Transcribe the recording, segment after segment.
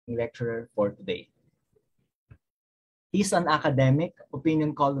visiting lecturer for today. He's an academic,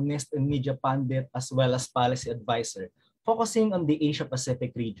 opinion columnist, and media pundit, as well as policy advisor, focusing on the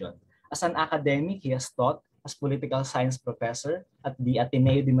Asia-Pacific region. As an academic, he has taught as political science professor at the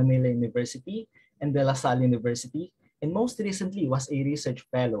Ateneo de Manila University and De La Salle University, and most recently was a research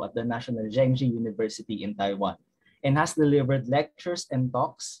fellow at the National Zhengzhi University in Taiwan, and has delivered lectures and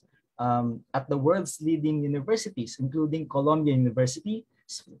talks at the world's leading universities, including Columbia University,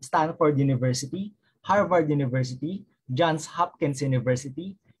 Stanford University, Harvard University, Johns Hopkins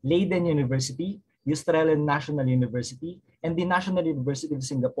University, Leiden University, Australian National University, and the National University of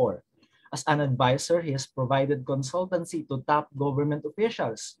Singapore. As an advisor, he has provided consultancy to top government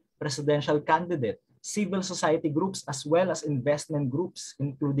officials, presidential candidates, civil society groups, as well as investment groups,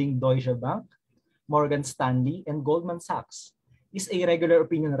 including Deutsche Bank, Morgan Stanley, and Goldman Sachs. He's a regular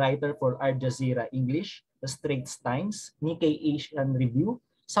opinion writer for Al Jazeera English, The Straits Times, Nikkei Asian Review,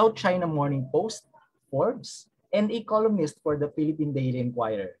 South China Morning Post, Forbes, and a columnist for the Philippine Daily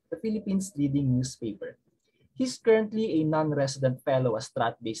Inquirer, the Philippines' leading newspaper. He's currently a non-resident fellow at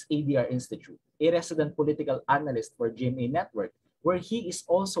Strat-based ADR Institute, a resident political analyst for GMA Network, where he is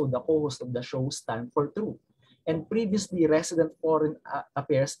also the co-host of the show Stand for Truth, and previously resident foreign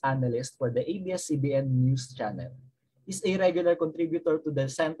affairs analyst for the ABS-CBN News Channel. He's a regular contributor to the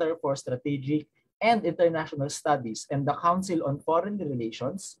Center for Strategic and International Studies and the Council on Foreign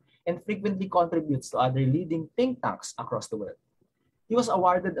Relations, and frequently contributes to other leading think tanks across the world. He was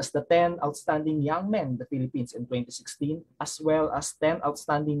awarded as the 10 Outstanding Young Men in the Philippines in 2016, as well as 10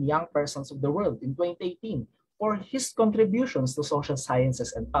 Outstanding Young Persons of the World in 2018 for his contributions to social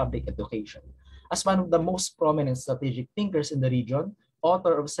sciences and public education. As one of the most prominent strategic thinkers in the region,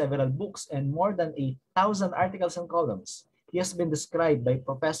 author of several books and more than 8,000 articles and columns, he has been described by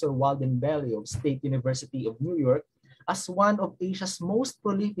Professor Walden Belli of State University of New York as one of Asia's most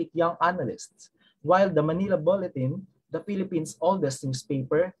prolific young analysts, while the Manila Bulletin, the Philippines' oldest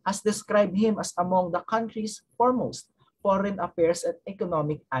newspaper, has described him as among the country's foremost foreign affairs and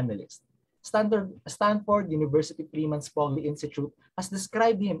economic analysts. Stanford University Freeman Spogli Institute has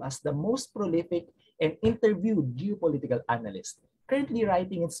described him as the most prolific and interviewed geopolitical analyst, currently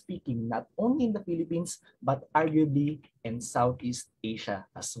writing and speaking not only in the Philippines, but arguably in Southeast Asia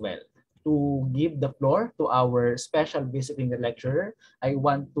as well. To give the floor to our special visiting lecturer, I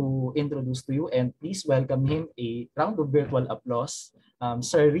want to introduce to you and please welcome him, a round of virtual applause,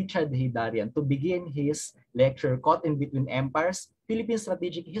 Sir Richard Hidarian, to begin his lecture, Caught in Between Empires, Philippine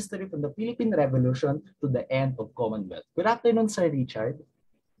Strategic History from the Philippine Revolution to the End of Commonwealth. Good afternoon, Sir Richard.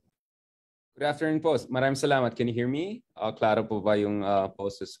 Good afternoon po. Maraming salamat. Can you hear me? Klaro po ba yung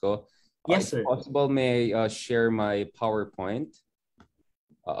poses ko? Yes, sir. If possible, may I share my PowerPoint?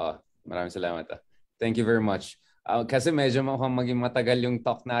 Maraming salamat. Thank you very much. Kasi medyo mukhang maging matagal yung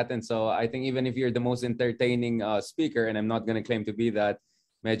talk natin. So I think even if you're the most entertaining speaker, and I'm not gonna claim to be that,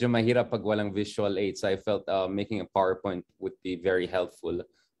 medyo mahirap pag walang visual aids. So I felt making a PowerPoint would be very helpful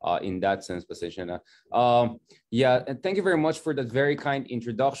in that sense position. Yeah, and thank you very much for that very kind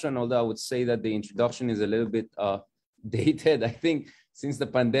introduction. Although I would say that the introduction is a little bit dated. I think since the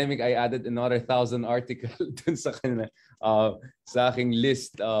pandemic, I added another 1,000 articles dun sa aking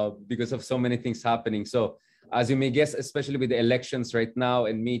list because of so many things happening. So as you may guess, especially with the elections right now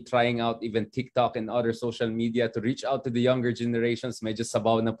and me trying out even TikTok and other social media to reach out to the younger generations, medyo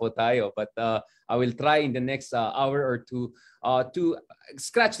sabaw na po tayo. But I will try in the next hour or two to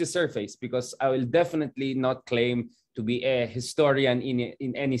scratch the surface, because I will definitely not claim to be a historian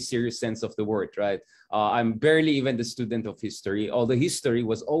in any serious sense of the word, right? I'm barely even the student of history, although history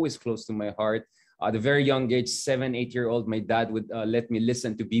was always close to my heart. At a very young age, 7, 8-year-old, my dad would let me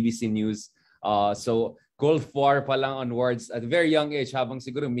listen to BBC News. So Gulf War pa lang onwards, at a very young age, habang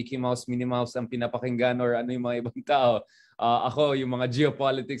siguro Mickey Mouse, Minnie Mouse ang pinapakinggan or ano yung mga ibang tao, ako yung mga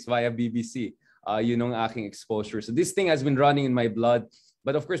geopolitics via BBC, yun ang aking exposure. So this thing has been running in my blood.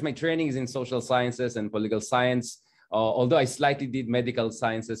 But of course, my training is in social sciences and political science. Although I slightly did medical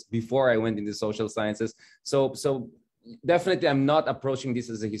sciences before I went into social sciences. So definitely I'm not approaching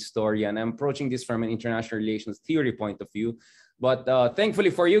this as a historian. I'm approaching this from an international relations theory point of view. But thankfully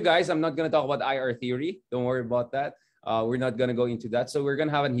for you guys, I'm not going to talk about IR theory. Don't worry about that. We're not going to go into that. So we're going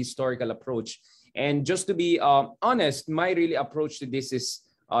to have an historical approach. And just to be honest, my really approach to this is,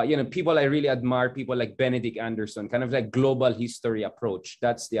 people I really admire, people like Benedict Anderson, kind of like global history approach.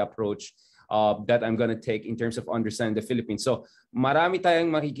 That's the approach that I'm going to take in terms of understanding the Philippines. So marami tayong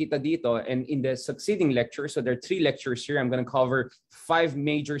makikita dito, and in the succeeding lecture, so there are 3 lectures here, I'm going to cover 5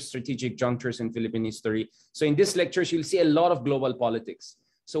 major strategic junctures in Philippine history. So in this lectures, you'll see a lot of global politics.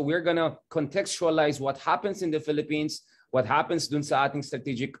 So we're going to contextualize what happens in the Philippines, what happens dun sa ating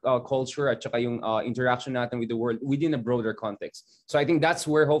strategic culture at saka yung interaction natin with the world within a broader context. So I think that's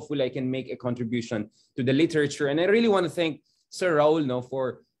where hopefully I can make a contribution to the literature. And I really want to thank Sir Raul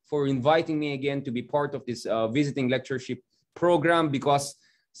for inviting me again to be part of this visiting lectureship program, because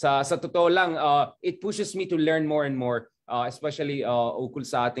sa totoo lang, it pushes me to learn more and more, especially ukol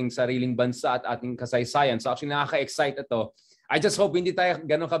sa ating sariling bansa at ating kasaysayan. So actually nakaka-excite ito. I just hope hindi tayo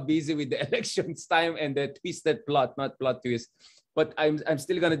gano'n ka-busy with the elections time and the twisted plot, not plot twist. But I'm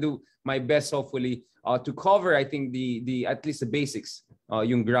still gonna do my best, hopefully, to cover, I think, the at least the basics,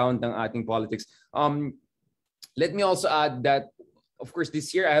 yung ground ng ating politics. Let me also add that, of course,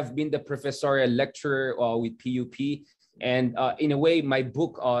 this year I have been the professorial lecturer with PUP. And in a way, my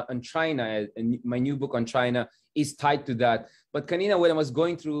book on China, my new book on China, is tied to that. But kanina, when I was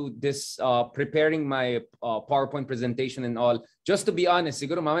going through this, preparing my PowerPoint presentation and all, just to be honest,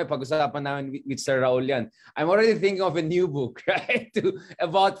 siguro mamaya pag-usapan namin with Sir Raul yan, I'm already thinking of a new book, right?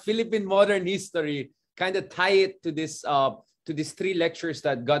 About Philippine modern history, kind of tie it to this to these 3 lectures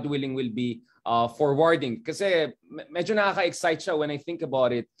that, God willing, will be forwarding. Kasi medyo nakaka-excite siya when I think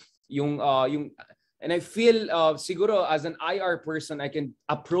about it. And I feel siguro as an IR person, I can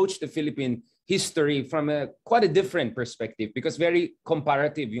approach the Philippine history from quite a different perspective, because very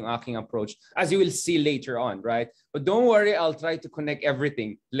comparative yung aking approach, as you will see later on, right? But don't worry, I'll try to connect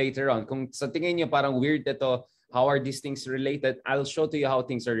everything later on. Kung sa tingin niyo parang weird ito, how are these things related? I'll show to you how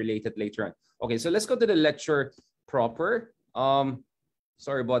things are related later on. Okay, so let's go to the lecture proper.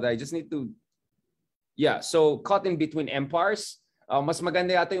 Sorry about that. I just need to, yeah, so caught in between empires. Mas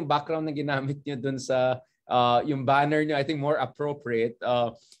maganda yata yung background na ginamit nyo dun sa yung banner nyo. I think more appropriate.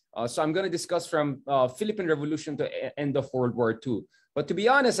 So I'm going to discuss from Philippine Revolution to end of World War II. But to be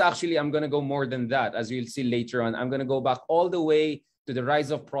honest, actually, I'm going to go more than that. As you'll see later on, I'm going to go back all the way to the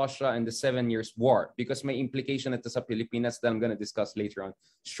rise of Prussia and the 7 Years' War, because may implication ito sa Pilipinas that I'm going to discuss later on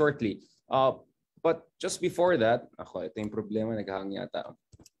shortly. But just before that, ito yung problema, naghahang yata.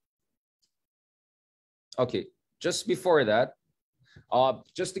 Okay, just before that,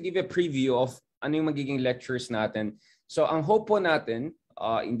 just to give a preview of ano yung magiging lectures natin. So ang hope po natin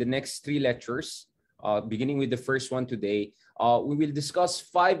in the next 3 lectures, beginning with the first one today, we will discuss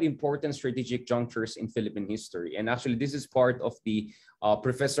 5 important strategic junctures in Philippine history. And actually, this is part of the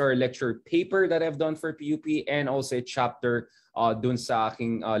professor lecture paper that I've done for PUP, and also a chapter dun sa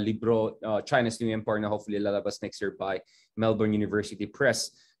aking libro, China's New Empire, na hopefully lalabas next year by Melbourne University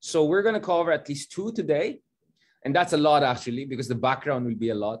Press. So we're going to cover at least 2 today. And that's a lot, actually, because the background will be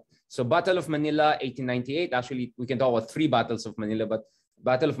a lot. So Battle of Manila, 1898. Actually, we can talk about 3 battles of Manila, but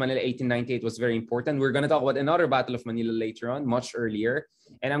Battle of Manila, 1898 was very important. We're going to talk about another Battle of Manila later on, much earlier.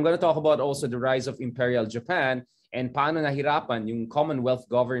 And I'm going to talk about also the rise of Imperial Japan and paano nahirapan yung Commonwealth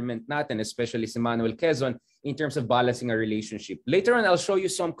government natin, especially si Manuel Quezon, in terms of balancing a relationship. Later on, I'll show you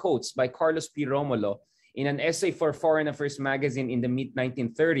some quotes by Carlos P. Romulo in an essay for Foreign Affairs magazine in the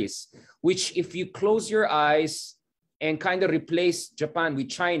mid-1930s, which, if you close your eyes and kind of replace Japan with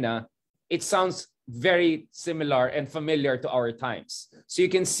China, it sounds very similar and familiar to our times. So you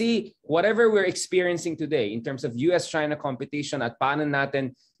can see whatever we're experiencing today in terms of US-China competition at paano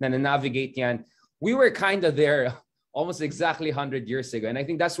natin na-navigate yan, we were kind of there almost exactly 100 years ago. And I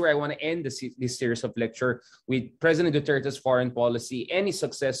think that's where I want to end this series of lecture with President Duterte's foreign policy, any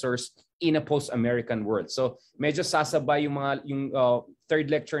successors in a post-American world. So medyo sasabay yung third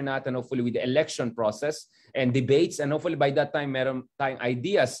lecture natin, hopefully, with the election process and debates. And hopefully by that time, meron tayong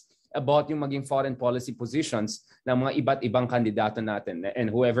ideas about yung maging foreign policy positions ng mga iba't ibang kandidato natin. And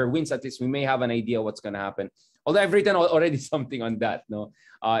whoever wins, at least we may have an idea what's going to happen. Although I've written already something on that. No,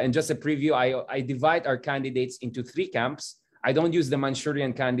 and just a preview, I divide our candidates into 3 camps. I don't use the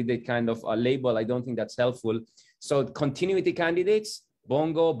Manchurian candidate kind of label. I don't think that's helpful. So continuity candidates,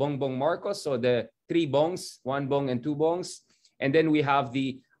 Bongo, Bongbong Marcos. So the 3 bongs, 1 bong and 2 bongs. And then we have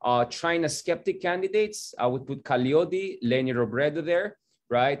the China skeptic candidates. I would put Calyodi, Leni Robredo there,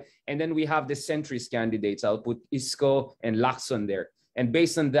 right? And then we have the centrist candidates. I'll put Isko and Lacson there. And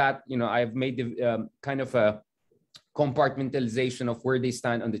based on that, I've made the kind of a compartmentalization of where they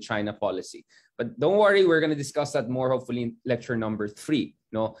stand on the China policy. But don't worry, we're going to discuss that more, hopefully, in lecture number 3.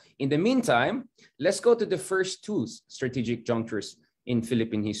 No, in the meantime, let's go to the first 2 strategic junctures in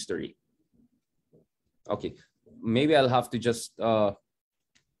Philippine history. Okay, maybe I'll have to just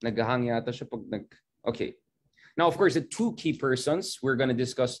naghahang yata siya pag nag. Okay. Now, of course, the 2 key persons we're going to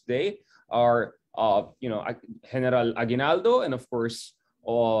discuss today are, General Aguinaldo, and of course,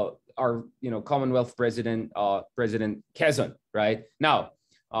 our, Commonwealth President, President Quezon, right? Now,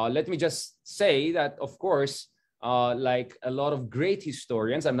 let me just say that, of course, like a lot of great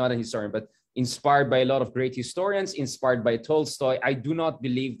historians, I'm not a historian, but inspired by a lot of great historians, inspired by Tolstoy. I do not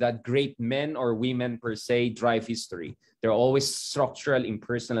believe that great men or women per se drive history. There are always structural,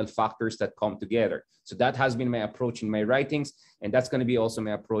 impersonal factors that come together. So that has been my approach in my writings, and that's going to be also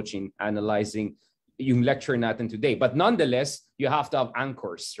my approach in analyzing yung lecture natin today. But nonetheless, you have to have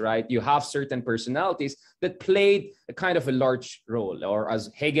anchors, right? You have certain personalities that played a kind of a large role, or as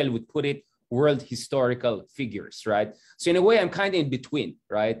Hegel would put it, world historical figures, right? So in a way, I'm kind of in between,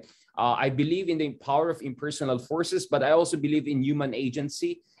 right? I believe in the power of impersonal forces, but I also believe in human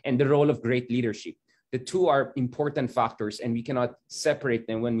agency and the role of great leadership. The two are important factors, and we cannot separate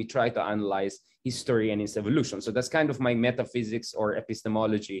them when we try to analyze history and its evolution. So that's kind of my metaphysics or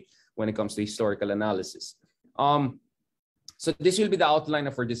epistemology when it comes to historical analysis. So this will be the outline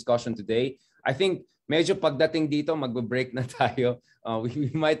of our discussion today. I think medyo pagdating dito, magbe-break na tayo.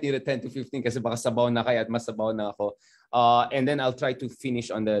 We might need a 10 to 15 kasi baka sabaw na kayo at masabaw na ako. And then I'll try to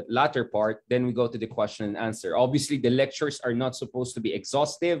finish on the latter part. Then we go to the question and answer. Obviously, the lectures are not supposed to be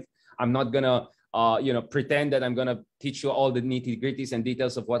exhaustive. I'm not going to pretend that I'm going to teach you all the nitty-gritties and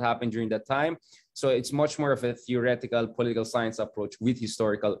details of what happened during that time. So it's much more of a theoretical political science approach with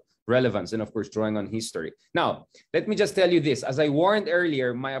historical relevance and, of course, drawing on history. Now, let me just tell you this. As I warned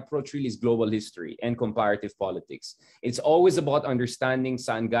earlier, my approach really is global history and comparative politics. It's always about understanding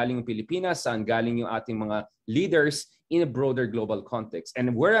saan galing yung Pilipinas, saan galing yung ating mga leaders in a broader global context.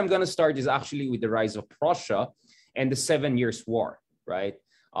 And where I'm going to start is actually with the rise of Prussia and the 7 Years' War, right?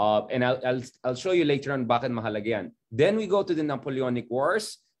 And I'll show you later on bakit mahalaga yan. Then we go to the Napoleonic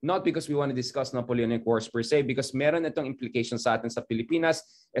Wars, not because we want to discuss Napoleonic Wars per se, because meron itong implications sa atin sa Pilipinas,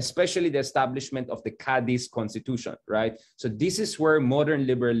 especially the establishment of the Cadiz Constitution, right? So this is where modern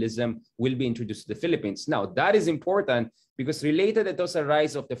liberalism will be introduced to the Philippines. Now, that is important because related ito sa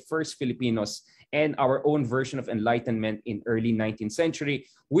rise of the first Filipinos and our own version of enlightenment in early 19th century,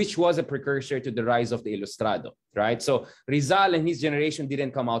 which was a precursor to the rise of the Ilustrado, right? So Rizal and his generation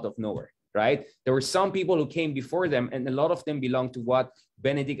didn't come out of nowhere, right? There were some people who came before them, and a lot of them belonged to what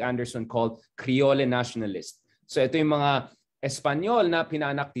Benedict Anderson called Criole nationalists. So ito yung mga Espanyol na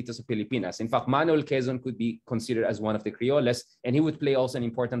pinanak dito sa Pilipinas. In fact, Manuel Quezon could be considered as one of the Criolles, and he would play also an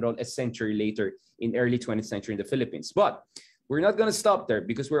important role a century later in early 20th century in the Philippines. But we're not going to stop there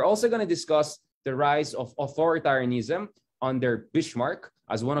because we're also going to discuss the rise of authoritarianism under Bismarck.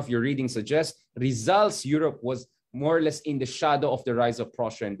 As one of your readings suggests, Rizal's Europe was more or less in the shadow of the rise of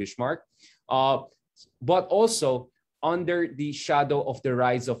Prussia and Bismarck, but also under the shadow of the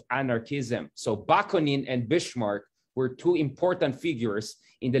rise of anarchism. So Bakunin and Bismarck were two important figures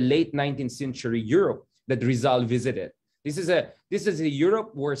in the late 19th century Europe that Rizal visited. This is a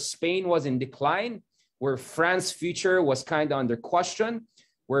Europe where Spain was in decline, where France's future was kind of under question,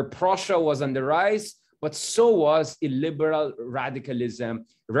 where Prussia was on the rise, but so was illiberal radicalism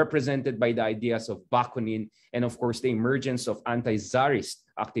represented by the ideas of Bakunin and, of course, the emergence of anti-Tsarist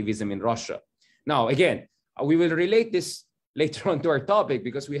activism in Russia. Now, again, we will relate this later on to our topic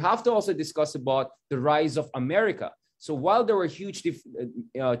because we have to also discuss about the rise of America. So while there were huge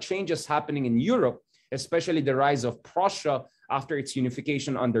changes happening in Europe, especially the rise of Prussia after its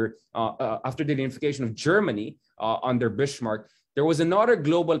unification after the unification of Germany under Bismarck, there was another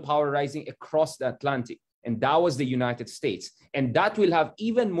global power rising across the Atlantic, and that was the United States. And that will have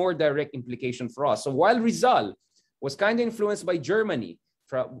even more direct implication for us. So while Rizal was kind of influenced by Germany,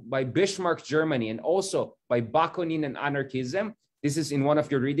 by Bismarck's Germany, and also by Bakunin and anarchism, this is in one of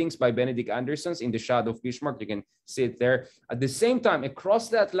your readings by Benedict Anderson's In the Shadow of Bismarck. You can see it there. At the same time, across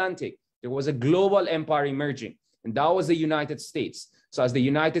the Atlantic, there was a global empire emerging, and that was the United States. So as the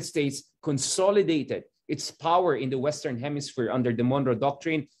United States consolidated its power in the Western Hemisphere under the Monroe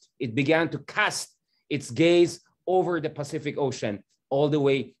Doctrine, it began to cast its gaze over the Pacific Ocean all the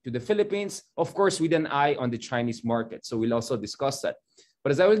way to the Philippines, of course, with an eye on the Chinese market. So we'll also discuss that.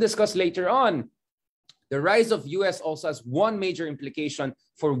 But as I will discuss later on, the rise of US also has one major implication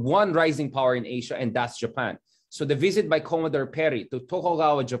for one rising power in Asia, and that's Japan. So the visit by Commodore Perry to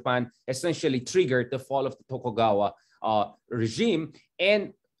Tokugawa, Japan, essentially triggered the fall of the Tokugawa regime.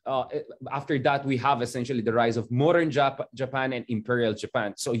 And after that, we have essentially the rise of modern Japan and Imperial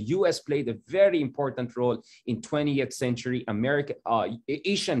Japan. So US played a very important role in 20th century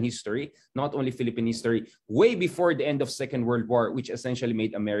Asian history, not only Philippine history, way before the end of Second World War, which essentially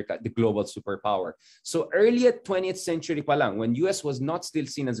made America the global superpower. So early at 20th century pa lang, when US was not still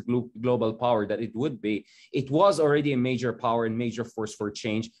seen as global power that it would be, it was already a major power and major force for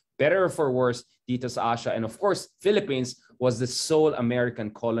change, better or for worse, dito sa Asia. And of course, Philippines was the sole American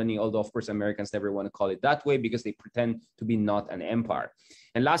colony, although of course Americans never want to call it that way because they pretend to be not an empire.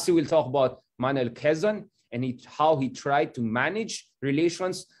 And lastly, we'll talk about Manuel Quezon and how he tried to manage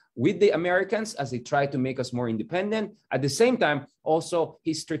relations with the Americans as they try to make us more independent. At the same time, also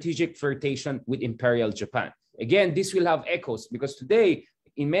his strategic flirtation with Imperial Japan. Again, this will have echoes because today,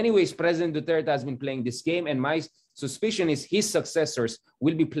 in many ways, President Duterte has been playing this game, and my suspicion is his successors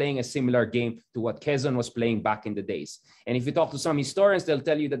will be playing a similar game to what Quezon was playing back in the days. And if you talk to some historians, they'll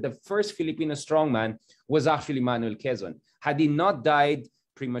tell you that the first Filipino strongman was actually Manuel Quezon. Had he not died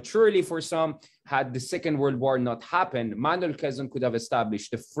prematurely for some, had the Second World War not happened, Manuel Quezon could have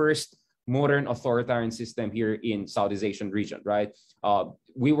established the first modern authoritarian system here in Southeast Asian region, right?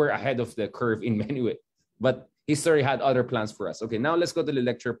 We were ahead of the curve in many ways, but history had other plans for us. Okay, now let's go to the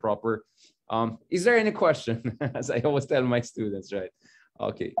lecture proper. Is there any question? As I always tell my students, right?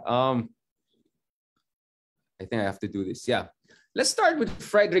 Okay, I think I have to do this. Yeah, let's start with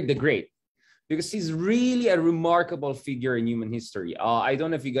Frederick the Great, because he's really a remarkable figure in human history. I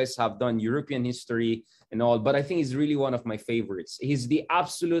don't know if you guys have done European history and all, but I think he's really one of my favorites. He's the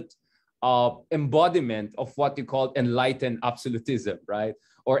absolute embodiment of what you call enlightened absolutism, right?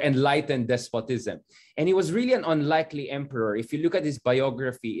 Or enlightened despotism. And he was really an unlikely emperor. If you look at his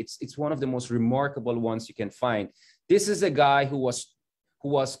biography, it's one of the most remarkable ones you can find. This is a guy who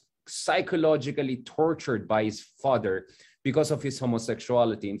was psychologically tortured by his father because of his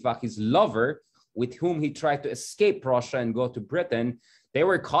homosexuality. In fact, his lover, with whom he tried to escape Prussia and go to Britain, they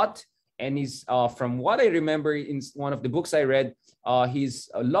were caught. And he's, from what I remember in one of the books I read, his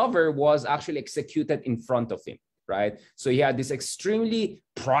lover was actually executed in front of him, right? So he had this extremely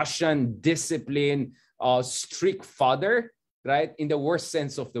Prussian, disciplined, strict father, right? In the worst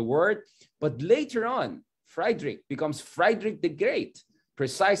sense of the word. But later on, Frederick becomes Frederick the Great,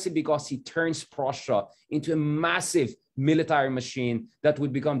 precisely because he turns Prussia into a massive military machine that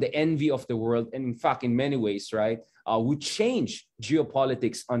would become the envy of the world. And in fact, in many ways, right, would change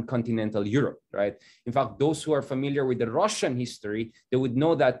geopolitics on continental Europe, right? In fact, those who are familiar with the Russian history, they would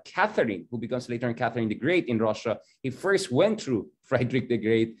know that Catherine, who becomes later on Catherine the Great in Russia, he first went through Frederick the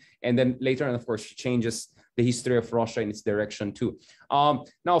Great, and then later on, of course, she changes the history of Russia in its direction too. Now,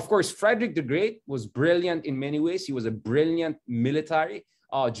 of course, Frederick the Great was brilliant in many ways. He was a brilliant military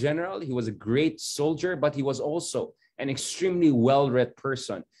general. He was a great soldier, but he was also an extremely well-read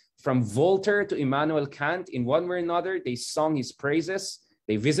person. From Voltaire to Immanuel Kant, in one way or another, they sung his praises.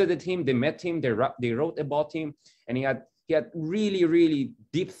 They visited him, they met him, they wrote about him, and he had really, really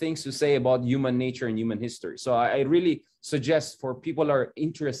deep things to say about human nature and human history. So I really suggest for people who are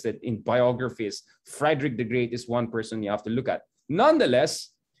interested in biographies, Frederick the Great is one person you have to look at. Nonetheless,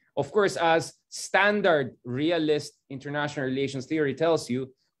 of course, as standard realist international relations theory tells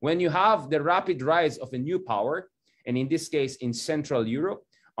you, when you have the rapid rise of a new power, and in this case, in Central Europe,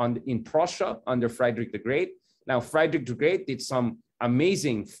 in Prussia under Frederick the Great. Now, Frederick the Great did some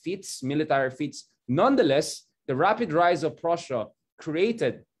amazing feats, military feats. Nonetheless, the rapid rise of Prussia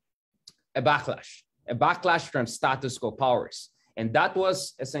created a backlash from status quo powers. And that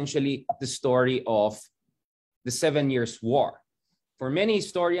was essentially the story of the 7 Years' War. For many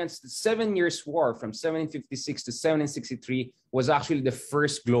historians, the 7 Years' War from 1756 to 1763 was actually the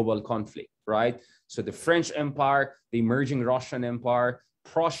first global conflict, right? So the French Empire, the emerging Russian Empire,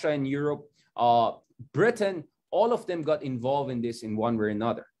 Prussia in Europe, Britain, all of them got involved in this in one way or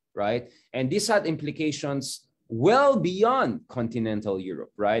another, right? And this had implications well beyond continental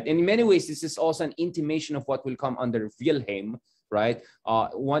Europe, right? And in many ways, this is also an intimation of what will come under Wilhelm, right?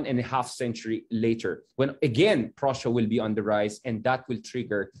 1.5 century later, when again, Prussia will be on the rise, and that will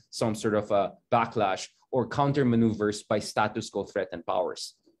trigger some sort of a backlash or counter maneuvers by status quo threatened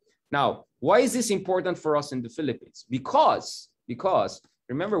powers. Now, why is this important for us in the Philippines? Because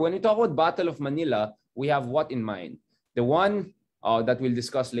remember, when we talk about Battle of Manila, we have what in mind? The one that we'll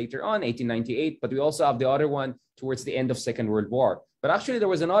discuss later on, 1898, but we also have the other one towards the end of Second World War. But actually, there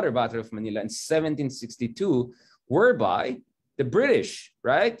was another Battle of Manila in 1762, whereby the British,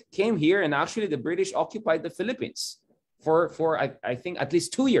 right, came here, and actually the British occupied the Philippines for I think at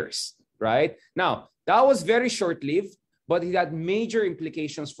least 2 years, right? Now, that was very short-lived, but it had major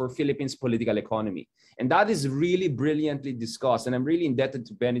implications for Philippines' political economy. And that is really brilliantly discussed. And I'm really indebted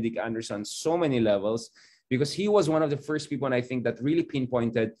to Benedict Anderson on so many levels, because he was one of the first people, and I think, that really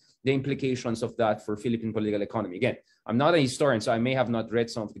pinpointed the implications of that for Philippine political economy. Again, I'm not a historian, so I may have not read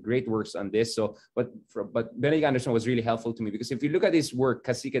some of the great works on this. But Benedict Anderson was really helpful to me, because if you look at his work,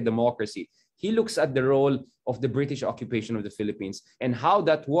 Cacique Democracy, he looks at the role of the British occupation of the Philippines and how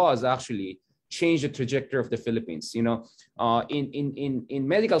that was actually change the trajectory of the Philippines. You know, in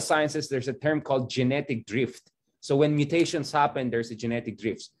medical sciences, there's a term called genetic drift. So when mutations happen, there's a genetic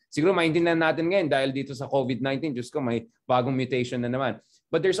drift. Siguro maintindihan natin ngayon dahil dito sa COVID-19, Diyos ko, may bagong mutation na naman.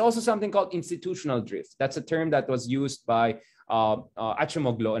 But there's also something called institutional drift. That's a term that was used by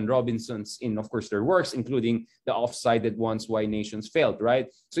Acemoglu and Robinson's in, of course, their works, including the off-sided ones, Why Nations Failed, right?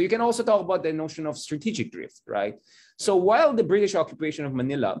 So you can also talk about the notion of strategic drift, right? So while the British occupation of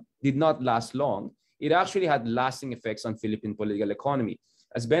Manila did not last long, it actually had lasting effects on Philippine political economy.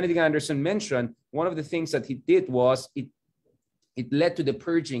 As Benedict Anderson mentioned, one of the things that he did was it led to the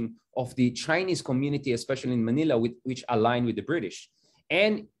purging of the Chinese community, especially in Manila, which aligned with the British.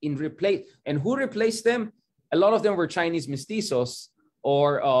 And who replaced them? A lot of them were Chinese mestizos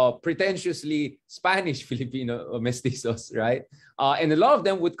or pretentiously Spanish Filipino mestizos, right? And a lot of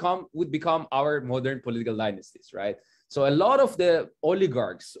them would become our modern political dynasties, right? So a lot of the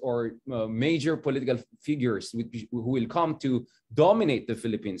oligarchs or major political figures who will come to dominate the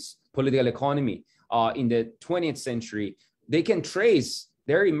Philippines political economy in the 20th century, they can trace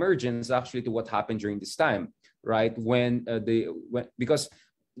their emergence actually to what happened during this time, right? Because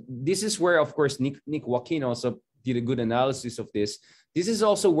this is where, of course, Nick Joaquin also did a good analysis of this. This is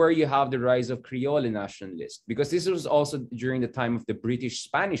also where you have the rise of Creole nationalists, because this was also during the time of the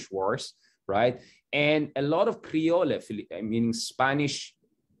British-Spanish Wars, right? And a lot of Creole, meaning Spanish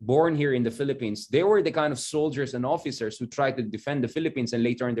born here in the Philippines, they were the kind of soldiers and officers who tried to defend the Philippines, and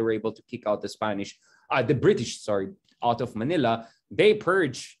later on they were able to kick out the British, out of Manila. They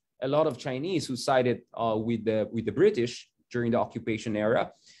purged a lot of Chinese who sided with the British during the occupation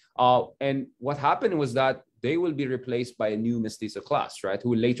era. And what happened was that they will be replaced by a new mestizo class, right, who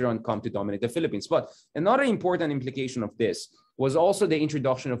will later on come to dominate the Philippines. But another important implication of this was also the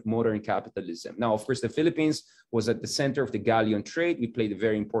introduction of modern capitalism. Now, of course, the Philippines was at the center of the galleon trade. We played a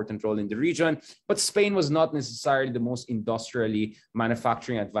very important role in the region, but Spain was not necessarily the most industrially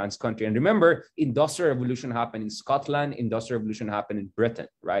manufacturing advanced country. And remember, Industrial Revolution happened in Scotland, Industrial Revolution happened in Britain,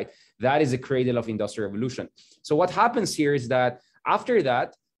 right? That is the cradle of Industrial Revolution. So what happens here is that after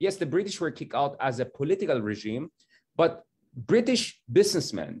that, yes, the British were kicked out as a political regime, but British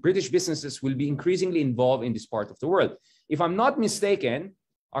businesses will be increasingly involved in this part of the world. If I'm not mistaken,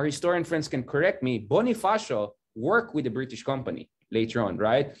 our historian friends can correct me, Bonifacio worked with the British company later on,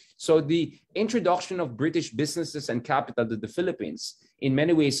 right? So the introduction of British businesses and capital to the Philippines in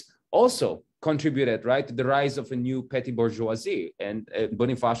many ways also contributed, right, to the rise of a new petty bourgeoisie. And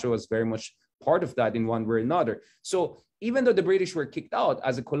Bonifacio was very much part of that in one way or another. So even though the British were kicked out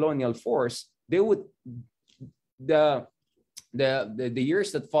as a colonial force, they would, the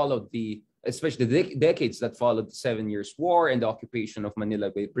years that followed especially the decades that followed the 7 Years' War and the occupation of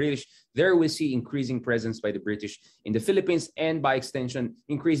Manila by the British, there we see increasing presence by the British in the Philippines, and by extension,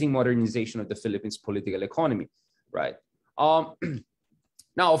 increasing modernization of the Philippines political economy, right? Now,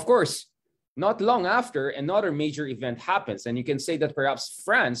 of course, not long after, another major event happens, and you can say that perhaps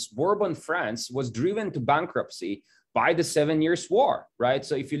Bourbon France, was driven to bankruptcy by the 7 Years' War, right?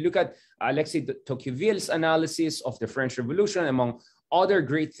 So if you look at Alexis de Tocqueville's analysis of the French Revolution, among other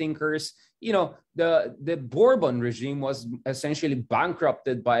great thinkers, the Bourbon regime was essentially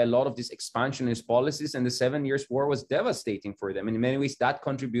bankrupted by a lot of these expansionist policies, and the 7 Years' War was devastating for them. And in many ways, that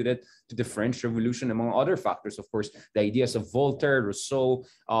contributed to the French Revolution, among other factors. Of course, the ideas of Voltaire, Rousseau,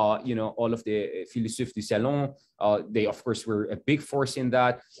 all of the philosophes du salon, they, of course, were a big force in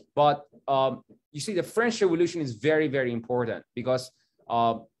that. But you see, the French Revolution is very, very important because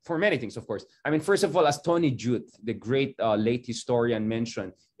for many things, of course. I mean, first of all, as Tony Judt, the great late historian,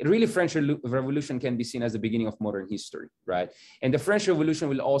 mentioned, French Revolution can be seen as the beginning of modern history, right? And the French Revolution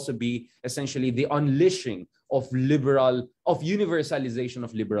will also be essentially the unleashing of universalization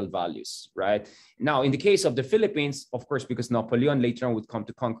of liberal values, right? Now, in the case of the Philippines, of course, because Napoleon later on would come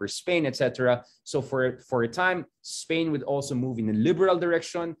to conquer Spain, etc. So for a time, Spain would also move in a liberal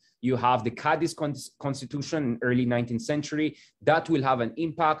direction. You have the Cadiz Constitution in early 19th century. That will have an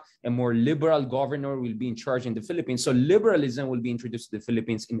impact. A more liberal governor will be in charge in the Philippines. So liberalism will be introduced to the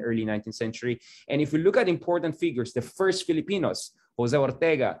Philippines in early 19th century. And if we look at important figures, the first Filipinos, Jose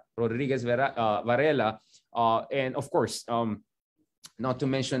Ortega, Rodriguez Varela, and of course, not to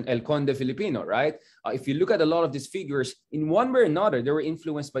mention El Conde Filipino, right? If you look at a lot of these figures, in one way or another, they were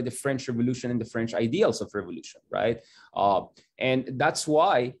influenced by the French Revolution and the French ideals of revolution, right? And that's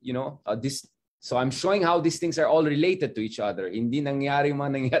why, so I'm showing how these things are all related to each other. Hindi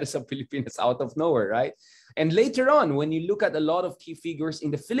nangyari sa Pilipinas out of nowhere, right? And later on, when you look at a lot of key figures in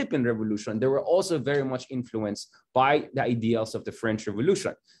the Philippine Revolution, they were also very much influenced by the ideals of the French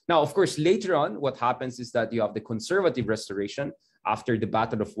Revolution. Now, of course, later on, what happens is that you have the conservative restoration. After the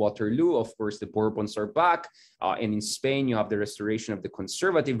Battle of Waterloo, of course, the Bourbons are back. And in Spain, you have the restoration of the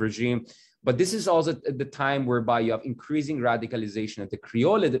conservative regime. But this is also the time whereby you have increasing radicalization of the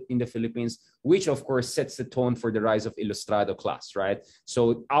Creole in the Philippines, which of course sets the tone for the rise of Ilustrado class, right?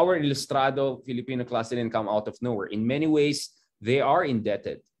 So our Ilustrado Filipino class didn't come out of nowhere. In many ways, they are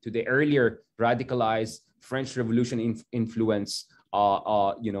indebted to the earlier radicalized French Revolution influence,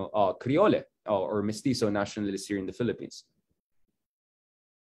 Creole or Mestizo nationalists here in the Philippines.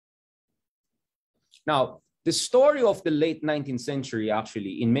 Now, the story of the late 19th century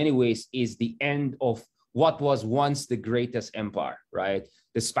actually, in many ways, is the end of what was once the greatest empire, right?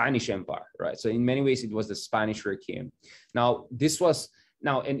 The Spanish Empire, right? So in many ways, it was the Spanish regime. Now,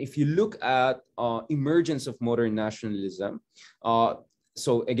 and if you look at emergence of modern nationalism,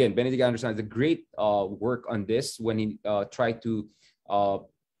 so again, Benedict Anderson has a great work on this when he tried to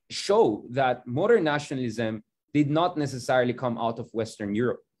show that modern nationalism did not necessarily come out of Western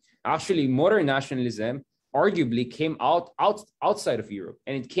Europe. Actually, modern nationalism arguably came outside of Europe,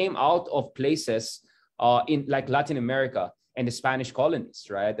 and it came out of places in like Latin America and the Spanish colonies,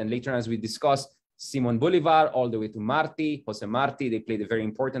 right? And later on, as we discussed, Simon Bolivar all the way to Jose Marti, they played a very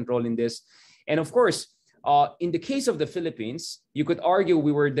important role in this. And of course, in the case of the Philippines, you could argue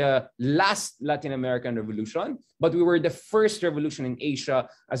we were the last Latin American revolution, but we were the first revolution in Asia,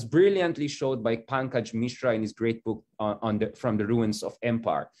 as brilliantly showed by Pankaj Mishra in his great book From the Ruins of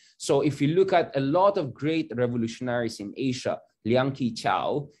Empire. So if you look at a lot of great revolutionaries in Asia, Liang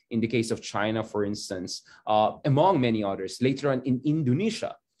Qichao, in the case of China, for instance, among many others, later on in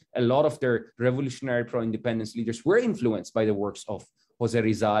Indonesia, a lot of their revolutionary pro-independence leaders were influenced by the works of Jose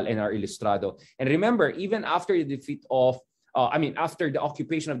Rizal and our Ilustrado. And remember, even after the defeat of, after the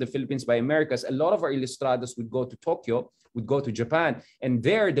occupation of the Philippines by Americas, a lot of our Ilustrados would go to Tokyo, would go to Japan, and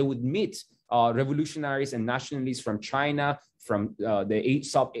there they would meet revolutionaries and nationalists from China, from the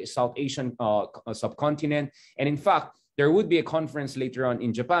South Asian subcontinent. And in fact, there would be a conference later on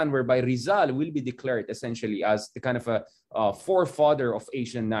in Japan whereby Rizal will be declared essentially as the kind of a forefather of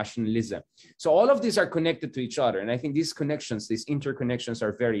Asian nationalism. So all of these are connected to each other. And I think these connections, these interconnections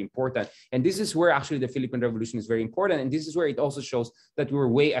are very important. And this is where actually the Philippine Revolution is very important. And this is where it also shows that we were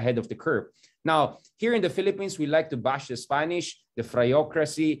way ahead of the curve. Now, here in the Philippines, we like to bash the Spanish, the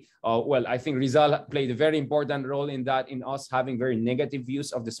Friocracy. Well, I think Rizal played a very important role in that, in us having very negative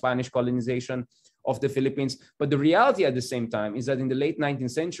views of the Spanish colonization of the Philippines. But the reality at the same time is that in the late 19th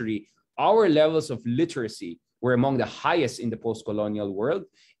century, our levels of literacy were among the highest in the post-colonial world.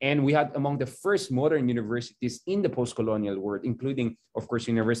 And we had among the first modern universities in the post-colonial world, including, of course,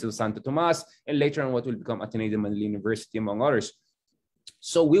 University of Santo Tomas, and later on what will become Ateneo de Manila University, among others.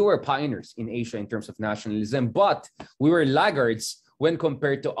 So we were pioneers in Asia in terms of nationalism, but we were laggards when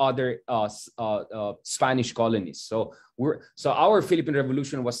compared to other Spanish colonies. So our Philippine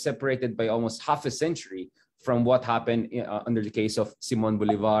Revolution was separated by almost half a century from what happened under the case of Simon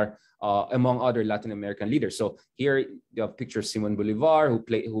Bolivar, among other Latin American leaders. So here you have picture of Simon Bolivar,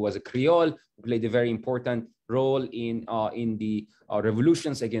 who was a Creole, who played a very important role in the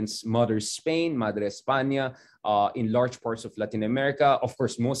revolutions against Mother Spain, Madre España, in large parts of Latin America, of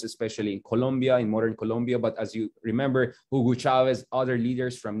course, most especially in Colombia, in modern Colombia. But as you remember, Hugo Chavez, other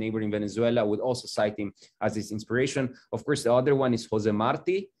leaders from neighboring Venezuela would also cite him as his inspiration. Of course, the other one is Jose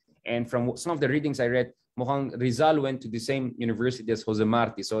Marti. And from some of the readings I read, Mukhang Rizal went to the same university as Jose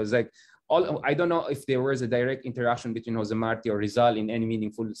Marti. So it's like, I don't know if there was a direct interaction between Jose Marti or Rizal in any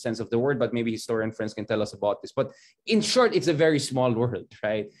meaningful sense of the word, but maybe historian friends can tell us about this. But in short, it's a very small world,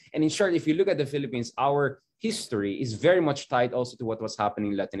 right? And in short, if you look at the Philippines, our history is very much tied also to what was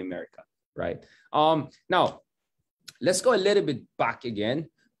happening in Latin America, right? Now, let's go a little bit back again,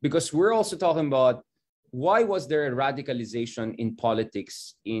 because we're also talking about why was there a radicalization in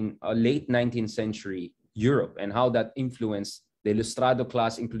politics in late 19th century Europe, and how that influenced the Ilustrado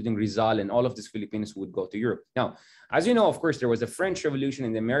class, including Rizal and all of these Filipinos who would go to Europe. Now, as you know, of course, there was the French Revolution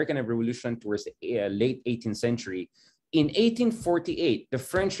and the American Revolution towards the late 18th century. In 1848, the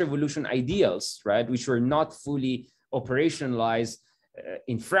French Revolution ideals, right, which were not fully operationalized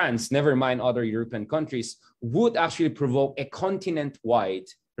in France, never mind other European countries, would actually provoke a continent-wide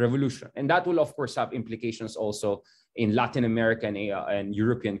revolution. And that will, of course, have implications also in Latin American and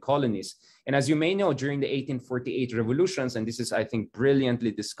European colonies. And as you may know, during the 1848 revolutions, and this is, I think,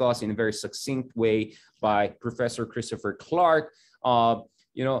 brilliantly discussed in a very succinct way by Professor Christopher Clark,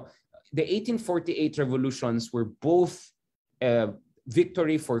 the 1848 revolutions were both a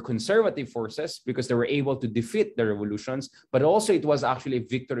victory for conservative forces because they were able to defeat the revolutions, but also it was actually a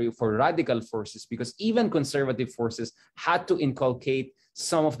victory for radical forces because even conservative forces had to inculcate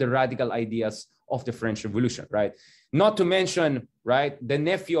some of the radical ideas of the French Revolution, right? Not to mention, right, the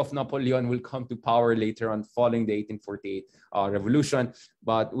nephew of Napoleon will come to power later on following the 1848 revolution,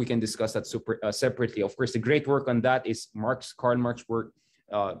 but we can discuss that separately. Of course, the great work on that is Karl Marx's work,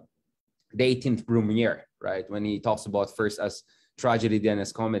 the 18th Brumaire, right, when he talks about first as tragedy, then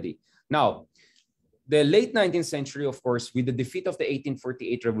as comedy. Now, the late 19th century, of course, with the defeat of the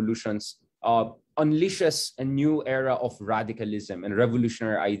 1848 revolutions, unleashes a new era of radicalism and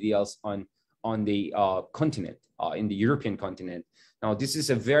revolutionary ideals on the continent, in the European continent. Now, this is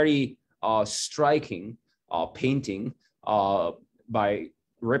a very striking painting by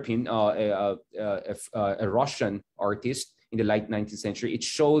Repin, a Russian artist in the late 19th century. It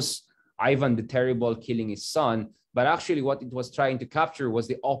shows Ivan the Terrible killing his son, but actually what it was trying to capture was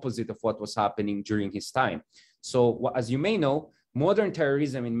the opposite of what was happening during his time. So as you may know, modern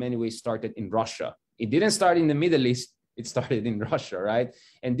terrorism in many ways started in Russia. It didn't start in the Middle East, it started in Russia, right?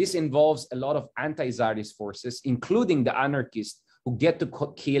 And this involves a lot of anti-Tsarist forces, including the anarchists who get to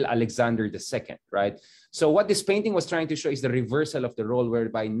kill Alexander II, right? So what this painting was trying to show is the reversal of the role,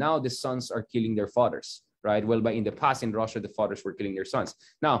 whereby now the sons are killing their fathers, right? Well, in the past in Russia, the fathers were killing their sons.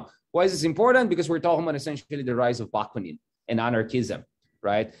 Now, why is this important? Because we're talking about essentially the rise of Bakunin and anarchism,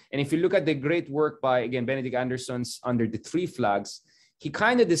 right? And if you look at the great work by, again, Benedict Anderson's Under the Three Flags, he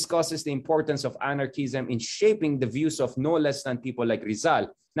kind of discusses the importance of anarchism in shaping the views of no less than people like Rizal.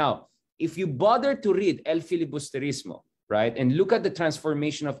 Now, if you bother to read El Filibusterismo, right, and look at the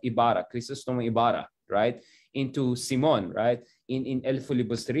transformation of Ibarra, Crisostomo Ibarra, right, into Simon, right, in El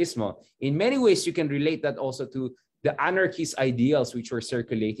Filibusterismo, in many ways you can relate that also to the anarchist ideals which were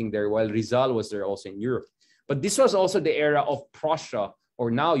circulating there while Rizal was there also in Europe. But this was also the era of Prussia, or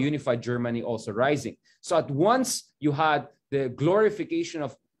now unified Germany, also rising. So at once you had the glorification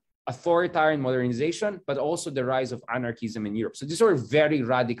of authoritarian modernization, but also the rise of anarchism in Europe. So these were very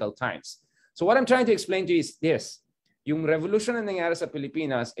radical times. So what I'm trying to explain to you is this. Yung revolution na nangyari sa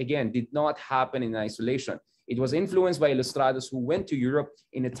Pilipinas, again, did not happen in isolation. It was influenced by Ilustrados who went to Europe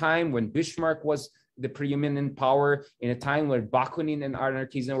in a time when Bismarck was the preeminent power, in a time where Bakunin and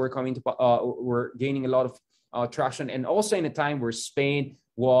anarchism were gaining a lot of traction, and also in a time where Spain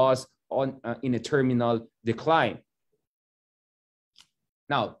was in a terminal decline.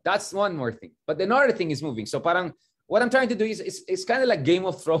 Now, that's one more thing. But another thing is moving. So parang what I'm trying to do is it's kind of like Game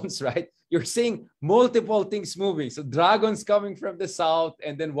of Thrones, right? You're seeing multiple things moving. So dragons coming from the south,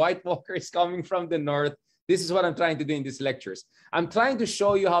 and then White Walkers coming from the north. This is what I'm trying to do in these lectures. I'm trying to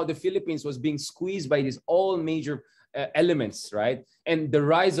show you how the Philippines was being squeezed by these all major elements, right? And the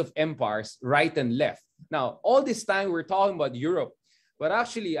rise of empires, right and left. Now, all this time we're talking about Europe, but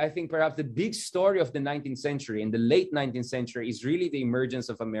actually I think perhaps the big story of the 19th century and the late 19th century is really the emergence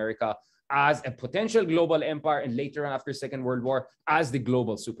of America as a potential global empire, and later on after Second World War as the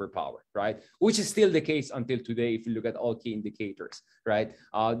global superpower, right? Which is still the case until today if you look at all key indicators, right?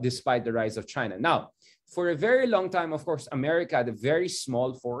 Despite the rise of China. Now, for a very long time, of course, America had a very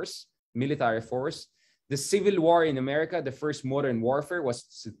small force, military force. The Civil War in America, the first modern warfare,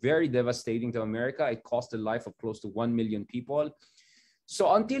 was very devastating to America. It cost the life of close to 1 million people.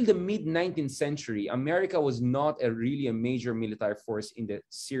 So until the mid-19th century, America was not really a major military force in the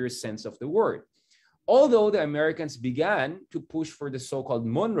serious sense of the word. Although the Americans began to push for the so-called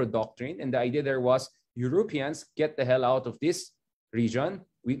Monroe Doctrine, and the idea there was Europeans, get the hell out of this region,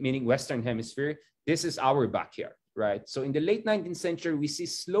 meaning Western Hemisphere. This is our backyard, right? So in the late 19th century, we see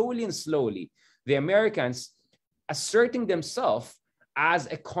slowly and slowly the Americans asserting themselves as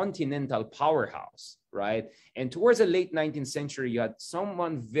a continental powerhouse, right? And towards the late 19th century, you had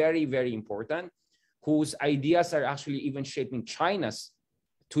someone very, very important whose ideas are actually even shaping China's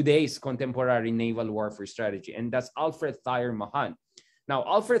today's contemporary naval warfare strategy. And that's Alfred Thayer Mahan. Now,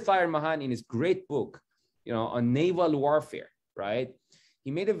 Alfred Thayer Mahan, in his great book, on naval warfare, right? He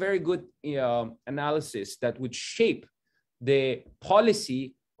made a very good analysis that would shape the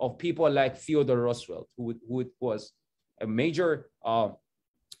policy of people like Theodore Roosevelt, who was a major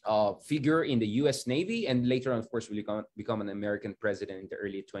figure in the U.S. Navy, and later on, of course, will become an American president in the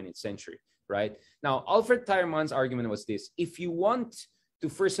early 20th century, right? Now, Alfred Thayer Mahan's argument was this: if you want to,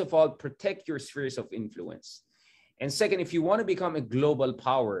 first of all, protect your spheres of influence, and second, if you want to become a global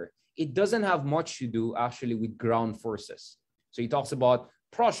power, it doesn't have much to do actually with ground forces. So he talks about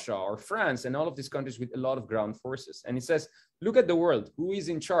Prussia or France and all of these countries with a lot of ground forces. And he says, look at the world. Who is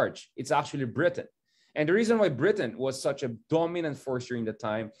in charge? It's actually Britain. And the reason why Britain was such a dominant force during the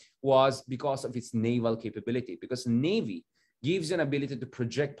time was because of its naval capability, because the Navy gives you an ability to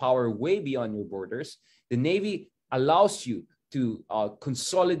project power way beyond your borders. The Navy allows you to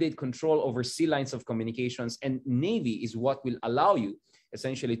consolidate control over sea lines of communications, and Navy is what will allow you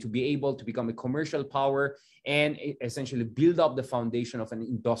essentially to be able to become a commercial power and essentially build up the foundation of an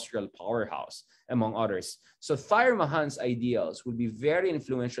industrial powerhouse, among others. So Thayer Mahan's ideals will be very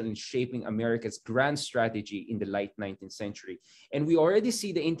influential in shaping America's grand strategy in the late 19th century. And we already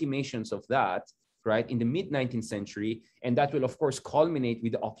see the intimations of that right, in the mid-19th century, and that will, of course, culminate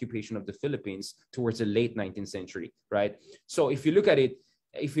with the occupation of the Philippines towards the late 19th century, right? So if you look at it,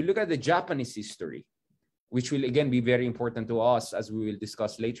 if you look at the Japanese history, which will again be very important to us as we will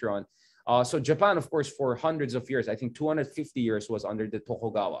discuss later on. So Japan, of course, for hundreds of years, I think 250 years was under the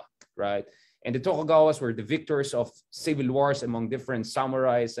Tokugawa, right? And the Tokugawas were the victors of civil wars among different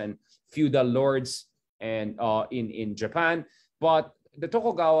samurais and feudal lords and in Japan. But the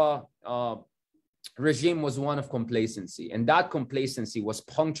Tokugawa regime was one of complacency, and that complacency was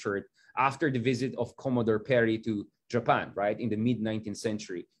punctured after the visit of Commodore Perry to Japan, right, in the mid-19th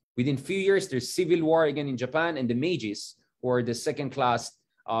century. Within a few years, there's civil war again in Japan, and the Meijis, who are the second-class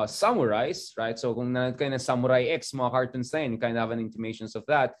samurais, right? So kung nanonood kayo ng Samurai X, mga cartoons na yun, you kind of have an intimations of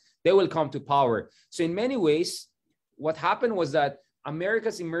that, they will come to power. So in many ways, what happened was that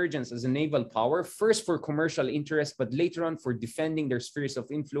America's emergence as a naval power, first for commercial interest, but later on for defending their spheres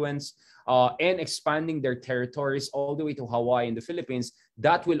of influence and expanding their territories all the way to Hawaii and the Philippines,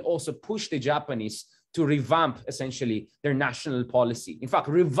 that will also push the Japanese to revamp essentially their national policy. In fact,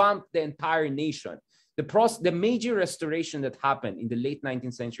 revamp the entire nation. The major restoration that happened in the late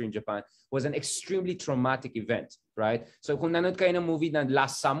 19th century in Japan was an extremely traumatic event, right? So kung nanood kayo ng movie na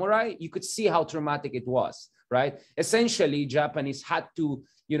Last Samurai, you could see how traumatic it was, right? Essentially, Japanese had to,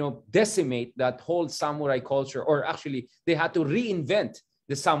 decimate that whole samurai culture, or actually they had to reinvent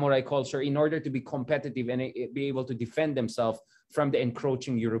the samurai culture in order to be competitive and be able to defend themselves from the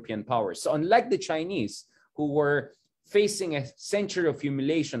encroaching European powers. So unlike the Chinese, who were facing a century of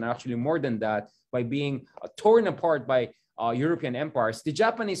humiliation, actually more than that, by being torn apart by European empires, the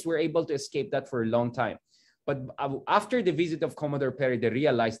Japanese were able to escape that for a long time. But after the visit of Commodore Perry, they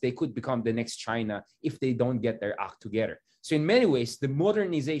realized they could become the next China if they don't get their act together. So in many ways, the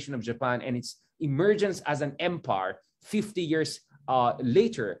modernization of Japan and its emergence as an empire 50 years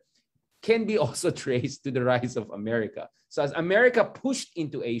later can be also traced to the rise of America. So as America pushed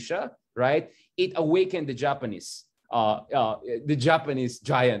into Asia, right, it awakened the Japanese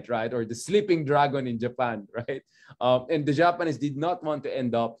giant, right, or the sleeping dragon in Japan, right? And the Japanese did not want to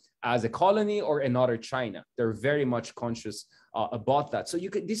end up as a colony or another China. They're very much conscious about that. So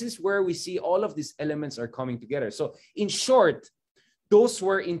this is where we see all of these elements are coming together. So in short, those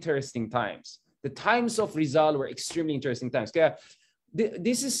were interesting times. The times of Rizal were extremely interesting times. Kaya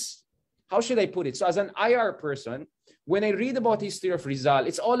this is, how should I put it? So as an IR person, when I read about the history of Rizal,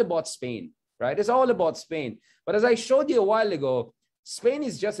 it's all about Spain, right? It's all about Spain. But as I showed you a while ago, Spain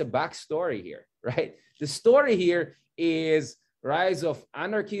is just a backstory here, right? The story here is rise of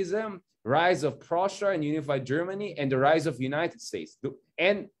anarchism, rise of Prussia and unified Germany, and the rise of United States.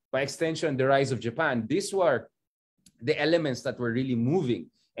 And by extension, the rise of Japan. These were the elements that were really moving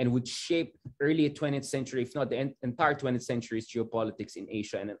and would shape early 20th century, if not the entire 20th century's geopolitics in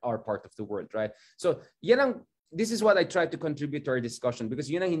Asia and in our part of the world, right? So this is what I tried to contribute to our discussion, because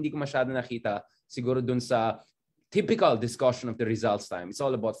yun ang hindi ko masyado nakita siguro dun sa typical discussion of the Rizal's time. It's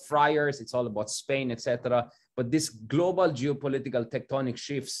all about friars, it's all about Spain, etc. But this global geopolitical tectonic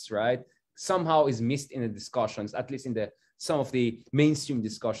shifts, right, somehow is missed in the discussions, at least in some of the mainstream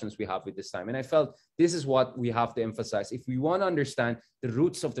discussions we have with this time. And I felt this is what we have to emphasize. If we want to understand the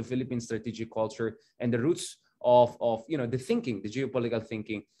roots of the Philippine strategic culture and the roots of the thinking, the geopolitical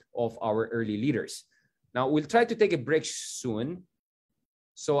thinking of our early leaders. Now, we'll try to take a break soon.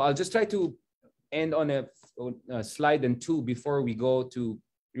 So I'll just try to end on a slide and two before we go to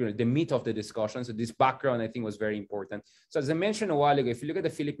the meat of the discussion. So this background, I think, was very important. So as I mentioned a while ago, if you look at the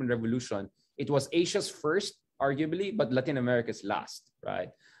Philippine Revolution, it was Asia's first, arguably, but Latin America's last, right?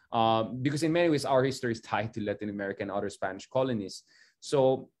 Because in many ways, our history is tied to Latin America and other Spanish colonies.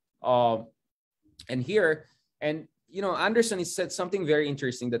 So, Anderson, he said something very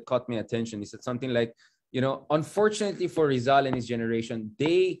interesting that caught my attention. He said something like, unfortunately for Rizal and his generation,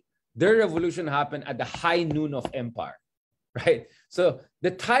 their revolution happened at the high noon of empire, right? So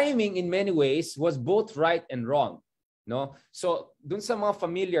the timing in many ways was both right and wrong, no? So dun sa mga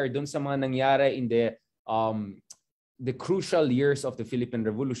familiar, dun sa mga nangyari in the crucial years of the Philippine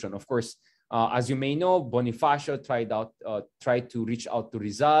Revolution, of course, as you may know, Bonifacio tried to reach out to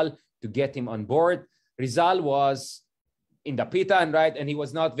Rizal to get him on board. Rizal was in Dapitan, right? And he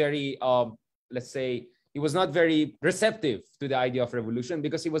was not very, he was not very receptive to the idea of revolution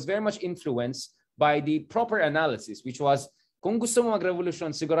because he was very much influenced by the proper analysis, which was, kung gusto mo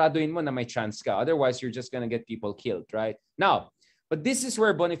mag-revolution, siguraduhin mo na may chance ka. Otherwise, you're just going to get people killed, right? Now, but this is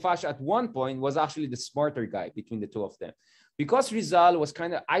where Bonifacio at one point was actually the smarter guy between the two of them. Because Rizal was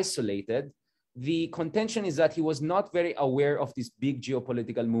kind of isolated, the contention is that he was not very aware of these big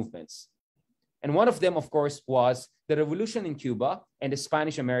geopolitical movements. And one of them, of course, was the revolution in Cuba and the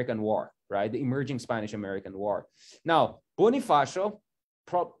Spanish-American War, right? The emerging Spanish-American War. Now, Bonifacio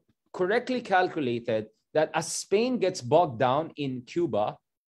correctly calculated that as Spain gets bogged down in Cuba,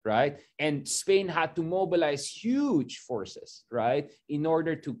 right, and Spain had to mobilize huge forces, right, in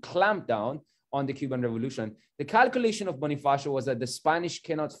order to clamp down on the Cuban Revolution, the calculation of Bonifacio was that the Spanish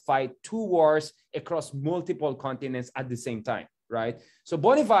cannot fight two wars across multiple continents at the same time, right? So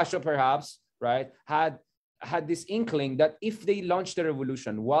Bonifacio, perhaps, right, had this inkling that if they launched the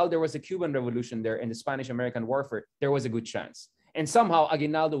revolution while there was a Cuban Revolution there and the Spanish-American warfare, there was a good chance. And somehow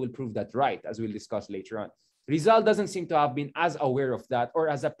Aguinaldo will prove that right, as we'll discuss later on. Rizal doesn't seem to have been as aware of that or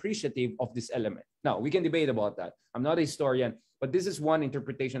as appreciative of this element. Now, we can debate about that. I'm not a historian, but this is one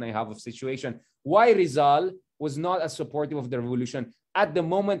interpretation I have of situation. Why Rizal was not as supportive of the revolution at the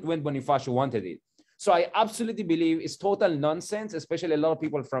moment when Bonifacio wanted it. So I absolutely believe it's total nonsense, especially a lot of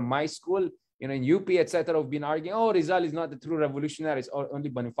people from my school, you know, in UP, etc., have been arguing, oh, Rizal is not the true revolutionary, it's only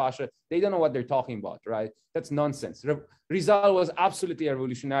Bonifacio. They don't know what they're talking about, right? That's nonsense. Rizal was absolutely a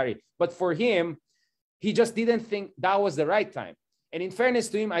revolutionary. But for him, he just didn't think that was the right time. And in fairness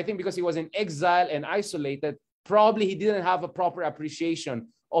to him, I think because he was in exile and isolated, probably he didn't have a proper appreciation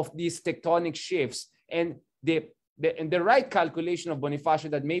of these tectonic shifts and the right calculation of Bonifacio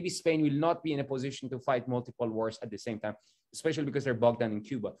that maybe Spain will not be in a position to fight multiple wars at the same time, especially because they're bogged down in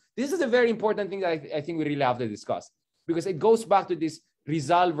Cuba. This is a very important thing that I think we really have to discuss, because it goes back to this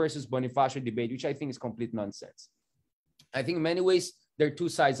Rizal versus Bonifacio debate, which I think is complete nonsense. I think in many ways, they're two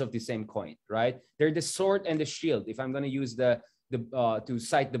sides of the same coin, right? They're the sword and the shield. If I'm going to use to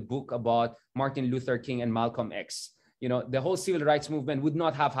cite the book about Martin Luther King and Malcolm X, you know, the whole civil rights movement would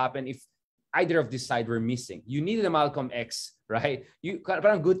not have happened if either of this side were missing. You needed a Malcolm X, right?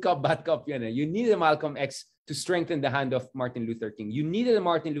 Parang good cop, bad cop, you know. You needed a Malcolm X to strengthen the hand of Martin Luther King. You needed a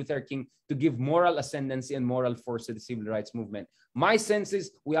Martin Luther King to give moral ascendancy and moral force to the civil rights movement. My sense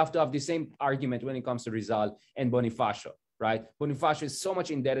is we have to have the same argument when it comes to Rizal and Bonifacio, right? Bonifacio is so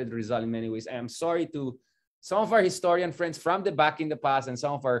much indebted to Rizal in many ways. I am sorry to some of our historian friends from the back in the past and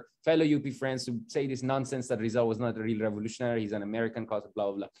some of our fellow UP friends who say this nonsense that Rizal was not a real revolutionary, he's an American cause,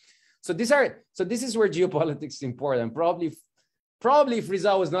 blah, blah, blah. So this is where geopolitics is important. Probably if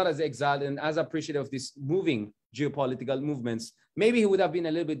Rizal was not as exiled and as appreciative of these moving geopolitical movements, maybe he would have been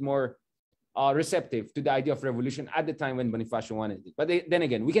a little bit more receptive to the idea of revolution at the time when Bonifacio wanted it. But then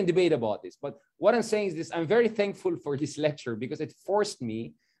again, we can debate about this. But what I'm saying is this: I'm very thankful for this lecture because it forced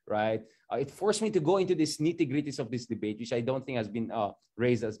me, right? It forced me to go into this nitty-gritties of this debate, which I don't think has been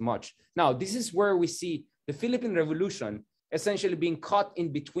raised as much. Now, this is where we see the Philippine Revolution essentially being caught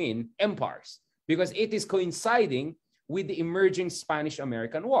in between empires because it is coinciding with the emerging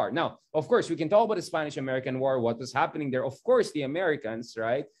Spanish-American War. Now, of course, we can talk about the Spanish-American War, what was happening there. Of course, the Americans,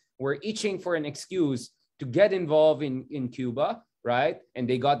 right, were itching for an excuse to get involved in Cuba, right? And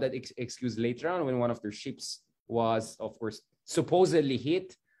they got that excuse later on when one of their ships was, of course, supposedly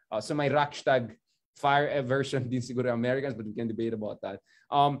hit. So my Reichstag fire version din siguro Americans, but we can debate about that.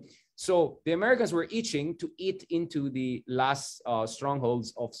 So the Americans were itching to eat into the last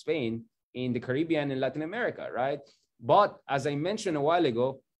strongholds of Spain in the Caribbean and Latin America, right? But as I mentioned a while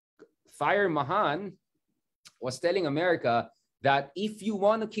ago, Thayer Mahan was telling America that if you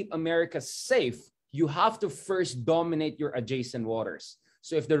want to keep America safe, you have to first dominate your adjacent waters.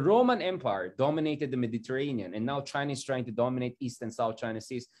 So if the Roman Empire dominated the Mediterranean and now China is trying to dominate East and South China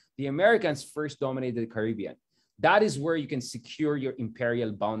Seas, the Americans first dominated the Caribbean. That is where you can secure your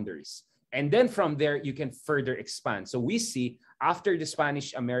imperial boundaries. And then from there, you can further expand. So we see after the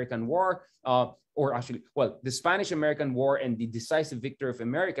Spanish-American War, the Spanish-American War and the decisive victory of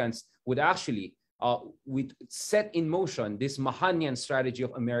Americans would actually set in motion this Mahanian strategy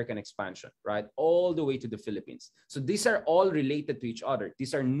of American expansion, right? All the way to the Philippines. So these are all related to each other.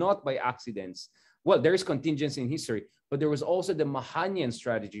 These are not by accidents. Well, there is contingency in history, but there was also the Mahanian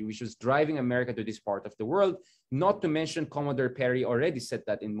strategy, which was driving America to this part of the world. Not to mention Commodore Perry already set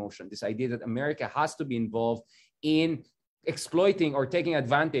that in motion. This idea that America has to be involved in exploiting or taking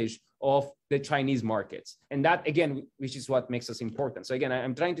advantage of the Chinese markets. And that, again, which is what makes us important. So again,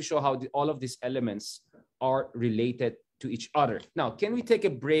 I'm trying to show how all of these elements are related to each other. Now, can we take a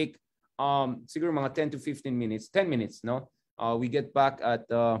break? Siguro mga 10 to 15 minutes, 10 minutes, no? We get back at,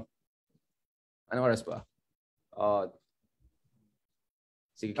 ano oras pa?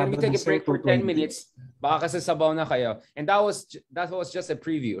 Sige, can we take a break for 10 minutes? Baka kasasabaw na kayo. And that was just a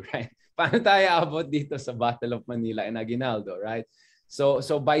preview, right? Paano tayo abot dito sa Battle of Manila and Aguinaldo, right?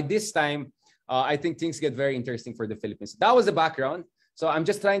 So by this time, I think things get very interesting for the Philippines. That was the background. So I'm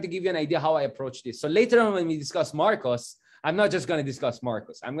just trying to give you an idea how I approach this. So later on when we discuss Marcos, I'm not just going to discuss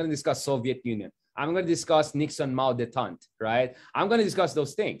Marcos. I'm going to discuss Soviet Union. I'm going to discuss Nixon, Mao, detente, right? I'm going to discuss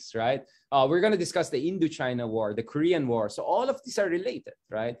those things, right? We're going to discuss the Indochina War, the Korean War. So all of these are related,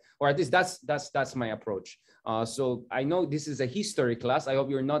 right? Or at least that's my approach. So I know this is a history class. I hope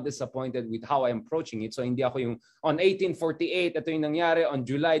you're not disappointed with how I'm approaching it. So hindi ako yung on 1848, ito yung nangyari. On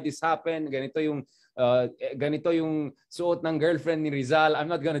July, this happened. Ganito yung suot ng girlfriend ni Rizal. I'm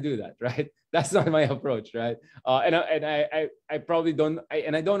not gonna do that, right? That's not my approach, right? And I probably don't,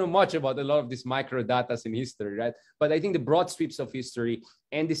 I don't know much about a lot of these micro datas in history, right? But I think the broad sweeps of history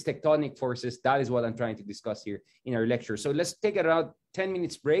and these tectonic forces, that is what I'm trying to discuss here in our lecture. So let's take around 10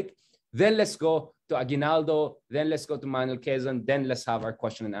 minutes break. Then let's go to Aguinaldo. Then let's go to Manuel Quezon. Then let's have our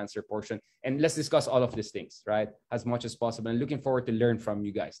question and answer portion. And let's discuss all of these things, right? As much as possible. And looking forward to learn from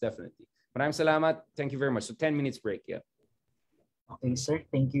you guys, definitely. Maraming salamat. Thank you very much. So 10 minutes break, yeah. Okay, sir.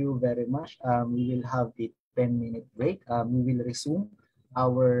 Thank you very much. We will have a 10-minute break. We will resume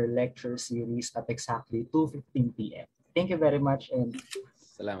our lecture series at exactly 2:15 p.m. Thank you very much, and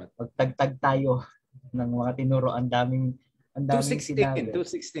salamat. Magtagtag tayo ng mga tinuro. Ang daming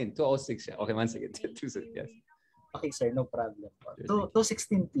 2:16, 2:06. Okay, 1 second. 2:16, yes. Okay, sir. No problem.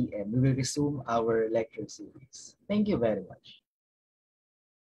 2:16 p.m. we will resume our lecture series. Thank you very much.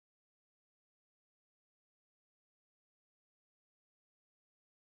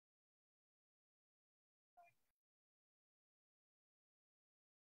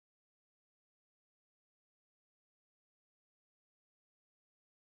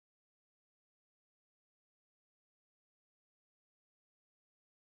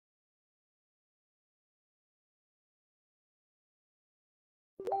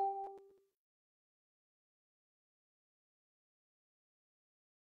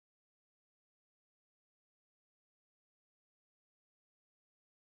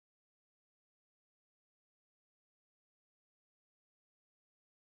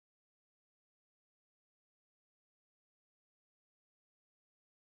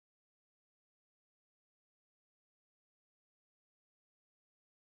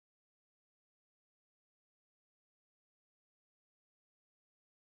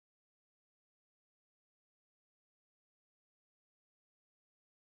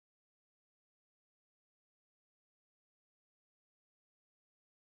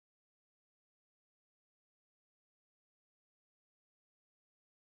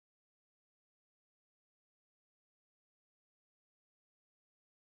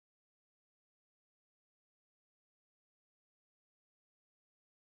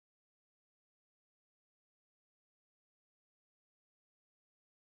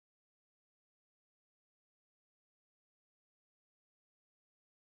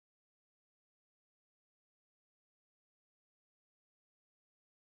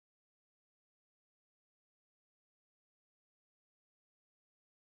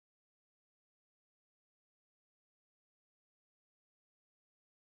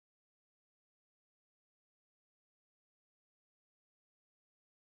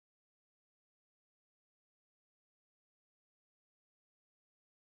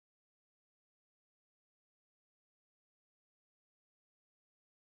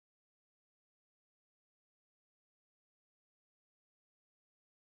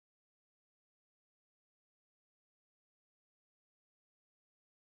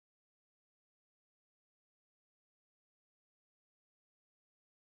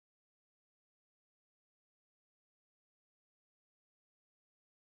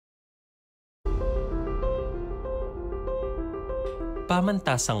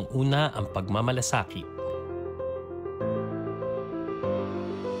 Pamantasang una ang pagmamalasakit.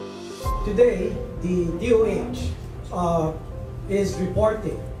 Today, the DOH is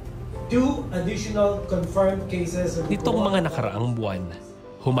reporting 2 additional confirmed cases of Nitong mga nakaraang buwan,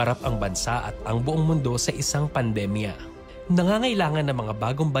 humarap ang bansa at ang buong mundo sa isang pandemya. Nangangailangan ng mga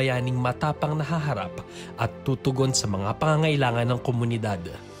bagong bayaning matapang nahaharap at tutugon sa mga pangangailangan ng komunidad.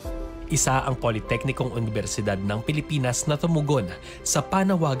 Isa ang Polytechnicong Universidad ng Pilipinas na tumugon sa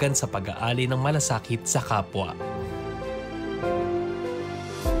panawagan sa pag-aali ng malasakit sa kapwa.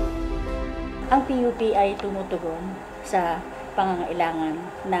 Ang PUP ay tumutugon sa pangangailangan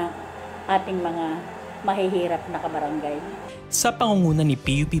ng ating mga mahihirap na kabarangay. Sa pangunguna ni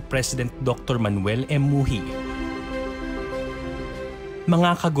PUP President Dr. Manuel M. Muhi,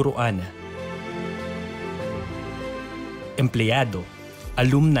 mga kaguruan, empleyado,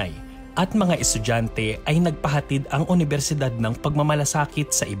 alumni, at mga estudyante ay nagpahatid ang universidad ng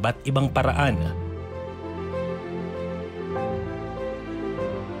pagmamalasakit sa iba't ibang paraan.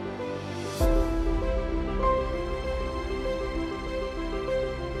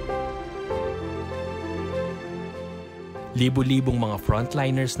 Libo-libong mga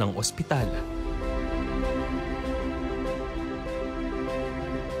frontliners ng ospital,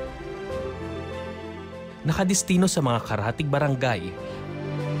 nakadistino sa mga karatig barangay,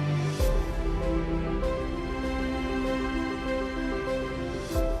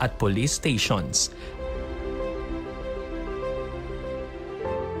 at police stations,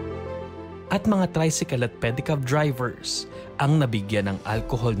 at mga tricycle at pedicab drivers ang nabigyan ng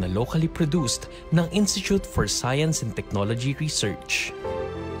alcohol na locally produced ng Institute for Science and Technology Research.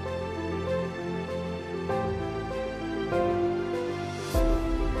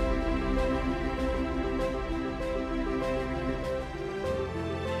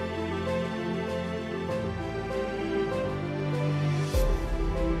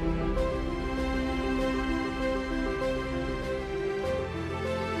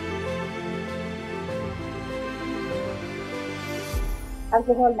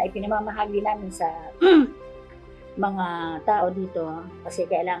 Alcohol na ipinamamahagi namin sa mga tao dito kasi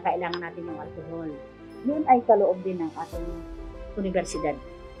kailangan natin ng alcohol. Yun ay kaloob din ng ating universidad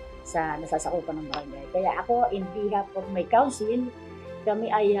sa nasasakupan ng barangay. Kaya ako, in behalf of my council,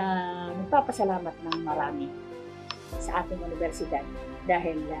 kami ay nagpapasalamat ng marami sa ating universidad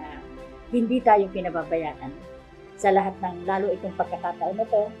dahil hindi tayo pinababayaan sa lahat ng, lalo itong pagkakataon na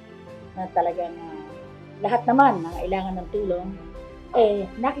to, na talagang lahat naman na kailangan ng tulong.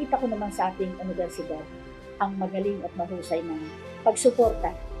 Nakita ko naman sa ating universidad ang magaling at mahusay ng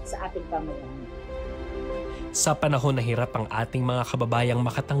pagsuporta sa ating pamilya. Sa panahon na hirap ang ating mga kababayang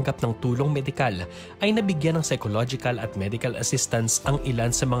makatanggap ng tulong medikal, ay nabigyan ng psychological at medical assistance ang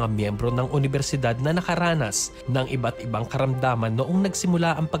ilan sa mga miyembro ng universidad na nakaranas ng iba't ibang karamdaman noong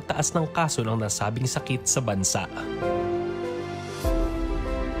nagsimula ang pagtaas ng kaso ng nasabing sakit sa bansa.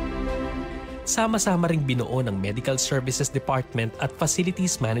 Sama-sama ring binuo ng Medical Services Department at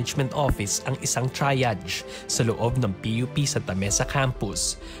Facilities Management Office ang isang triage sa loob ng PUP Santa Mesa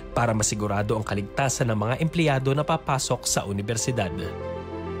Campus para masigurado ang kaligtasan ng mga empleyado na papasok sa universidad.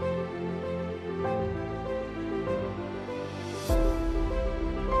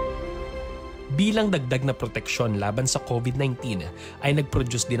 Bilang dagdag na proteksyon laban sa COVID-19 ay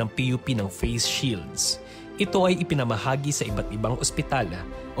nag-produce din ang PUP ng face shields. Ito ay ipinamahagi sa iba't ibang ospital,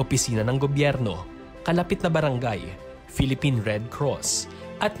 opisina ng gobyerno, kalapit na barangay, Philippine Red Cross,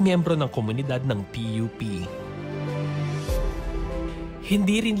 at miyembro ng komunidad ng PUP.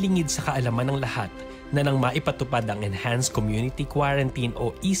 Hindi rin lingid sa kaalaman ng lahat na nang maipatupad ang Enhanced Community Quarantine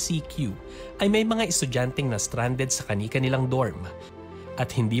o ECQ, ay may mga estudyanteng na stranded sa kani-kanilang dorm at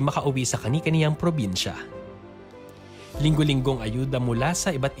hindi makauwi sa kani-kaniyang probinsya. Linggo-linggong ayuda mula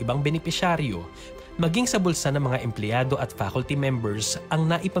sa iba't ibang benepisyaryo, maging sa bulsa ng mga empleyado at faculty members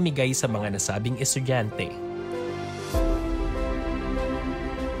ang naipamigay sa mga nasabing estudyante.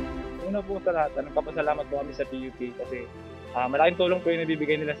 Una po sa lahat, nagpapasalamat po kami sa PUP kasi malaking tulong po yung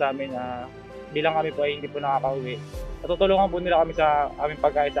nabibigay nila sa amin. Bilang kami po ay hindi po nakakauwi. Natutulungan po nila kami sa aming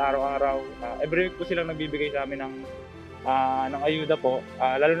pagkain sa araw-araw. Every week po silang nagbibigay sa amin ng ayuda po.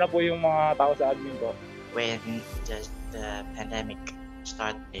 Lalo na po yung mga tao sa admin po. When the pandemic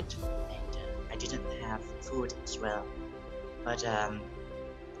started, I didn't have food as well. But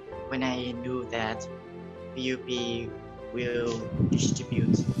when I knew that PUP will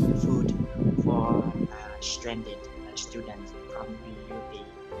distribute food for stranded students from PUP,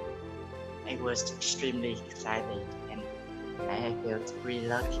 I was extremely excited and I felt really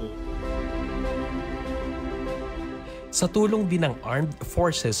lucky. Sa tulong din ng Armed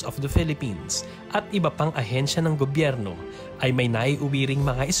Forces of the Philippines at iba pang ahensya ng gobyerno, ay may naiuwi ring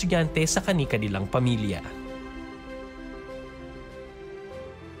mga estudyante sa kani-kanilang pamilya.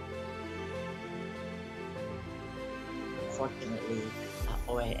 Fortunately,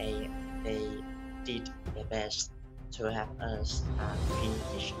 OAA, they did their best to help us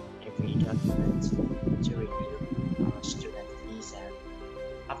finish every document to renew our student visa.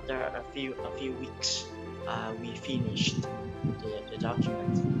 After a few weeks, we finished the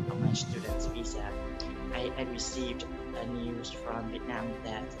document of my student's visa. I received a news from Vietnam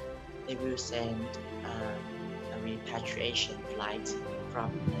that they will send a repatriation flight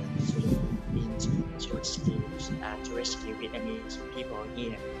from the Philippines to rescue Vietnamese people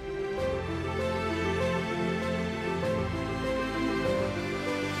here.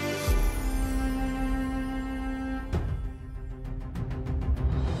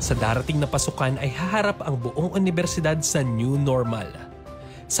 Sa darating na pasukan ay haharap ang buong universidad sa new normal.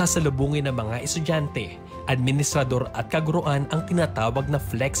 Sasalubungin ng mga estudyante, administrador at kaguruan ang tinatawag na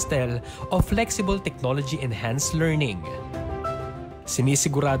FlexTel o Flexible Technology Enhanced Learning.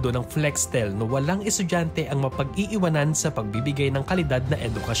 Sinisigurado ng FlexTel na walang estudyante ang mapag-iiwanan sa pagbibigay ng kalidad na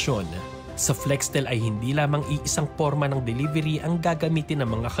edukasyon. Sa FlexTel ay hindi lamang iisang forma ng delivery ang gagamitin ng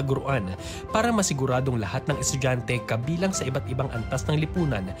mga kaguruan para masiguradong lahat ng estudyante kabilang sa iba't ibang antas ng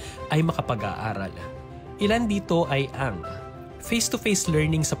lipunan ay makapag-aaral. Ilan dito ay ang face-to-face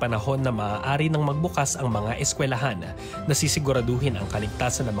learning sa panahon na maaari nang magbukas ang mga eskwelahan, nasisiguraduhin ang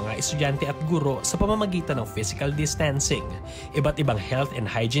kaligtasan ng mga estudyante at guro sa pamamagitan ng physical distancing, iba't ibang health and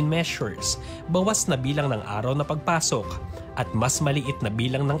hygiene measures, bawas na bilang ng araw na pagpasok, at mas maliit na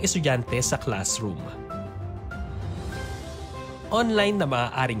bilang ng estudyante sa classroom. Online na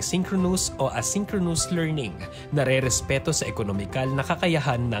maaaring synchronous o asynchronous learning na re-respeto sa ekonomikal na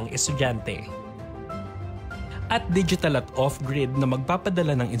kakayahan ng estudyante. At digital at off-grid na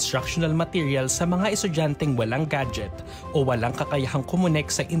magpapadala ng instructional material sa mga estudyanteng walang gadget o walang kakayahang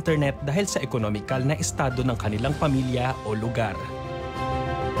kumonek sa internet dahil sa ekonomikal na estado ng kanilang pamilya o lugar.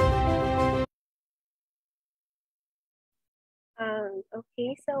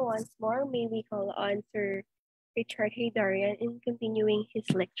 Okay, so once more, may we call on Sir Richard Haydarian in continuing his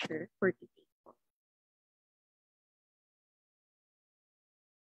lecture for today.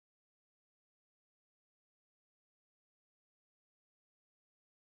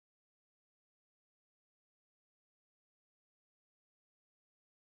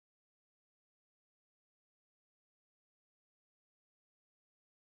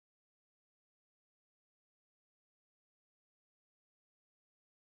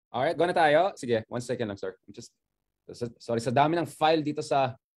 Alright, go na tayo. Sige, 1 second lang, sir. Sorry, sa dami ng file dito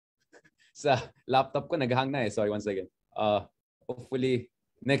sa laptop ko, naghang na eh. Sorry, 1 second. Hopefully,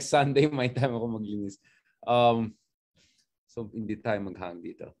 next Sunday, may time ako maglinis. So, hindi tayo maghang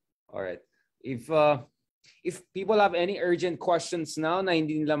dito. Alright. If people have any urgent questions now na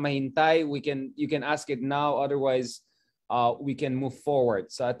hindi nila mahintay, you can ask it now. Otherwise, we can move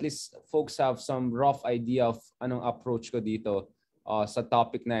forward. So, at least folks have some rough idea of anong approach ko dito. Sa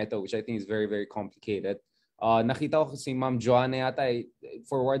topic na ito, which I think is very, very complicated. Nakita ko si Ma'am Joanna yata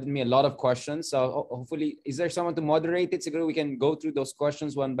forwarded me a lot of questions. So hopefully, is there someone to moderate it? Siguro we can go through those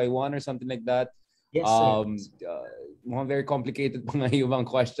questions one by one or something like that. Yes, sir. Mukhang very complicated pa nga yung ibang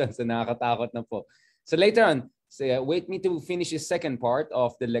questions na nakakatakot na po. So later on, wait me to finish the second part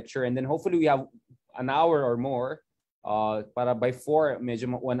of the lecture and then hopefully we have an hour or more. Para by 4,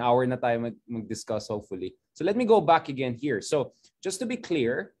 medyo 1 hour na tayo mag-discuss hopefully. So let me go back again here. So just to be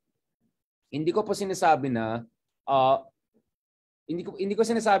clear, hindi ko po sinasabi na hindi ko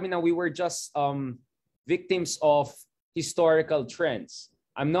sinasabi na we were just victims of historical trends.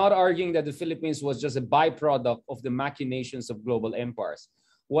 I'm not arguing that the Philippines was just a byproduct of the machinations of global empires.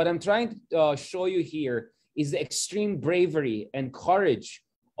 What I'm trying to show you here is the extreme bravery and courage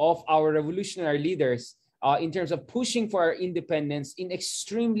of our revolutionary leaders in terms of pushing for our independence in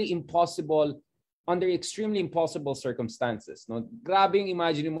under extremely impossible circumstances. No? Grabe yung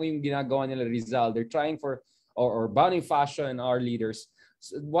imagine mo yung ginagawa nila Rizal. They're trying for, or Bonifacio and our leaders,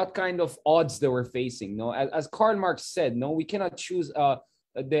 what kind of odds they were facing. No? As Karl Marx said, no, we cannot choose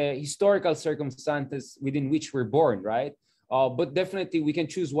the historical circumstances within which we're born, right? But definitely we can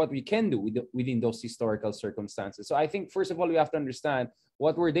choose what we can do within those historical circumstances. So I think, first of all, we have to understand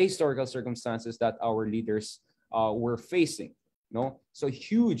what were the historical circumstances that our leaders were facing. No? So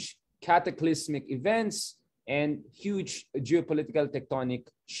huge cataclysmic events and huge geopolitical tectonic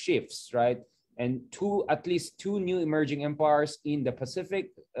shifts, right? And at least two new emerging empires in the Pacific,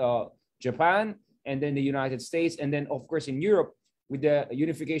 Japan, and then the United States, and then of course in Europe with the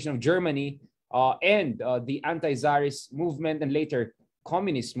unification of Germany and the anti-Tsarist movement and later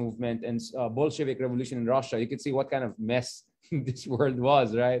communist movement and Bolshevik revolution in Russia. You can see what kind of mess this world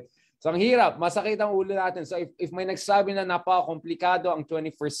was, right? So ang hirap, masakit ang ulo natin. So if may nagsabi na napaka-komplikado ang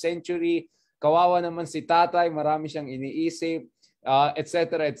 21st century, kawawa naman si tatay, marami siyang iniisip,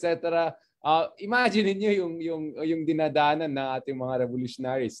 etc., etc. Imagine niyo yung dinadaanan ng ating mga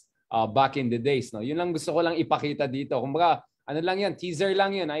revolutionaries back in the days. No? Yun lang gusto ko lang ipakita dito. Kumbaga, ano lang yan, teaser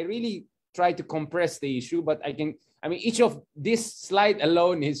lang yan. I really try to compress the issue, but each of this slide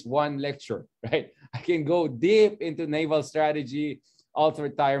alone is one lecture, right? I can go deep into naval strategy,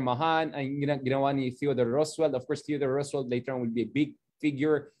 Alfred Mahan, ang ginawa ni Theodore Roosevelt. Of course, Theodore Roosevelt later on will be a big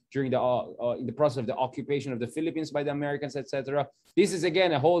figure during in the process of the occupation of the Philippines by the Americans, etc. This is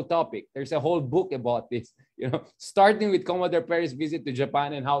again a whole topic. There's a whole book about this, starting with Commodore Perry's visit to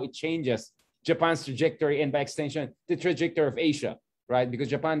Japan and how it changes Japan's trajectory and by extension, the trajectory of Asia, right? Because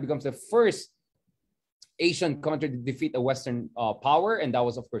Japan becomes the first Asian country to defeat a Western power, and that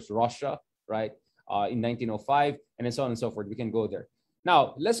was, of course, Russia, right? In 1905, and then so on and so forth. We can go there.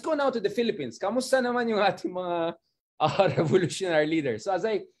 Now, let's go now to the Philippines. Kamusta naman yung ating mga revolutionary leaders? So as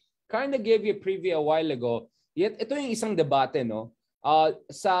I kind of gave you a preview a while ago, ito yung isang debate, no?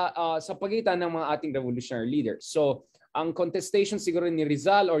 sa pagitan ng mga ating revolutionary leaders. So, ang contestation siguro ni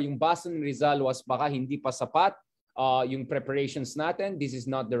Rizal or yung basa ni Rizal was baka hindi pa sapat yung preparations natin. This is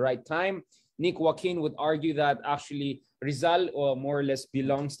not the right time. Nick Joaquin would argue that actually Rizal more or less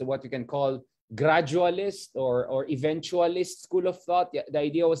belongs to what you can call gradualist or eventualist school of thought. The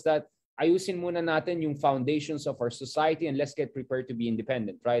idea was that ayusin muna natin yung foundations of our society and let's get prepared to be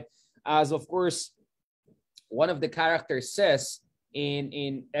independent, right? As of course, one of the characters says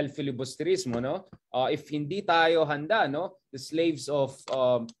in El Filibusterismo, no? If hindi tayo handa, no, the slaves of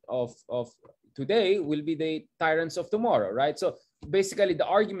today will be the tyrants of tomorrow, right? So basically, the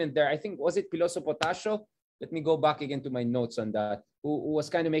argument there, I think, was it Piloso Potasio? Let me go back again to my notes on that. Who was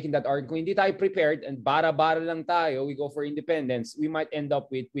kind of making that argument? Kung hindi tayo prepared and bara-bara lang tayo, we go for independence, we might end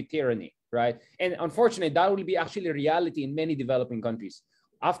up with tyranny, right? And unfortunately, that will be actually reality in many developing countries.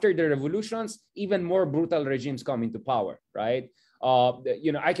 After the revolutions, even more brutal regimes come into power, right?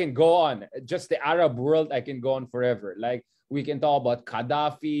 I can go on. Just the Arab world, I can go on forever. Like, we can talk about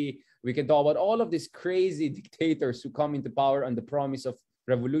Gaddafi. We can talk about all of these crazy dictators who come into power on the promise of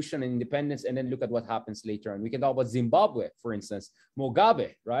revolution and independence, and then look at what happens later on. We can talk about Zimbabwe, for instance.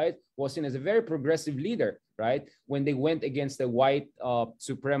 Mugabe, right, was seen as a very progressive leader, right, when they went against the white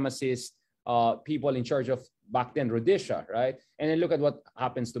supremacist people in charge of back then Rhodesia, right? And then look at what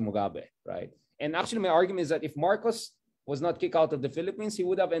happens to Mugabe, right? And actually, my argument is that if Marcos was not kicked out of the Philippines, he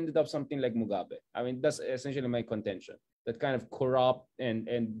would have ended up something like Mugabe. I mean, that's essentially my contention. That kind of corrupt and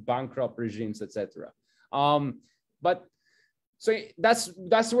bankrupt regimes, etc. But so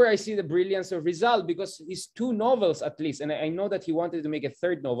that's where I see the brilliance of Rizal, because his two novels at least, and I know that he wanted to make a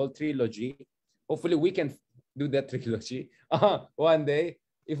third novel, trilogy. Hopefully we can do that trilogy one day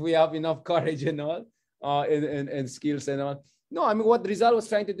if we have enough courage and all, and skills and all. No, I mean, what Rizal was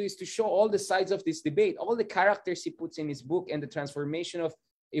trying to do is to show all the sides of this debate, all the characters he puts in his book, and the transformation of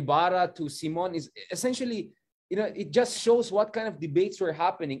Ibarra to Simon is essentially, it just shows what kind of debates were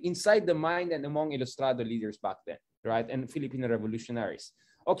happening inside the mind and among Ilustrado leaders back then, right? And Filipino revolutionaries.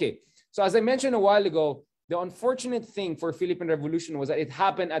 Okay, so as I mentioned a while ago, the unfortunate thing for Philippine Revolution was that it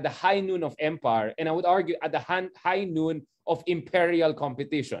happened at the high noon of empire, and I would argue at the high noon of imperial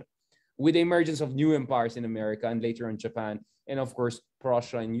competition, with the emergence of new empires in America and later in Japan, and of course,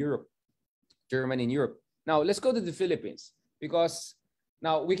 Prussia in Europe, Germany in Europe. Now, let's go to the Philippines, because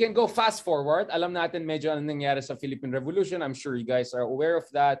now we can go fast forward. Alam natin medyo ano nangyari sa Philippine Revolution. I'm sure you guys are aware of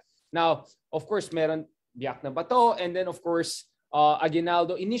that. Now, of course, meron Biak na Bato, and then of course,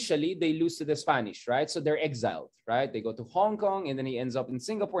 Aguinaldo, initially, they lose to the Spanish, right? So they're exiled, right? They go to Hong Kong, and then he ends up in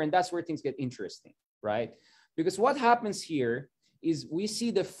Singapore, and that's where things get interesting, right? Because what happens here is we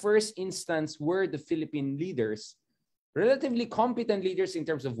see the first instance where the Philippine leaders, relatively competent leaders in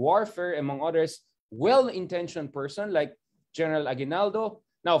terms of warfare, among others, well-intentioned person like General Aguinaldo.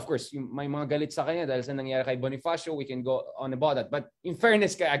 Now, of course, may mga galit sa kanya dahil sa nangyari kay Bonifacio, we can go on about that. But in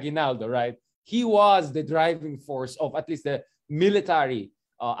fairness kay Aguinaldo, right, he was the driving force of at least the military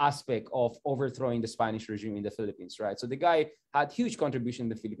aspect of overthrowing the Spanish regime in the Philippines, right? So the guy had huge contribution in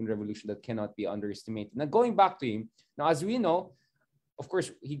the Philippine Revolution that cannot be underestimated. Now, going back to him, now as we know, of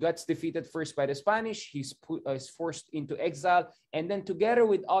course, he gets defeated first by the Spanish. He's forced into exile. And then together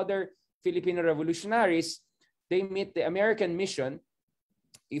with other Filipino revolutionaries, they meet the American mission,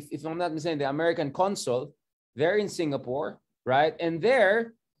 if I'm not mistaken, the American consul there in Singapore, right? And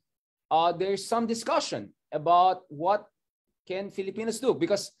there's some discussion about what can Filipinos do,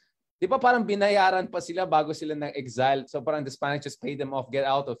 because di ba parang binayaran pa sila bago sila nag-exile, so parang the Spanish just paid them off, get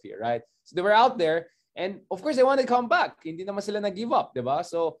out of here, right? So they were out there, and of course they wanted to come back, hindi naman sila nag-give up, di ba?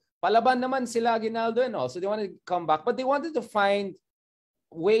 So palaban naman sila Aguinaldo and all, so they wanted to come back, but they wanted to find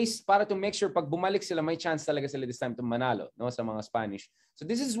ways para to make sure pag bumalik sila, may chance talaga sila this time to manalo, no, sa mga Spanish. So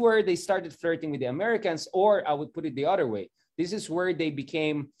this is where they started flirting with the Americans, or I would put it the other way. This is where they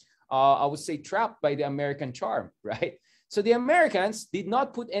became, I would say, trapped by the American charm, right? So the Americans did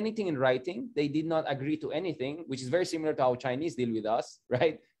not put anything in writing. They did not agree to anything, which is very similar to how Chinese deal with us,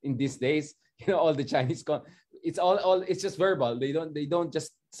 right? In these days, all the Chinese, it's just verbal. They don't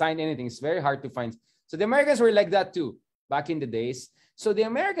just sign anything. It's very hard to find. So the Americans were like that too back in the days. So the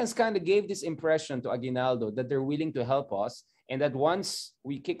Americans kind of gave this impression to Aguinaldo that they're willing to help us, and that once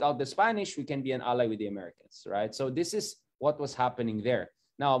we kick out the Spanish, we can be an ally with the Americans, right? So this is what was happening there.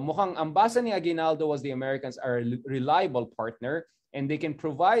 Now, mukhang ang basa ni Aguinaldo was the Americans are a reliable partner, and they can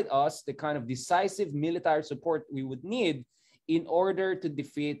provide us the kind of decisive military support we would need in order to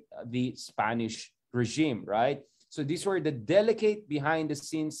defeat the Spanish regime, right? So these were the delicate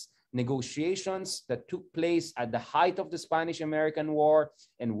behind-the-scenes negotiations that took place at the height of the Spanish-American War,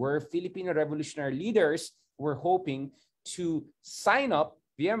 and where Filipino revolutionary leaders were hoping to sign up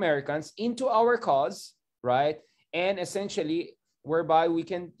the Americans into our cause, right? And essentially, whereby we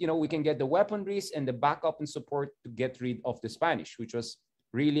can get the weaponries and the backup and support to get rid of the Spanish, which was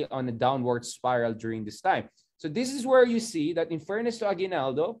really on a downward spiral during this time. So this is where you see that, in fairness to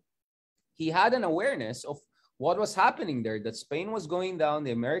Aguinaldo, he had an awareness of what was happening there, that Spain was going down,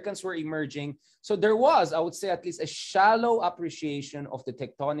 the Americans were emerging. So there was, I would say, at least a shallow appreciation of the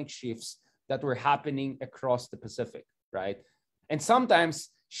tectonic shifts that were happening across the Pacific, right? And sometimes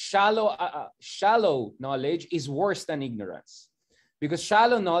shallow knowledge is worse than ignorance, because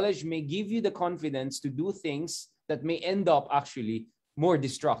shallow knowledge may give you the confidence to do things that may end up actually more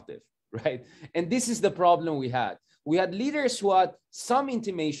destructive, right? And this is the problem we had. We had leaders who had some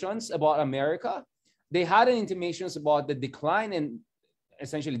intimations about America. They had intimations about the decline and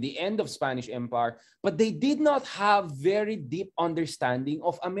essentially the end of Spanish Empire, but they did not have very deep understanding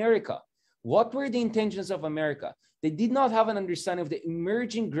of America. What were the intentions of America? They did not have an understanding of the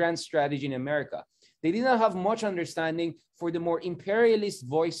emerging grand strategy in America. They did not have much understanding for the more imperialist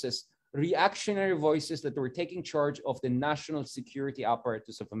voices, reactionary voices that were taking charge of the national security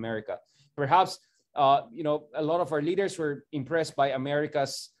apparatus of America. Perhaps, a lot of our leaders were impressed by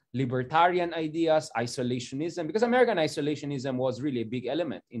America's libertarian ideas, isolationism, because American isolationism was really a big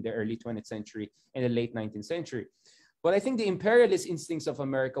element in the early 20th century and the late 19th century. But I think the imperialist instincts of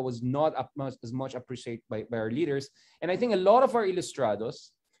America was not as much appreciated by our leaders. And I think a lot of our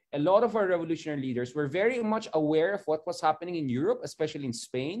ilustrados, a lot of our revolutionary leaders were very much aware of what was happening in Europe, especially in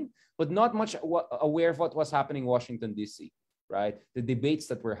Spain, but not much aware of what was happening in Washington, D.C., right? The debates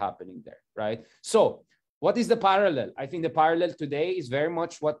that were happening there, right? So what is the parallel? I think the parallel today is very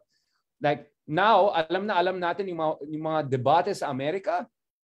much what, like now, alam natin yung mga debate sa Amerika.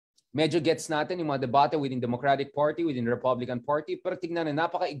 Medyo gets natin yung mga debate within Democratic Party, within Republican Party, pero tignan na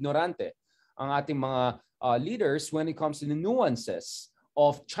napaka-ignorante ang ating mga leaders when it comes to the nuances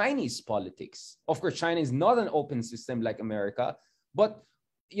of Chinese politics. Of course, China is not an open system like America, but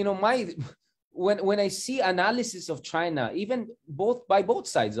when I see analysis of China, even by both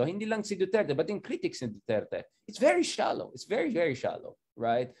sides, hindi lang si Duterte, but in critics in Duterte, it's very shallow. It's very, very shallow,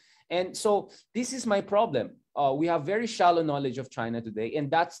 right? And so this is my problem. We have very shallow knowledge of China today,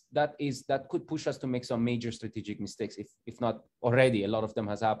 and that could push us to make some major strategic mistakes, if not already. A lot of them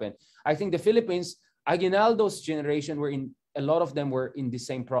has happened. I think the Philippines, Aguinaldo's generation, a lot of them were in the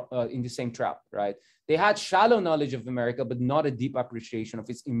same trap, right? They had shallow knowledge of America, but not a deep appreciation of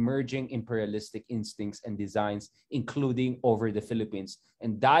its emerging imperialistic instincts and designs, including over the Philippines.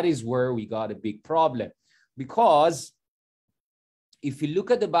 And that is where we got a big problem. Because if you look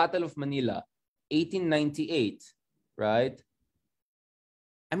at the Battle of Manila, 1898, right?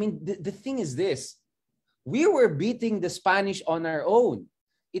 I mean, the thing is this. We were beating the Spanish on our own.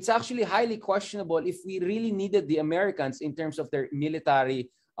 It's actually highly questionable if we really needed the Americans in terms of their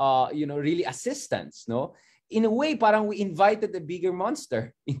military, really assistance, no? In a way, parang we invited a bigger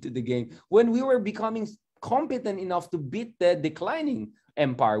monster into the game when we were becoming competent enough to beat the declining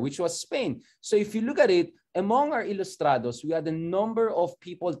empire, which was Spain. So if you look at it, among our ilustrados, we had a number of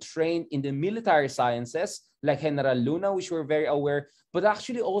people trained in the military sciences, like General Luna, which were very aware, but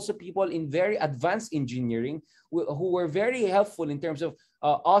actually also people in very advanced engineering who were very helpful in terms of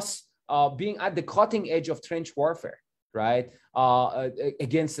us being at the cutting edge of trench warfare, right,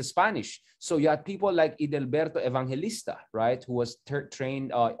 against the Spanish. So you had people like Idelberto Evangelista, right, who was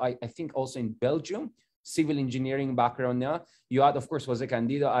trained, I think, also in Belgium, civil engineering background niya. You had, of course, Jose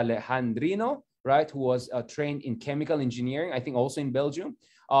Candido Alejandrino, right, who was trained in chemical engineering, I think also in Belgium.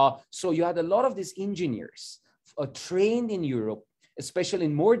 So you had a lot of these engineers trained in Europe, especially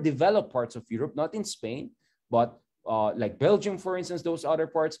in more developed parts of Europe, not in Spain, but like Belgium, for instance, those other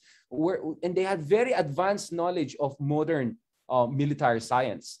parts, and they had very advanced knowledge of modern military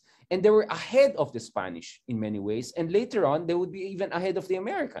science. And they were ahead of the Spanish in many ways. And later on, they would be even ahead of the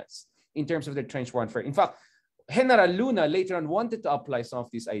Americans in terms of their trench warfare. In fact, General Luna later on wanted to apply some of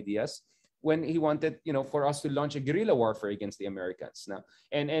these ideas when he wanted, for us to launch a guerrilla warfare against the Americans. Now,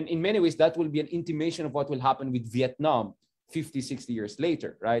 and in many ways, that will be an intimation of what will happen with Vietnam 50, 60 years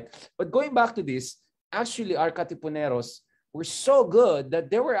later, right? But going back to this, actually, our Katipuneros were so good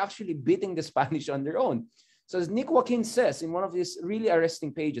that they were actually beating the Spanish on their own. So as Nick Joaquin says in one of these really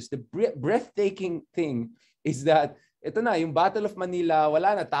arresting pages, the breathtaking thing is that ito na, yung Battle of Manila,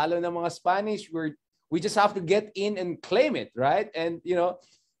 wala na, talo na mga Spanish. We just have to get in and claim it, right? And,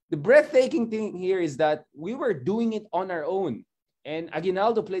 the breathtaking thing here is that we were doing it on our own. And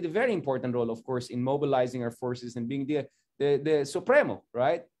Aguinaldo played a very important role, of course, in mobilizing our forces and being the Supremo,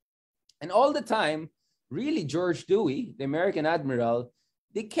 right? And all the time, really, George Dewey, the American admiral,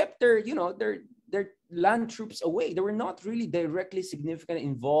 they kept their their land troops away. They were not really directly significantly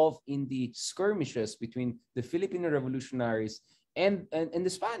involved in the skirmishes between the Filipino revolutionaries and the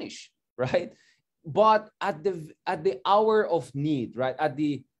Spanish, right? But at the hour of need, right, at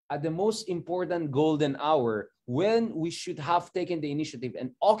the most important golden hour, when we should have taken the initiative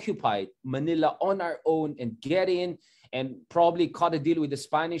and occupied Manila on our own and get in and probably cut a deal with the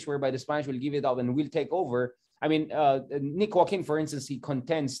Spanish, whereby the Spanish will give it up and we'll take over. I mean, Nick Joaquin, for instance, he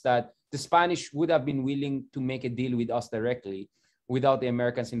contends that the Spanish would have been willing to make a deal with us directly without the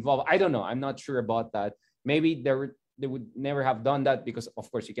Americans involved. I don't know. I'm not sure about that. Maybe they would never have done that because, of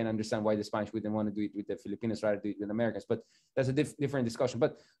course, you can understand why the Spanish wouldn't want to do it with the Filipinos rather than do it with the Americans. But that's a different discussion.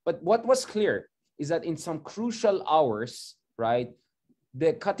 But what was clear is that in some crucial hours, right,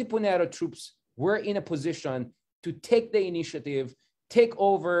 the Katipunero troops were in a position to take the initiative, take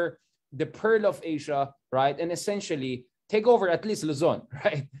over the Pearl of Asia, right, and essentially take over at least Luzon,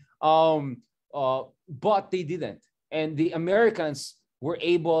 right? But they didn't. And the Americans were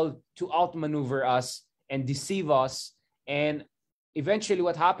able to outmaneuver us and deceive us. And eventually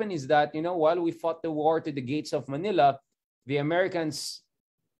what happened is that, while we fought the war to the gates of Manila, the Americans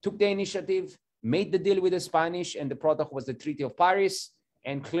took the initiative, made the deal with the Spanish, and the product was the Treaty of Paris.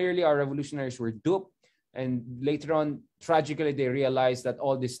 And clearly our revolutionaries were duped. And later on, tragically, they realized that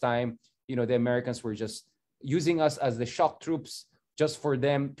all this time, the Americans were just using us as the shock troops just for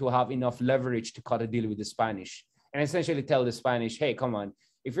them to have enough leverage to cut a deal with the Spanish. And essentially tell the Spanish, hey, come on,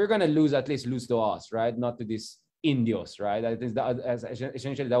 if you're going to lose, at least lose to us, right? Not to these Indios, right?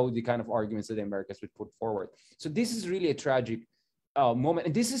 Essentially, that would be the kind of arguments that the Americans would put forward. So this is really a tragic moment.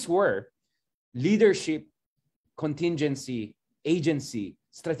 And this is where leadership, contingency, agency,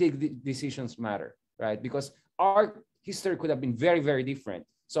 strategic decisions matter, right? Because our history could have been very, very different.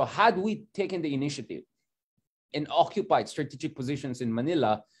 So had we taken the initiative and occupied strategic positions in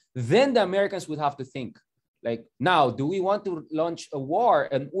Manila, then the Americans would have to think, like, now, do we want to launch a war,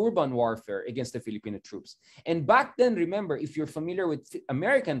 an urban warfare against the Filipino troops? And back then, remember, if you're familiar with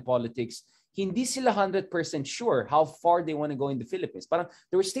American politics, hindi sila 100% sure how far they want to go in the Philippines. But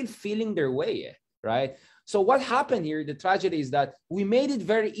they were still feeling their way, right? So what happened here, the tragedy is that we made it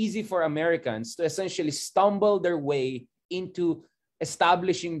very easy for Americans to essentially stumble their way into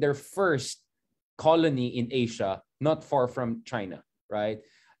establishing their first colony in Asia, not far from China, right?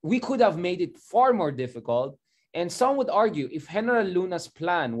 We could have made it far more difficult. And some would argue if General Luna's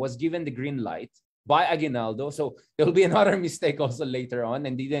plan was given the green light by Aguinaldo, so there will be another mistake also later on,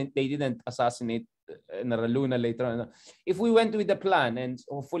 and they didn't assassinate General Luna later on. If we went with the plan and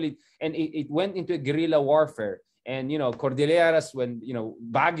hopefully, and it went into a guerrilla warfare, and Cordilleras, when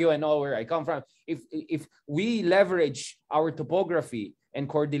Baguio and all where I come from, if we leverage our topography and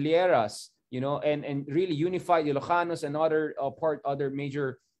Cordilleras, and really unify Ilocanos and other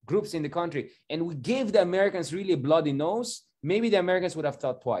major groups in the country, and we gave the Americans really a bloody nose, maybe the Americans would have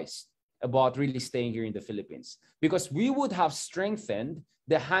thought twice about really staying here in the Philippines, because we would have strengthened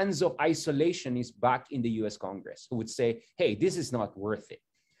the hands of isolationists back in the US Congress, who would say, hey, this is not worth it.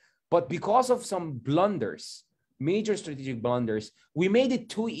 But because of some blunders, major strategic blunders, we made it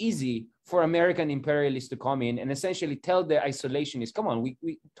too easy for American imperialists to come in and essentially tell the isolationists, come on, we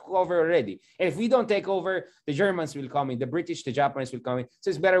took over already. And if we don't take over, the Germans will come in, the British, the Japanese will come in. So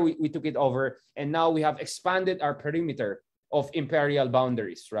it's better we took it over. And now we have expanded our perimeter of imperial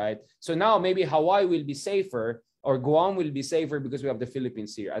boundaries, right? So now maybe Hawaii will be safer or Guam will be safer because we have the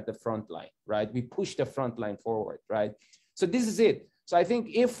Philippines here at the front line, right? We push the front line forward, right? So this is it. So I think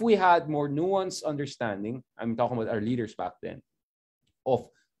if we had more nuanced understanding, I'm talking about our leaders back then, of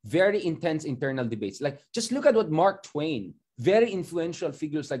very intense internal debates. Like, just look at what Mark Twain, very influential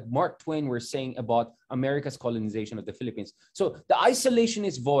figures like Mark Twain were saying about America's colonization of the Philippines. So the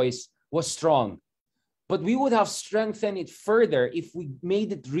isolationist voice was strong, but we would have strengthened it further if we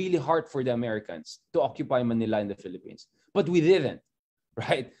made it really hard for the Americans to occupy Manila and the Philippines. But we didn't,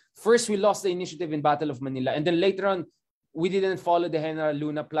 right? First, we lost the initiative in Battle of Manila, and then later on, we didn't follow the General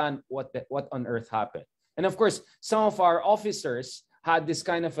Luna plan. What on earth happened? And of course, some of our officers had this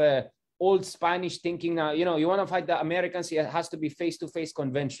kind of a old Spanish thinking now, you want to fight the Americans, it has to be face-to-face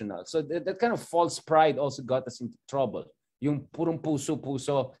conventional. So that kind of false pride also got us into trouble. Yung purong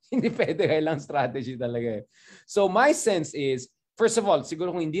puso, hindi pwede, kailang strategy talaga. So my sense is, first of all,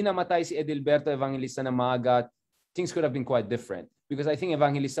 siguro kung hindi namatay si Edilberto Evangelista na maaga, things could have been quite different. Because I think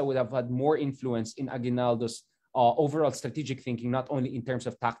Evangelista would have had more influence in Aguinaldo's overall strategic thinking, not only in terms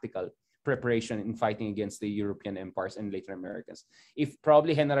of tactical preparation in fighting against the European empires and later Americans. If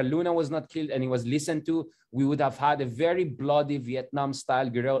probably General Luna was not killed and he was listened to, we would have had a very bloody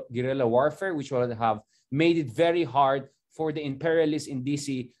Vietnam-style guerrilla warfare, which would have made it very hard for the imperialists in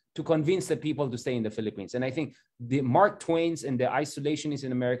DC to convince the people to stay in the Philippines. And I think the Mark Twain's and the isolationists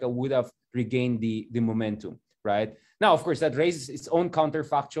in America would have regained the momentum, right? Now, of course, that raises its own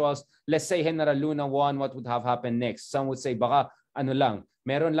counterfactuals. Let's say General Luna won, what would have happened next? Some would say, baka ano lang,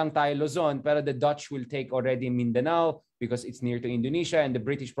 meron lang tayo Luzon, pero the Dutch will take already Mindanao because it's near to Indonesia, and the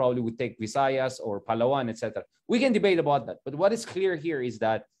British probably would take Visayas or Palawan, etc. We can debate about that. But what is clear here is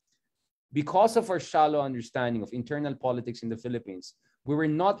that because of our shallow understanding of internal politics in the Philippines, we were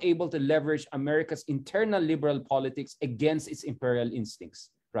not able to leverage America's internal liberal politics against its imperial instincts,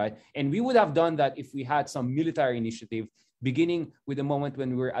 right? And we would have done that if we had some military initiative, beginning with the moment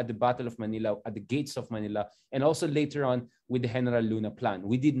when we were at the Battle of Manila, at the gates of Manila, and also later on with the General Luna plan.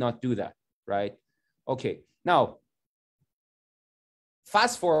 We did not do that, right? Okay, now,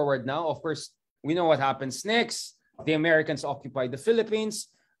 fast forward now, of course, we know what happens next. The Americans occupied the Philippines.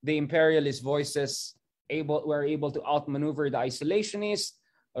 The imperialist voices were able to outmaneuver the isolationists.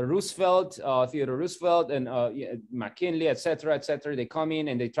 Theodore Roosevelt, and McKinley, etc., etc. They come in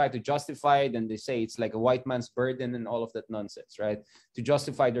and they try to justify it, and they say it's like a white man's burden and all of that nonsense, right? To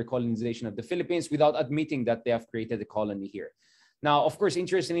justify their colonization of the Philippines without admitting that they have created a colony here. Now, of course,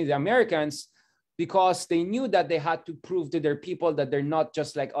 interestingly, the Americans, because they knew that they had to prove to their people that they're not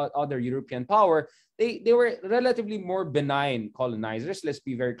just like other European power, they were relatively more benign colonizers. Let's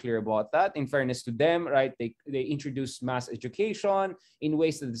be very clear about that. In fairness to them, right? They introduced mass education in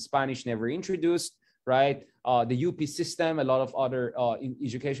ways that the Spanish never introduced, right? The UP system, a lot of other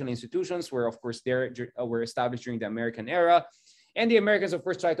educational institutions were, of course, were established during the American era. And the Americans, of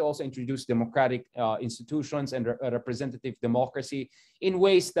course, tried to also introduce democratic institutions and representative democracy in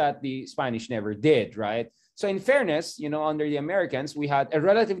ways that the Spanish never did, right? So in fairness, under the Americans, we had a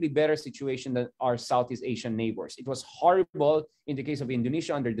relatively better situation than our Southeast Asian neighbors. It was horrible in the case of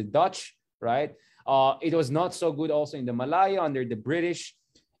Indonesia under the Dutch, right? It was not so good also in the Malaya under the British,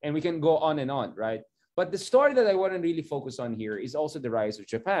 and we can go on and on, right? But the story that I want to really focus on here is also the rise of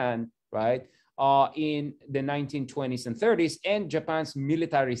Japan, right? In the 1920s and 30s, and Japan's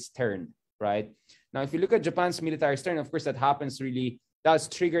military turn, right? Now, if you look at Japan's military turn, of course, that's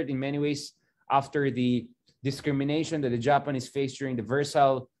triggered in many ways after the discrimination that the Japanese faced during the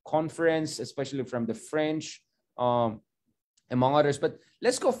Versailles Conference, especially from the French, among others. But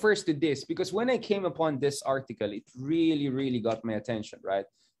let's go first to this, because when I came upon this article, it really, really got my attention, right?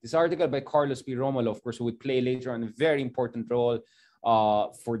 This article by Carlos P. Romulo, of course, who would play later on a very important role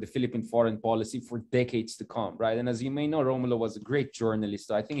for the Philippine foreign policy for decades to come, right? And as you may know, Romulo was a great journalist.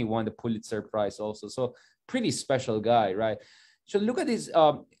 So I think he won the Pulitzer Prize also. So pretty special guy, right? So look at his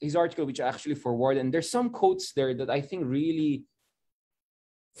article, which I actually forwarded, and there's some quotes there that I think really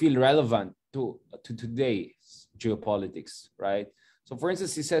feel relevant to today's geopolitics, right? So for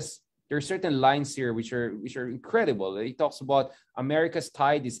instance, he says there are certain lines here which are incredible. He talks about America's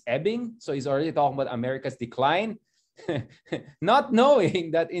tide is ebbing. So he's already talking about America's decline. Not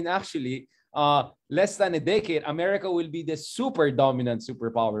knowing that in actually less than a decade, America will be the super dominant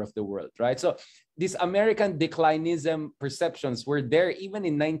superpower of the world, right? So these American declinism perceptions were there even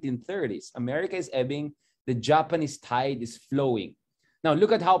in 1930s. America is ebbing, the Japanese tide is flowing. Now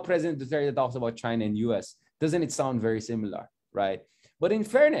look at how President Duterte talks about China and US. Doesn't it sound very similar, right? But in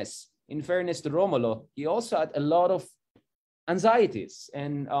fairness to Romulo, he also had a lot of anxieties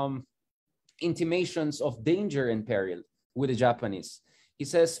and intimations of danger and peril with the Japanese. He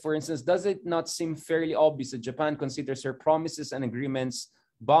says, for instance, does it not seem fairly obvious that Japan considers her promises and agreements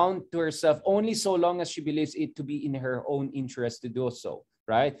bound to herself only so long as she believes it to be in her own interest to do so,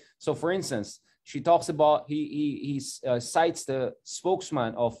 right? So for instance, she talks about, he cites the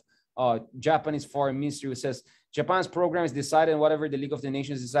spokesman of Japanese foreign ministry who says, Japan's program is decided, and whatever the League of the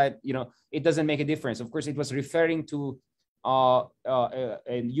Nations decide, it doesn't make a difference. Of course, it was referring to a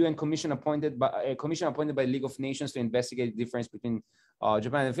UN commission appointed by the League of Nations to investigate the difference between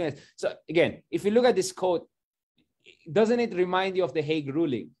Japan and Finland. So again, if you look at this quote, doesn't it remind you of the Hague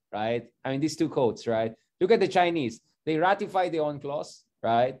ruling, right? I mean, these two quotes, right? Look at the Chinese. They ratified the UNCLOS,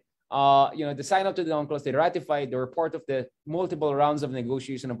 right? They sign up to the UNCLOS, they ratified, they were part of the multiple rounds of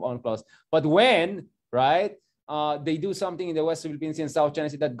negotiation of UNCLOS. But when, right, they do something in the West Philippines and South China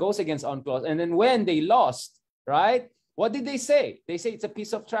Sea that goes against UNCLOS, and then when they lost, right, what did they say? They say it's a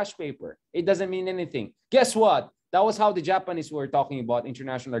piece of trash paper. It doesn't mean anything. Guess what? That was how the Japanese were talking about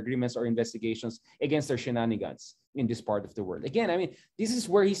international agreements or investigations against their shenanigans in this part of the world. Again, I mean, this is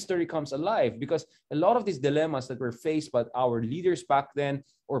where history comes alive, because a lot of these dilemmas that were faced by our leaders back then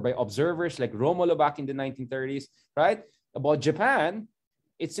or by observers like Romulo back in the 1930s, right, about Japan,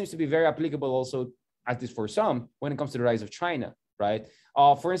 it seems to be very applicable also, at least for some, when it comes to the rise of China, right?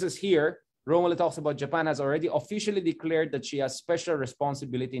 For instance, here, Romulo talks about Japan has already officially declared that she has special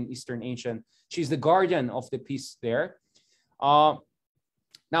responsibility in Eastern Asia. She's the guardian of the peace there.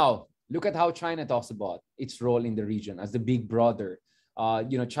 Now, look at how China talks about its role in the region as the big brother.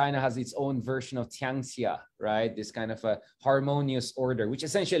 China has its own version of Tianxia, right? This kind of a harmonious order, which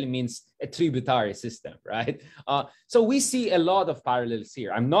essentially means a tributary system, right? So we see a lot of parallels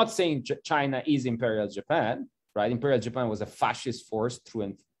here. I'm not saying China is Imperial Japan, right? Imperial Japan was a fascist force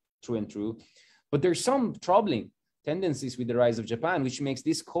through and through. But there's some troubling tendencies with the rise of Japan, which makes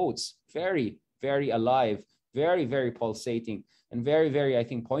these quotes very, very alive, very, very pulsating, and very, very, I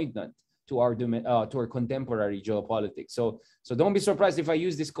think, poignant to our contemporary geopolitics. So don't be surprised if I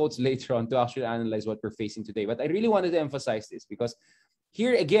use these quotes later on to actually analyze what we're facing today. But I really wanted to emphasize this because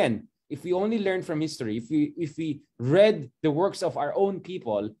here again, if we only learn from history, if we read the works of our own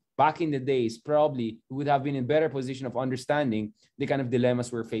people back in the days, probably we would have been in better position of understanding the kind of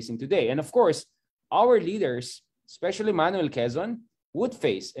dilemmas we're facing today. And of course, our leaders, especially Manuel Quezon, would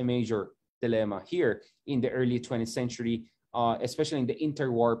face a major dilemma here in the early 20th century, especially in the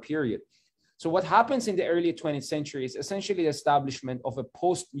interwar period. So what happens in the early 20th century is essentially the establishment of a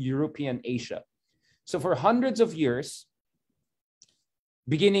post-European Asia. So for hundreds of years,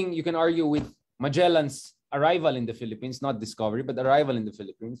 beginning, you can argue, with Magellan's arrival in the Philippines, not discovery, but arrival in the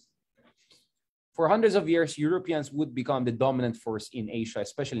Philippines. For hundreds of years, Europeans would become the dominant force in Asia,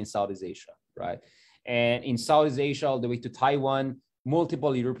 especially in Southeast Asia, right? And in Southeast Asia, all the way to Taiwan,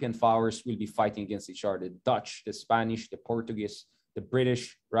 multiple European powers will be fighting against each other: the Dutch, the Spanish, the Portuguese, the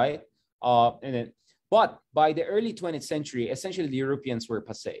British, right? But by the early 20th century, essentially the Europeans were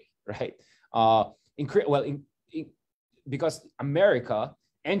passé, right? Because America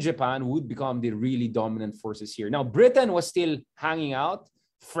and Japan would become the really dominant forces here. Now, Britain was still hanging out.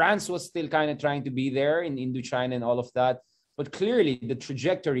 France was still kind of trying to be there in Indochina and all of that. But clearly, the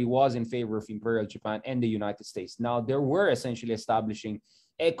trajectory was in favor of Imperial Japan and the United States. Now, they were essentially establishing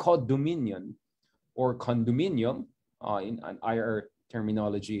a codominion or condominium in an IR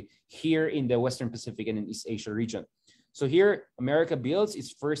terminology here in the Western Pacific and in East Asia region. So here, America builds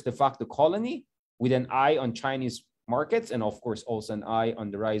its first de facto colony with an eye on Chinese markets, and of course also an eye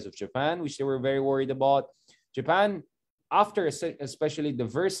on the rise of Japan, which they were very worried about. Japan, after especially the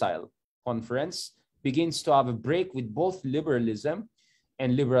Versailles Conference, begins to have a break with both liberalism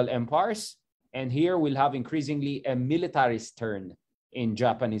and liberal empires. And here we'll have increasingly a militarist turn in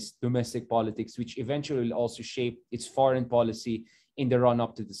Japanese domestic politics, which eventually will also shape its foreign policy in the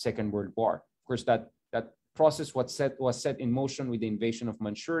run-up to the Second World War. Of course, that process was set in motion with the invasion of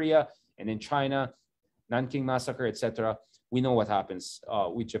Manchuria, and then China, Nanking Massacre, etc. We know what happens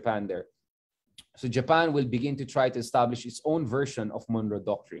with Japan there. So Japan will begin to try to establish its own version of Monroe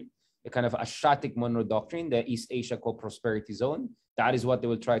Doctrine, a kind of Asiatic Monroe Doctrine, the East Asia Co-Prosperity Zone. That is what they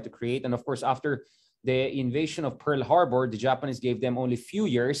will try to create. And of course, after the invasion of Pearl Harbor, the Japanese gave them only a few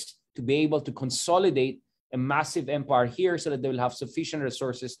years to be able to consolidate a massive empire here so that they will have sufficient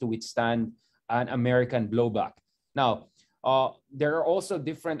resources to withstand an American blowback. Now, there are also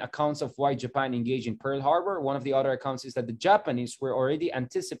different accounts of why Japan engaged in Pearl Harbor. One of the other accounts is that the Japanese were already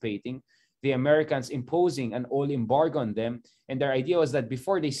anticipating the Americans imposing an oil embargo on them. And their idea was that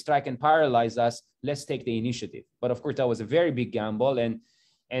before they strike and paralyze us, let's take the initiative. But of course, that was a very big gamble. And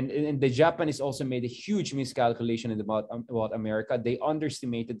the Japanese also made a huge miscalculation about America. They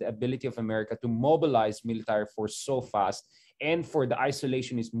underestimated the ability of America to mobilize military force so fast, and for the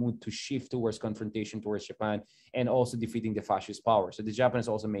isolationist mood to shift towards confrontation towards Japan and also defeating the fascist power. So the Japanese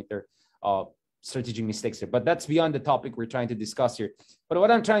also made their strategic mistakes here. But that's beyond the topic we're trying to discuss here. But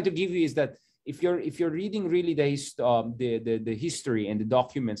what I'm trying to give you is that if you're reading really the history and the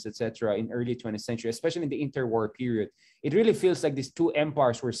documents, etc., in early 20th century, especially in the interwar period, it really feels like these two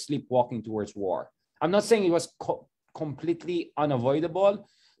empires were sleepwalking towards war. I'm not saying it was completely unavoidable,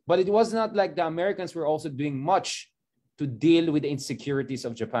 but it was not like the Americans were also doing much to deal with the insecurities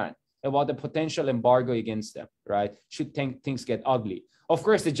of Japan about the potential embargo against them, right? Should things get ugly. Of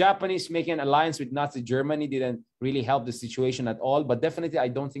course, the Japanese making an alliance with Nazi Germany didn't really help the situation at all, but definitely I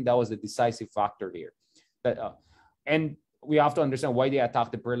don't think that was the decisive factor here. And we have to understand why they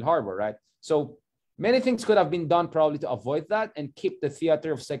attacked the Pearl Harbor, right? So many things could have been done probably to avoid that and keep the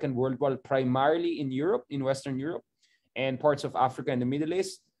theater of Second World War primarily in Europe, in Western Europe, and parts of Africa and the Middle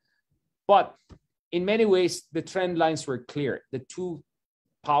East. But in many ways, the trend lines were clear. The two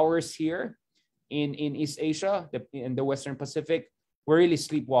powers here in East Asia and the Western Pacific were really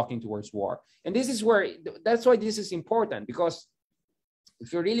sleepwalking towards war. And that's why this is important, because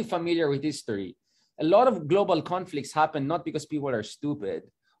if you're really familiar with history, a lot of global conflicts happen not because people are stupid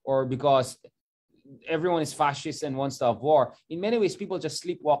or because everyone is fascist and wants to have war. In many ways, people just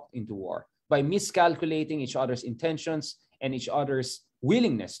sleepwalk into war. by miscalculating each other's intentions and each other's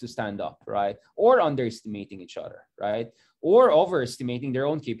willingness to stand up, right? Or underestimating each other, right? Or overestimating their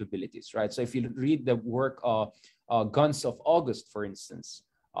own capabilities, right? So if you read the work of Guns of August, for instance,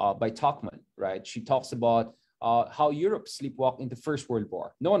 by Tuchman, right? She talks about how Europe sleepwalked into First World War.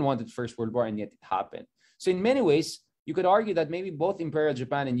 No one wanted First World War, and yet it happened. So in many ways, you could argue that maybe both Imperial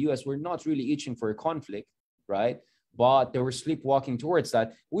Japan and US were not really itching for a conflict, right? But they were sleepwalking towards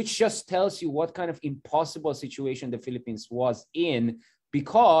that, which just tells you what kind of impossible situation the Philippines was in,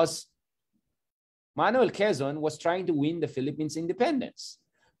 because Manuel Quezon was trying to win the Philippines' independence.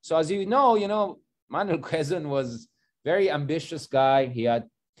 So as you know, Manuel Quezon was very ambitious guy. He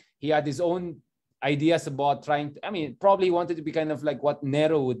had his own ideas about probably he wanted to be kind of like what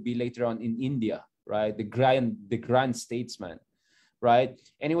Nero would be later on in India, right? The grand statesman, right?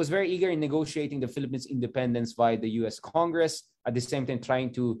 And he was very eager in negotiating the Philippines' independence via the U.S. Congress, at the same time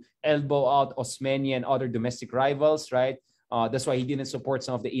trying to elbow out Osmania and other domestic rivals, right? That's why he didn't support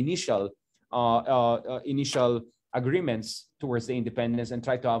some of the initial agreements towards the independence, and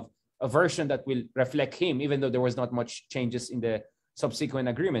tried to have a version that will reflect him, even though there was not much changes in the subsequent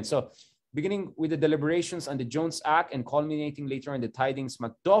agreement. So beginning with the deliberations on the Jones Act and culminating later on the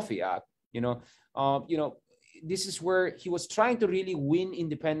Tidings-McDuffie Act, this is where he was trying to really win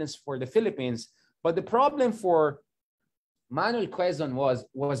independence for the Philippines. But the problem for Manuel Quezon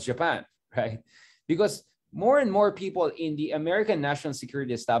was Japan, right? Because more and more people in the American national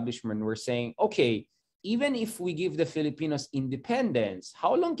security establishment were saying, okay, even if we give the Filipinos independence,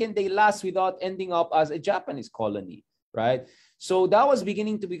 how long can they last without ending up as a Japanese colony, right? So that was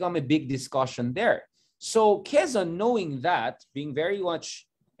beginning to become a big discussion there. So Quezon, knowing that, being very much,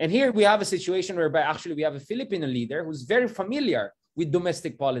 and here we have a situation whereby actually we have a Filipino leader who's very familiar with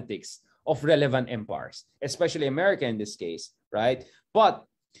domestic politics of relevant empires, especially America in this case, right? But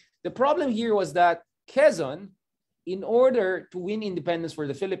the problem here was that Quezon, in order to win independence for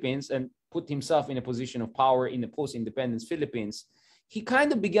the Philippines and put himself in a position of power in the post-independence Philippines, he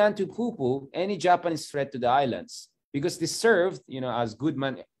kind of began to poo-poo any Japanese threat to the islands, because this served, as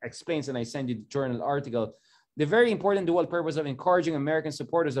Goodman explains, and I send you the journal article, the very important dual purpose of encouraging American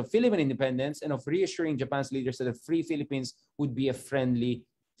supporters of Philippine independence and of reassuring Japan's leaders that a free Philippines would be a friendly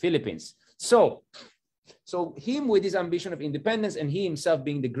Philippines. So him with his ambition of independence, and he himself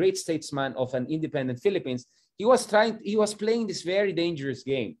being the great statesman of an independent Philippines, he was playing this very dangerous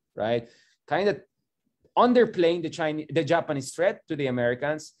game, right? Kind of underplaying the Japanese threat to the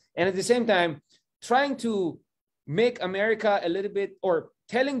Americans, and at the same time trying to make America a little bit, or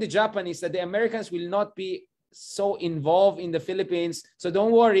telling the Japanese that the Americans will not be so involved in the Philippines, so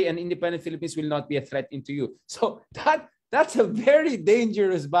don't worry, an independent Philippines will not be a threat into you. So that's a very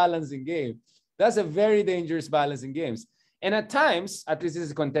dangerous balancing game. That's a very dangerous balancing games. And at times, at least this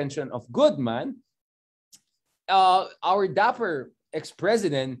is a contention of Goodman, our dapper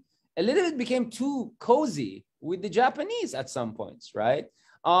ex-president a little bit became too cozy with the Japanese at some points, right?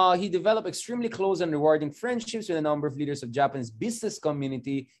 He developed extremely close and rewarding friendships with a number of leaders of Japanese business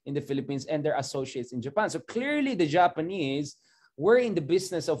community in the Philippines and their associates in Japan. So clearly the Japanese were in the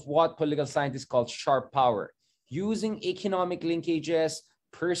business of what political scientists call sharp power, using economic linkages,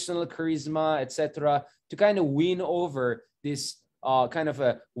 personal charisma, etc., to kind of win over this kind of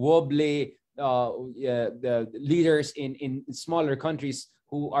a wobbly the leaders in smaller countries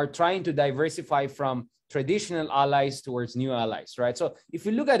who are trying to diversify from traditional allies towards new allies, right? So if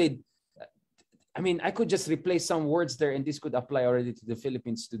you look at it, I could just replace some words there, and this could apply already to the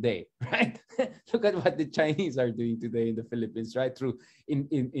Philippines today, right? Look at what the Chinese are doing today in the Philippines, right? Through in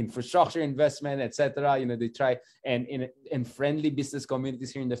infrastructure investment, etc. They try, and in friendly business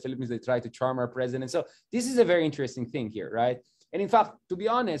communities here in the Philippines, they try to charm our president. So this is a very interesting thing here, right? And in fact, to be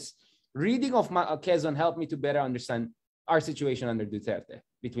honest, reading of Quezon helped me to better understand our situation under Duterte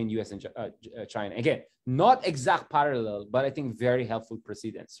between US and China. Again, not exact parallel, but I think very helpful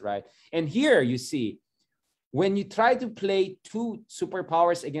precedents, right? And here you see, when you try to play two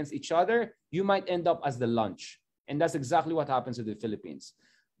superpowers against each other, you might end up as the lunch. And that's exactly what happens to the Philippines.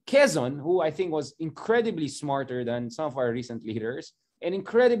 Quezon, who I think was incredibly smarter than some of our recent leaders, and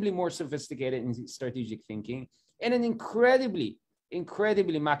incredibly more sophisticated in strategic thinking, and an incredibly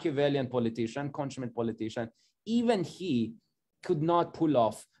Machiavellian politician, consummate politician, even he could not pull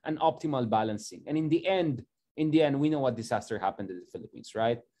off an optimal balancing. And in the end, we know what disaster happened to the Philippines,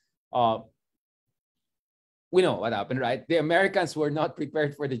 right? We know what happened, right? The Americans were not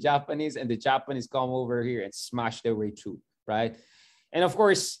prepared for the Japanese, and the Japanese come over here and smash their way through, right? And of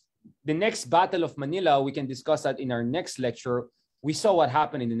course, the next Battle of Manila, we can discuss that in our next lecture. We saw what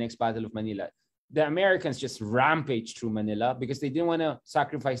happened in the next Battle of Manila. the Americans just rampaged through Manila because they didn't want to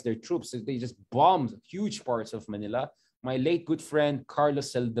sacrifice their troops. So they just bombed huge parts of Manila. My late good friend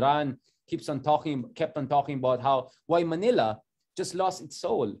Carlos Celdran kept on talking about why Manila just lost its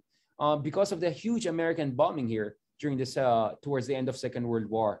soul because of the huge American bombing here during this towards the end of Second World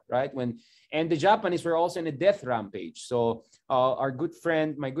War, right? And the Japanese were also in a death rampage. So my good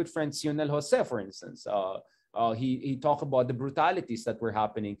friend Sionel Jose, for instance, he talked about the brutalities that were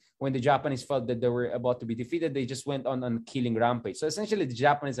happening when the Japanese felt that they were about to be defeated. They just went on killing rampage. So essentially, the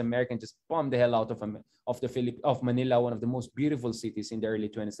Japanese Americans just bombed the hell out of Manila, one of the most beautiful cities in the early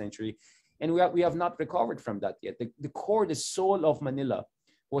 20th century, and we have not recovered from that yet. The soul of Manila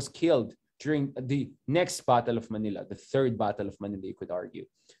was killed during the next Battle of Manila, the third Battle of Manila, you could argue,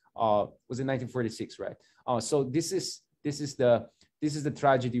 was in 1946, right? So this is the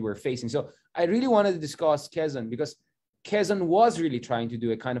tragedy we're facing. So I really wanted to discuss Quezon because Quezon was really trying to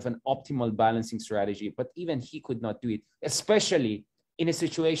do a kind of an optimal balancing strategy, but even he could not do it, especially in a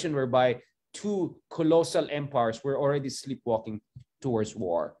situation whereby two colossal empires were already sleepwalking towards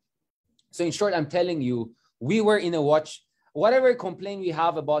war. So in short, I'm telling you, we were in whatever complaint we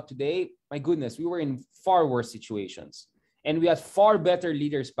have about today, my goodness, we were in far worse situations. And we had far better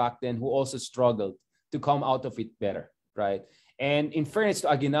leaders back then who also struggled to come out of it better, right? And in fairness to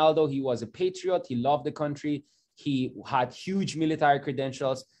Aguinaldo, he was a patriot. He loved the country. He had huge military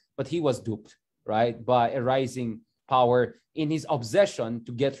credentials, but he was duped, right, by a rising power in his obsession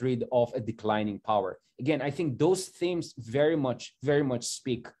to get rid of a declining power. Again, I think those themes very much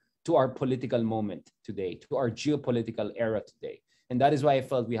speak to our political moment today, to our geopolitical era today. And that is why I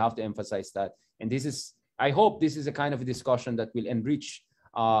felt we have to emphasize that. And I hope this is a kind of a discussion that will enrich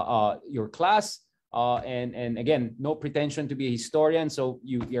your class. And again, no pretension to be a historian, so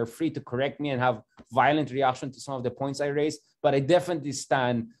you're free to correct me and have violent reaction to some of the points I raised, but I definitely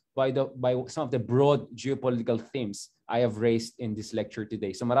stand by some of the broad geopolitical themes I have raised in this lecture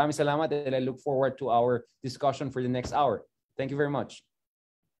today. So maraming salamat, and I look forward to our discussion for the next hour. Thank you very much.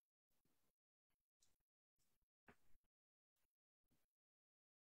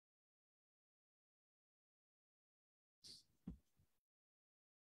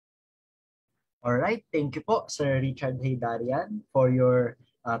 All right, thank you po, Sir Richard Haydarian, for your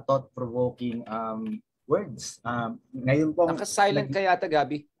thought-provoking words. Ngayon po... Naka-silent ka yata,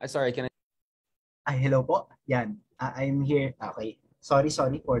 Gabi. Sorry, can I... hello po. Yan. I'm here. Okay. Sorry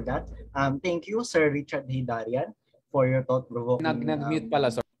for that. Thank you, Sir Richard Haydarian, for your thought-provoking... Nag-mute pala,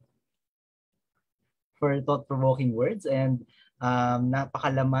 sorry. For thought-provoking words and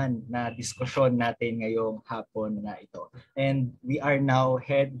napakalaman na diskusyon natin ngayong hapon na ito. And we are now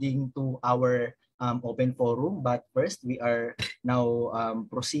heading to our open forum, but first we are now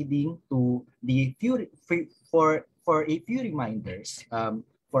proceeding to the for a few reminders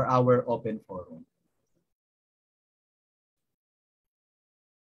for our open forum.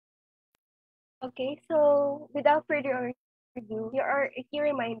 Okay, so without further ado, here are a few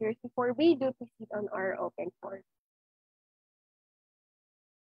reminders before we do proceed on our open forum.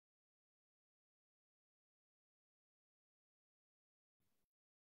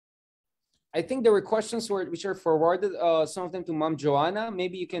 I think there were questions which are forwarded, some of them to Ma'am Joanna.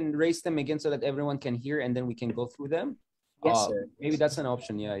 Maybe you can raise them again so that everyone can hear and then we can go through them. Yes, sir. Maybe that's an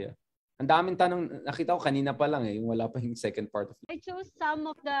option. Yeah. Ang daming tanong, nakita ko kanina pa lang yung wala pa yung second part of it. I chose some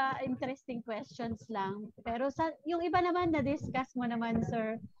of the interesting questions lang. Pero yung iba naman na-discuss mo naman,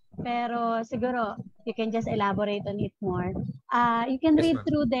 sir. Pero siguro, you can just elaborate on it more. You can read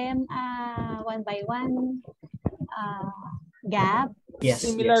through them one by one. Gap. Yes,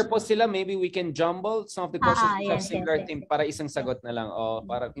 similar po sila, maybe we can jumble some of the questions with similar theme para isang sagot na lang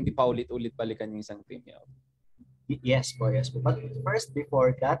para hindi pa ulit-ulit balikan yung isang theme. Yes po. But first,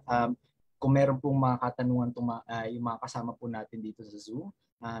 before that, kung meron pong mga katanungan yung mga kasama po natin dito sa Zoom,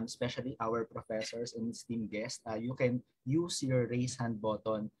 especially our professors and esteemed guests, you can use your raise hand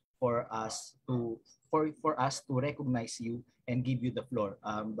button for us to recognize you and give you the floor.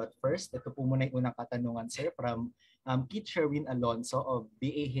 But first, ito po muna yung unang katanungan, sir, from Kit Sherwin Alonso of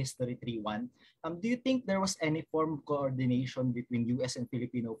BA History 3-1. Do you think there was any form of coordination between US and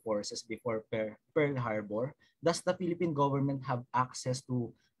Filipino forces before Pearl Harbor? Does the Philippine government have access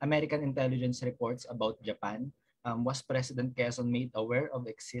to American intelligence reports about Japan? Was President Quezon made aware of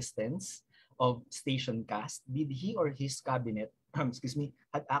existence of Station Cast? Did he or his cabinet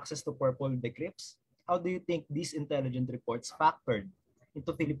had access to purple decrypts? How do you think these intelligence reports factored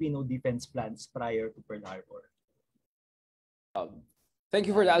into Filipino defense plans prior to Pearl Harbor? Thank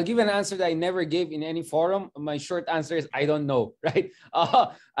you for that. I'll give an answer that I never gave in any forum. My short answer is I don't know, right?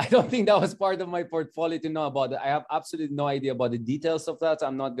 I don't think that was part of my portfolio to know about it. I have absolutely no idea about the details of that, so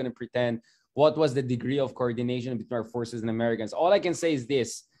I'm not going to pretend what was the degree of coordination between our forces and Americans. All I can say is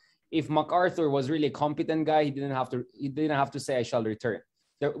this: if MacArthur was really a competent guy, he didn't have to say, "I shall return."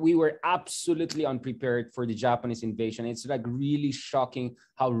 We were absolutely unprepared for the Japanese invasion. It's like really shocking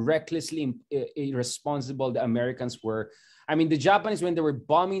how recklessly irresponsible the Americans were. I mean, the Japanese, when they were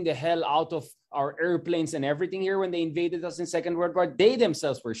bombing the hell out of our airplanes and everything here, when they invaded us in Second World War, they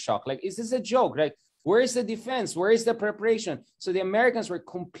themselves were shocked. Like, is this a joke? Like, where is the defense? Where is the preparation? So the Americans were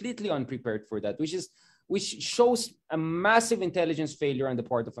completely unprepared for that, which shows a massive intelligence failure on the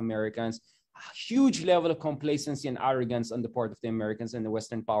part of Americans, a huge level of complacency and arrogance on the part of the Americans and the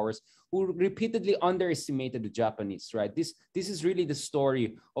Western powers, who repeatedly underestimated the Japanese, right? This is really the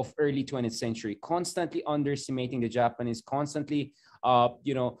story of early 20th century, constantly underestimating the Japanese, constantly,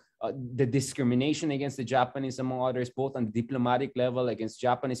 the discrimination against the Japanese, among others, both on the diplomatic level against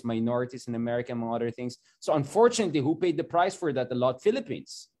Japanese minorities in America, among other things. So unfortunately, who paid the price for that? A lot,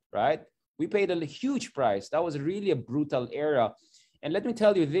 Philippines, right? We paid a huge price. That was really a brutal era. And let me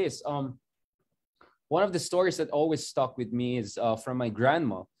tell you this, one of the stories that always stuck with me is from my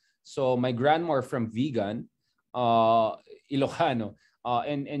grandma. So my grandma from Vigan, Ilocano,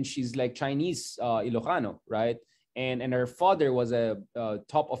 and she's like Chinese Ilocano, right? And her father was a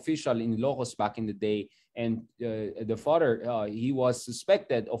top official in Ilocos back in the day. And the father, he was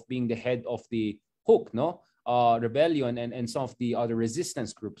suspected of being the head of the Hook, rebellion and some of the other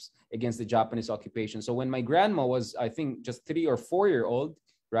resistance groups against the Japanese occupation. So when my grandma was, I think, just 3 or 4 year old,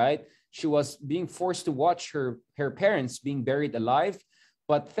 right, she was being forced to watch her parents being buried alive.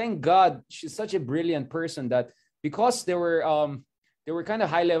 But thank God, she's such a brilliant person that because they were kind of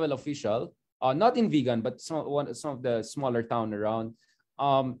high level official, not in Vigan, but some of the smaller town around,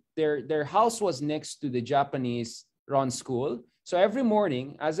 their house was next to the Japanese run school. So every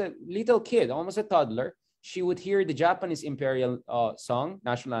morning, as a little kid, almost a toddler, she would hear the Japanese imperial song,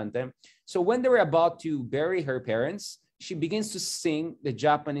 national anthem. So when they were about to bury her parents, she begins to sing the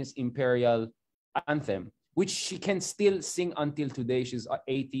Japanese imperial anthem, which she can still sing until today. She's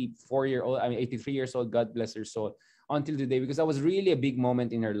 83 years old, God bless her soul, until today, because that was really a big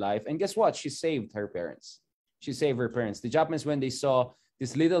moment in her life. And guess what? She saved her parents. She saved her parents. The Japanese, when they saw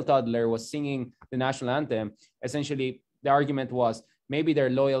this little toddler was singing the national anthem, essentially the argument was, maybe they're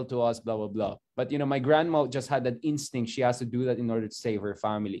loyal to us, blah, blah, blah. But, my grandma just had that instinct. She has to do that in order to save her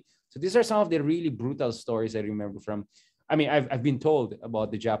family. So these are some of the really brutal stories I remember from, I've been told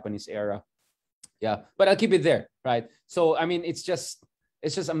about the Japanese era. Yeah, but I'll keep it there, right? So, it's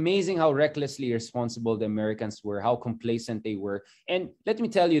just amazing how recklessly irresponsible the Americans were, how complacent they were. And let me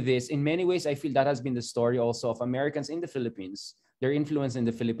tell you this, in many ways, I feel that has been the story also of Americans in the Philippines, their influence in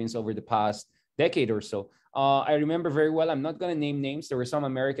the Philippines over the past decade or so. I remember very well, I'm not going to name names. There were some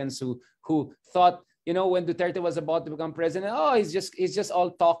Americans who thought, when Duterte was about to become president, he's just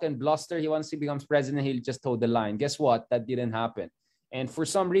all talk and bluster. Once he becomes president, he'll just toe the line. Guess what? That didn't happen. And for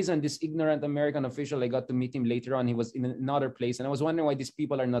some reason, this ignorant American official, I got to meet him later on. He was in another place. And I was wondering why these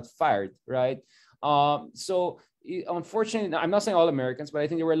people are not fired, right? So unfortunately, I'm not saying all Americans, but I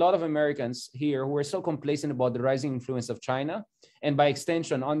think there were a lot of Americans here who were so complacent about the rising influence of China, and by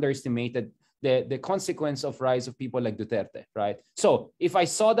extension, underestimated the consequence of rise of people like Duterte, right? So if I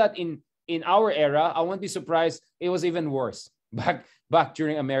saw that in our era, I won't be surprised it was even worse back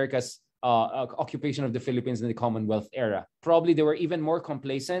during America's occupation of the Philippines in the Commonwealth era. Probably they were even more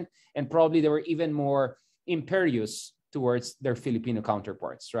complacent, and probably they were even more imperious towards their Filipino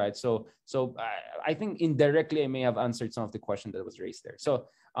counterparts, right? So I think indirectly I may have answered some of the question that was raised there. So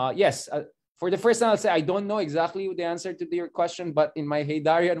yes, for the first time, I'll say I don't know exactly the answer to your question, but in my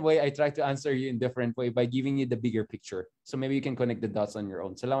Haydarian way, I try to answer you in different way by giving you the bigger picture. So maybe you can connect the dots on your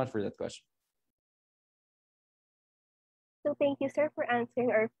own. Salamat for that question. So thank you, sir, for answering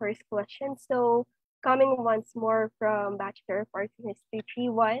our first question. So coming once more from Bachelor of Arts in History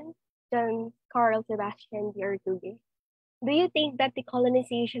 3-1, John Carl Sebastian Diardugue. Do you think that the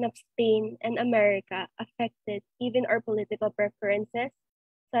colonization of Spain and America affected even our political preferences,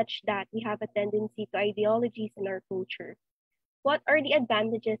 such that we have a tendency to ideologies in our culture? What are the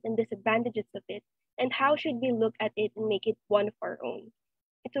advantages and disadvantages of it, and how should we look at it and make it one of our own,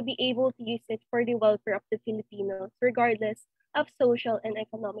 to be able to use it for the welfare of the Filipinos, regardless of social and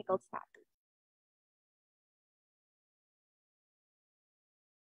economical status?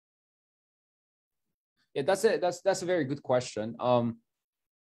 Yeah, that's a very good question.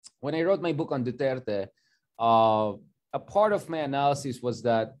 When I wrote my book on Duterte, a part of my analysis was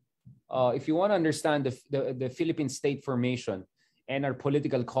that if you want to understand the Philippine state formation and our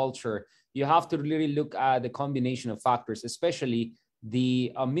political culture, you have to really look at the combination of factors, especially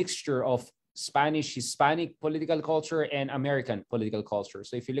the mixture of Spanish, Hispanic political culture and American political culture.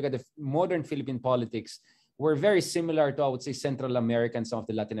 So if you look at the modern Philippine politics, we're very similar to, I would say, Central American, some of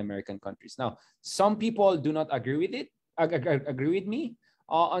the Latin American countries. Now, some people do not agree with it, agree with me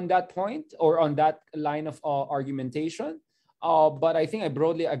on that point or on that line of argumentation. But I think I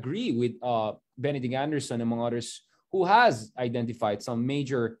broadly agree with Benedict Anderson, among others, who has identified some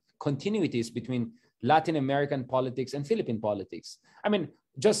major continuities between Latin American politics and Philippine politics. I mean,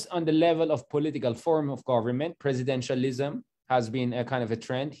 just on the level of political form of government, presidentialism has been a kind of a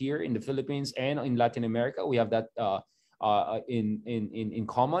trend here in the Philippines and in Latin America. We have that in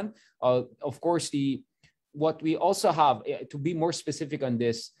common. Of course, what we also have, to be more specific on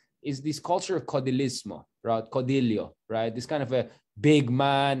this, is this culture of codilismo, right? Codillo, right? This kind of a big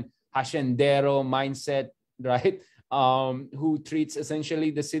man, haciendero mindset, right? Who treats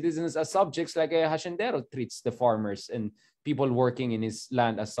essentially the citizens as subjects like a haciendero treats the farmers and people working in his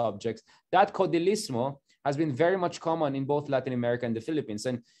land as subjects. That codilismo has been very much common in both Latin America and the Philippines.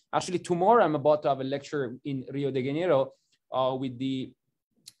 And actually tomorrow I'm about to have a lecture in Rio de Janeiro with the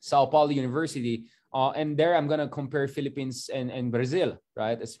Sao Paulo University. And there I'm going to compare Philippines and Brazil,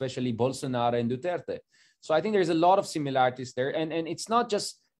 right? Especially Bolsonaro and Duterte. So I think there's a lot of similarities there. And it's not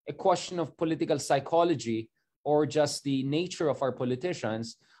just a question of political psychology or just the nature of our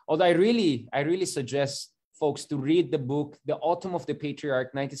politicians. Although I really suggest folks to read the book, The Autumn of the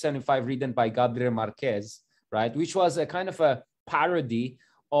Patriarch, 1975, written by Gabriel Marquez, right? Which was a kind of a parody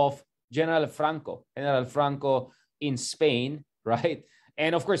of General Franco in Spain, right?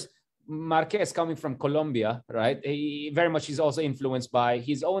 And of course, Marquez, coming from Colombia, right? He very much is also influenced by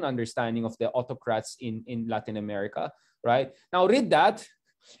his own understanding of the autocrats in Latin America, right? Now read that,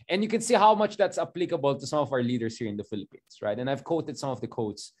 and you can see how much that's applicable to some of our leaders here in the Philippines, right? And I've quoted some of the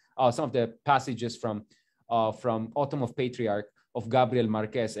quotes, some of the passages from Autumn of Patriarch of Gabriel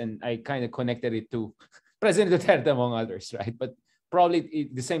Marquez, and I kind of connected it to President Duterte, among others, right? But probably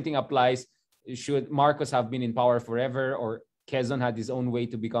the same thing applies. Should Marcos have been in power forever, or Quezon had his own way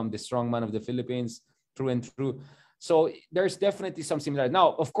to become the strongman of the Philippines through and through? So there's definitely some similarity.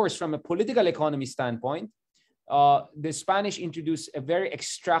 Now, of course, from a political economy standpoint, the Spanish introduced a very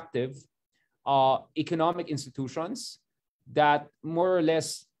extractive economic institutions that more or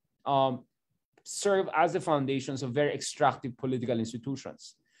less serve as the foundations of very extractive political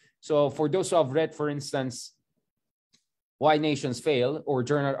institutions. So for those who have read, for instance, Why Nations Fail, or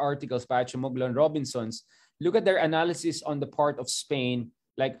journal articles by Acemoglu and Robinson's, look at their analysis on the part of Spain.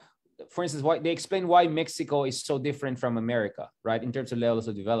 Like, for instance, why they explain why Mexico is so different from America, right, in terms of levels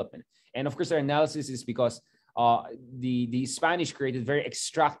of development. And of course, their analysis is because the Spanish created very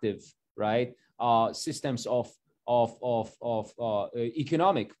extractive, right, systems of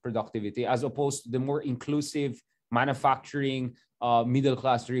economic productivity, as opposed to the more inclusive manufacturing,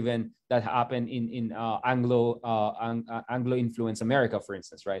 middle-class driven that happened in Anglo-influenced America, for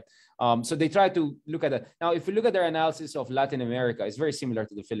instance, right? So they try to look at that. Now, if you look at their analysis of Latin America, it's very similar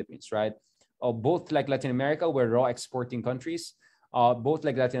to the Philippines, right? Both like Latin America, we're raw exporting countries. Both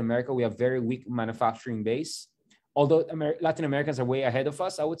like Latin America, we have very weak manufacturing base. Although Latin Americans are way ahead of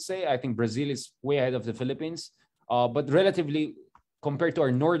us, I would say. I think Brazil is way ahead of the Philippines. But relatively, compared to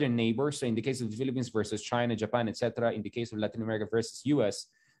our northern neighbors, so in the case of the Philippines versus China, Japan, etc., in the case of Latin America versus US,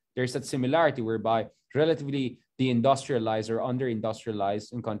 there's that similarity whereby relatively de-industrialized or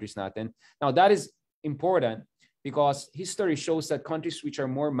under-industrialized in countries natin. Now, that is important because history shows that countries which are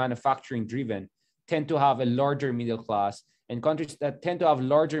more manufacturing driven tend to have a larger middle class, and countries that tend to have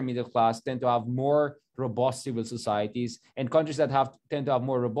larger middle class tend to have more robust civil societies, and countries that tend to have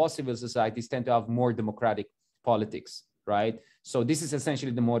more robust civil societies tend to have more democratic politics, right? So this is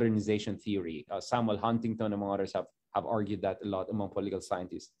essentially the modernization theory. Samuel Huntington, among others, have argued that a lot among political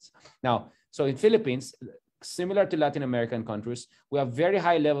scientists. Now, so in Philippines, similar to Latin American countries, we have very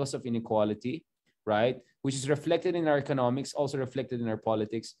high levels of inequality, right? Which is reflected in our economics, also reflected in our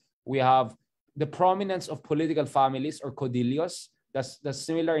politics. We have the prominence of political families or codillos. That's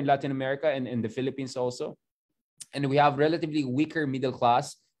similar in Latin America and in the Philippines also. And we have relatively weaker middle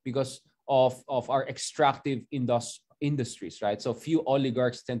class because of our extractive industries, right? So few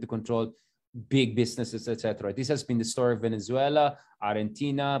oligarchs tend to control big businesses, etc. This has been the story of Venezuela,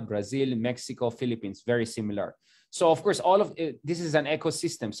 Argentina, Brazil, Mexico, Philippines, very similar. So of course, all of it, this is an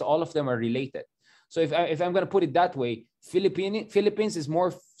ecosystem. So all of them are related. So if I'm going to put it that way, Philippines is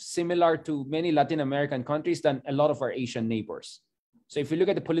more similar to many Latin American countries than a lot of our Asian neighbors. So if you look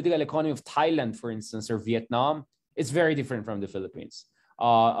at the political economy of Thailand, for instance, or Vietnam, it's very different from the Philippines.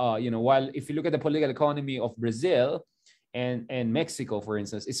 While if you look at the political economy of Brazil and Mexico, for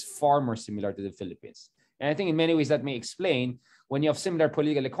instance, it's far more similar to the Philippines. And I think in many ways that may explain when you have similar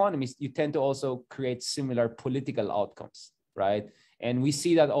political economies, you tend to also create similar political outcomes, right? And we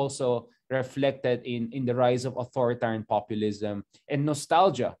see that also reflected in the rise of authoritarian populism and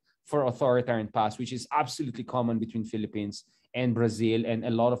nostalgia for authoritarian past, which is absolutely common between Philippines and Brazil and a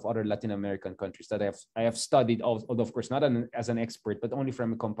lot of other Latin American countries that I have studied, although of course not as an expert, but only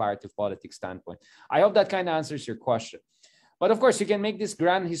from a comparative politics standpoint. I hope that kind of answers your question. But of course, you can make this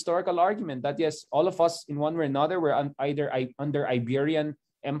grand historical argument that yes, all of us in one way or another were either under Iberian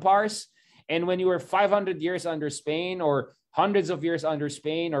empires, and when you were 500 years under Spain or hundreds of years under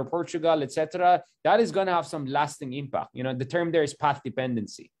Spain or Portugal, etc., that is going to have some lasting impact. You know, the term there is path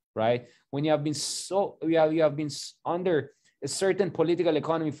dependency, right? When you have been you have been under a certain political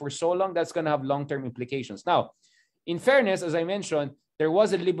economy for so long, that's going to have long-term implications. Now, in fairness, as I mentioned, there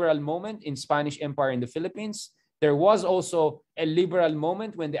was a liberal moment in Spanish Empire in the Philippines. There was also a liberal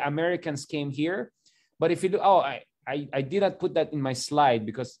moment when the Americans came here. But if you look, I did not put that in my slide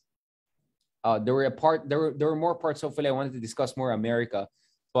because there were more parts. Hopefully, I wanted to discuss more America,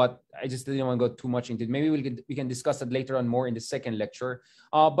 but I just didn't want to go too much into it. Maybe we can discuss that later on more in the second lecture.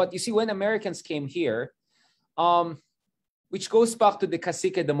 But you see, when Americans came here, which goes back to the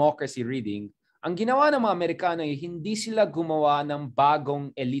cacique democracy reading, ang ginawa ng mga Amerikano ay hindi sila gumawa ng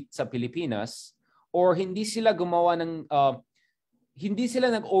bagong elite sa Pilipinas or hindi sila gumawa ng hindi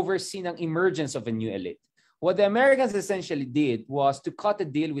sila nag-oversee ng emergence of a new elite. What the Americans essentially did was to cut a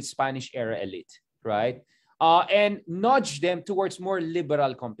deal with Spanish era elite, right? And nudge them towards more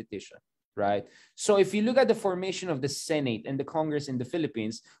liberal competition, right? So if you look at the formation of the Senate and the Congress in the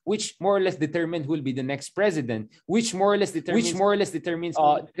Philippines, which more or less determined who will be the next president, which more or less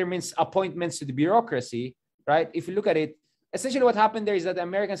determines appointments to the bureaucracy, right? If you look at it, essentially what happened there is that the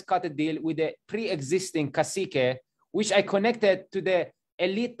Americans cut a deal with the pre-existing cacique, which I connected to the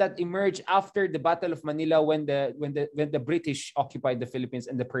elite that emerged after the Battle of Manila when the British occupied the Philippines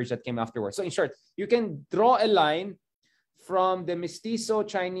and the purge that came afterwards. So in short, you can draw a line from the mestizo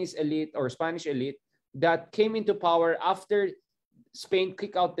Chinese elite or Spanish elite that came into power after Spain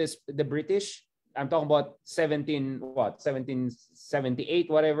kicked out the British. I'm talking about 1778,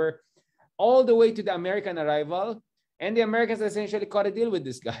 whatever, all the way to the American arrival. And the Americans essentially cut a deal with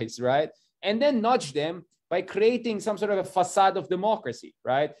these guys, right? And then nudged them by creating some sort of a facade of democracy,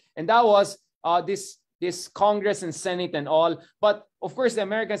 right? And that was this Congress and Senate and all. But of course, the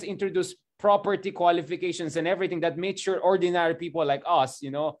Americans introduced property qualifications and everything that made sure ordinary people like us,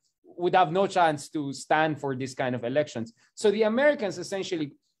 you know, would have no chance to stand for this kind of elections. So the Americans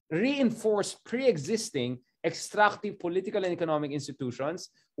essentially reinforced pre-existing extractive political and economic institutions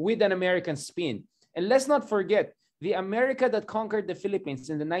with an American spin. And let's not forget, the America that conquered the Philippines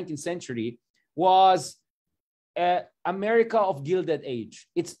in the 19th century was America of Gilded Age.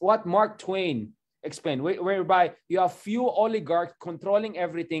 It's what Mark Twain explained, whereby you have few oligarchs controlling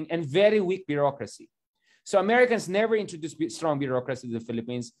everything and very weak bureaucracy. So Americans never introduced strong bureaucracy to the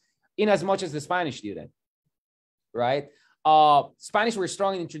Philippines in as much as the Spanish did it, right? Spanish were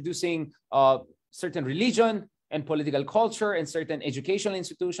strong in introducing certain religion and political culture and certain educational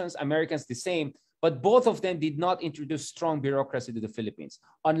institutions. Americans the same, but both of them did not introduce strong bureaucracy to the Philippines,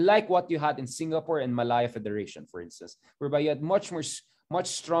 unlike what you had in Singapore and Malaya Federation, for instance, whereby you had much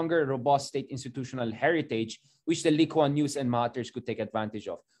stronger, robust state institutional heritage, which the Lee Kuan Yews and Mahathir could take advantage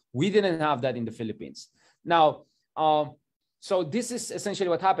of. We didn't have that in the Philippines. Now, so this is essentially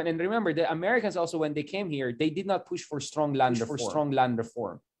what happened. And remember, the Americans also, when they came here, they did not push for strong land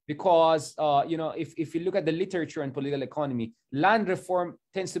reform. Because, you know, if you look at the literature and political economy, land reform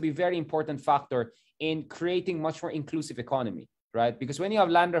tends to be a very important factor in creating much more inclusive economy, right? Because when you have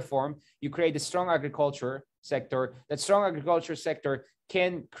land reform, you create a strong agriculture sector. That strong agriculture sector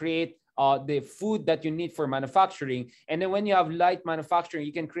can create the food that you need for manufacturing. And then when you have light manufacturing,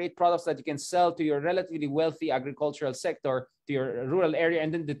 you can create products that you can sell to your relatively wealthy agricultural sector, to your rural area,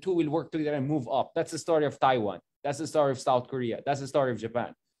 and then the two will work together and move up. That's the story of Taiwan. That's the story of South Korea. That's the story of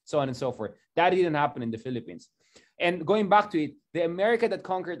Japan. So on and so forth. That didn't happen in the Philippines. And going back to it, the America that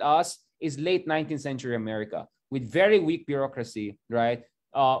conquered us is late 19th century America with very weak bureaucracy, right?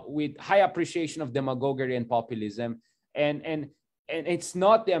 With high appreciation of demagoguery and populism. And it's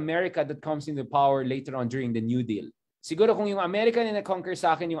not the America that comes into power later on during the New Deal. Siguro kung yung America na na-conquer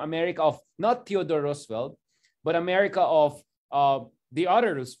sa akin, yung America of not Theodore Roosevelt, but America of the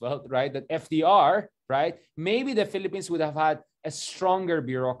other Roosevelt, right? That FDR, right? Maybe the Philippines would have had a stronger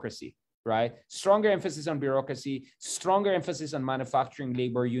bureaucracy, right? Stronger emphasis on bureaucracy, stronger emphasis on manufacturing,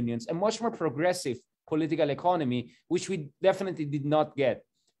 labor unions, a much more progressive political economy, which we definitely did not get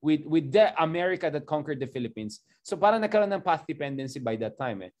with the America that conquered the Philippines. So parang nagkaroon ng path dependency by that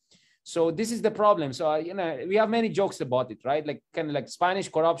time. So this is the problem. So, we have many jokes about it, right? Like kind of like Spanish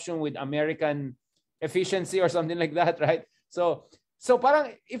corruption with American efficiency or something like that, right? So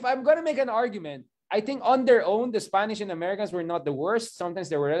parang if I'm going to make an argument, I think on their own, the Spanish and Americans were not the worst. Sometimes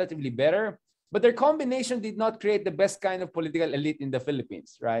they were relatively better, but their combination did not create the best kind of political elite in the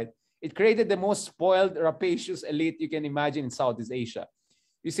Philippines, right? It created the most spoiled, rapacious elite you can imagine in Southeast Asia.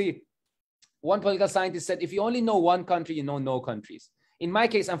 You see, one political scientist said, if you only know one country, you know no countries. In my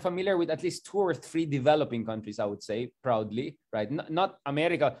case, I'm familiar with at least 2 or 3 developing countries, I would say, proudly, right? Not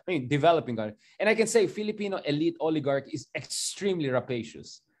America, I mean, developing countries. And I can say Filipino elite oligarchy is extremely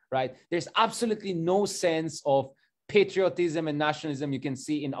rapacious, right? There's absolutely no sense of patriotism and nationalism you can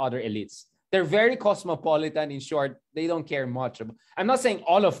see in other elites. They're very cosmopolitan. In short, they don't care much. I'm not saying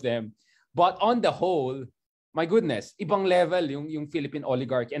all of them, but on the whole, my goodness, ibang level yung Philippine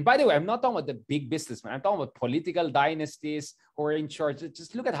oligarchy. And by the way, I'm not talking about the big businessmen. I'm talking about political dynasties who are in charge.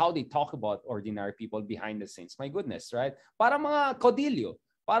 Just look at how they talk about ordinary people behind the scenes. My goodness, right? Para mga caudillo,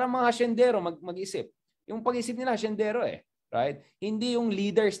 para mga hasyendero mag-isip. Yung pag-isip nila hasyendero right? Hindi yung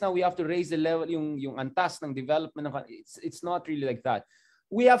leaders na we have to raise the level, yung antas ng development. It's not really like that.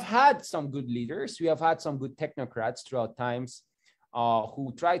 We have had some good leaders. We have had some good technocrats throughout times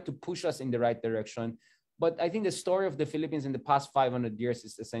who try to push us in the right direction. But I think the story of the Philippines in the past 500 years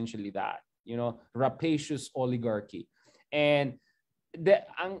is essentially that, rapacious oligarchy. And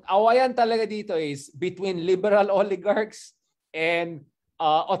ang awayan talaga dito is between liberal oligarchs and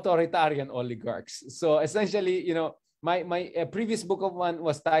authoritarian oligarchs. So essentially, my previous book of one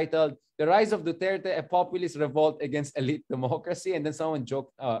was titled The Rise of Duterte, a Populist Revolt Against Elite Democracy. And then someone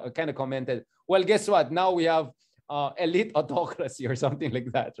joked, kind of commented, well, guess what? Now we have elite autocracy or something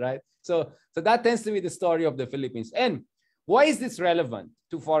like that, right? So that tends to be the story of the Philippines. And why is this relevant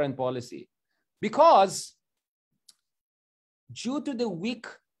to foreign policy? Because due to the weak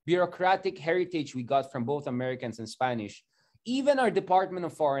bureaucratic heritage we got from both Americans and Spanish, even our Department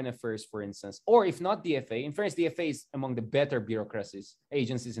of Foreign Affairs, for instance, or if not DFA, in fairness, DFA is among the better bureaucracies,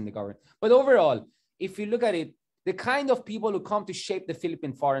 agencies in the government. But overall, if you look at it, the kind of people who come to shape the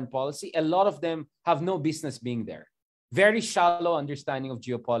Philippine foreign policy, a lot of them have no business being there. Very shallow understanding of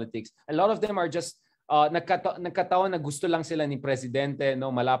geopolitics. A lot of them are just nagkataon na gusto lang sila ni Presidente,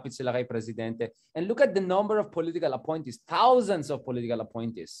 malapit sila kay Presidente. And look at the number of political appointees, thousands of political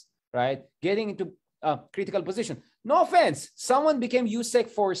appointees, right? Getting into critical position. No offense, someone became USEC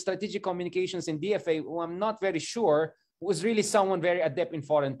for strategic communications in DFA, who I'm not very sure was really someone very adept in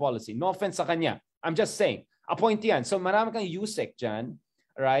foreign policy. No offense sa kanya. I'm just saying, appoint yan. So marami kang USEC dyan,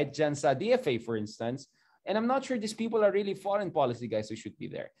 right? Dyan sa DFA, for instance. And I'm not sure these people are really foreign policy guys who should be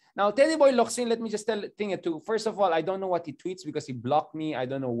there. Now, Teddy Boy Locsin, let me just tell a thing or two. First of all, I don't know what he tweets because he blocked me. I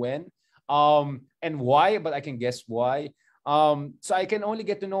don't know when and why, but I can guess why. So I can only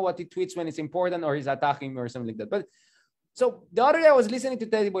get to know what he tweets when it's important or he's attacking me or something like that. But so the other day I was listening to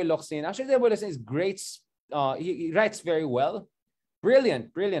Teddy Boy Locsin. Actually, Teddy Boy Locsin is great. He writes very well.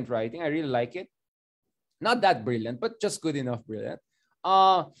 Brilliant writing. I really like it. Not that brilliant, but just good enough brilliant.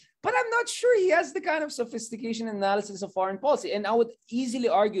 But I'm not sure he has the kind of sophistication and analysis of foreign policy. And I would easily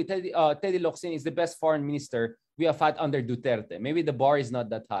argue Teddy Locsin is the best foreign minister we have had under Duterte. Maybe the bar is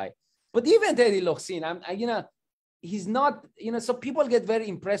not that high. But even Teddy Locsin, he's not, so people get very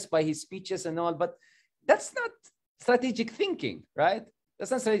impressed by his speeches and all, but that's not strategic thinking, right?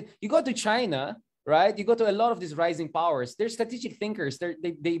 That's not strategic. You go to China, right? You go to a lot of these rising powers. They're strategic thinkers.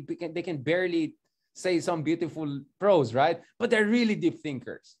 They can barely say some beautiful prose, right? But they're really deep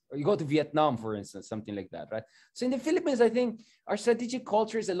thinkers. Or you go to Vietnam, for instance, something like that, right? So in the Philippines, I think our strategic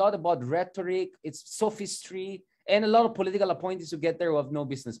culture is a lot about rhetoric, it's sophistry, and a lot of political appointees who get there who have no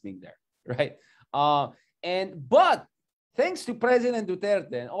business being there, right? But thanks to President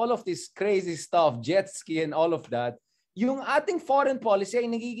Duterte and all of this crazy stuff, jet ski and all of that, yung ating foreign policy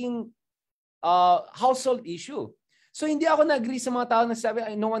ay nagiging household issue. So hindi ako nag-agree sa mga tao na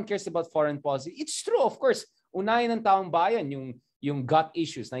sabi, no one cares about foreign policy. It's true, of course. Unahin ng taong bayan yung gut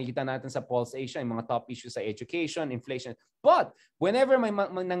issues. Nakikita natin sa Pulse Asia, yung mga top issues sa education, inflation. But whenever may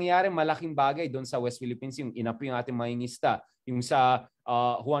nangyayari malaking bagay doon sa West Philippines, yung inapo yung ating mahingista, yung sa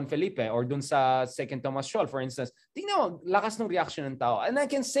Juan Felipe or doon sa Second Thomas Scholl, for instance, tingnan mo, lakas ng reaction ng tao. And I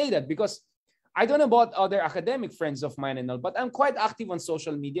can say that because I don't know about other academic friends of mine and all, but I'm quite active on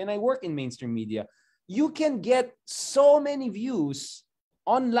social media and I work in mainstream media. You can get so many views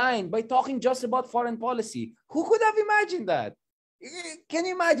online by talking just about foreign policy. Who could have imagined that? Can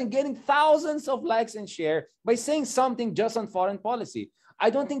you imagine getting thousands of likes and share by saying something just on foreign policy? I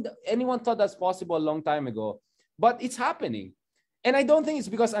don't think that anyone thought that's possible a long time ago, but it's happening. And I don't think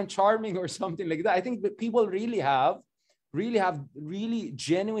it's because I'm charming or something like that. I think that people really have really have really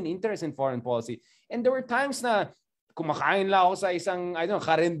genuine interest in foreign policy. And there were times na kumakain lang ako sa isang, I don't know,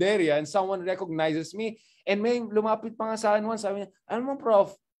 karinderya, and someone recognizes me, and may lumapit pa nga sa akin once, sabi niya, alam mo,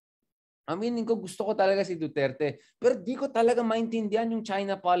 Prof, aminin ko, gusto ko talaga si Duterte, pero di ko talaga maintindihan yung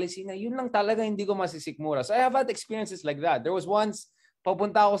China policy na yun lang talaga hindi ko masisikmura. So I have had experiences like that. There was once,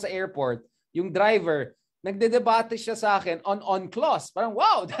 papunta ako sa airport, yung driver, nagdedebate siya sa akin on clause. Parang,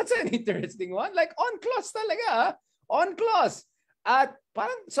 wow, that's an interesting one. Like, on clause talaga, ha? On clause. At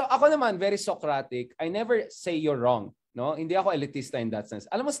parang, so ako naman, very Socratic. I never say you're wrong. No? Hindi ako elitista in that sense.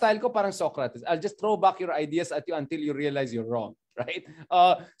 Alam mo, style ko parang Socrates. I'll just throw back your ideas at you until you realize you're wrong. Right?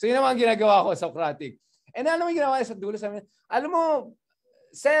 So yun naman ginagawa ko, Socratic. And alam mo yung ginawa sa dulo sa amin, alam mo,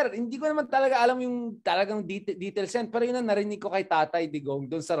 sir, hindi ko naman talaga alam yung talagang details yan. Pero yun ang narinig ko kay Tatay Digong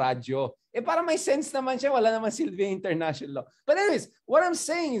doon sa radyo. Eh para may sense naman siya, wala naman Sylvia International Law. But anyways, what I'm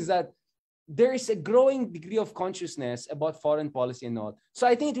saying is that there is a growing degree of consciousness about foreign policy and all. So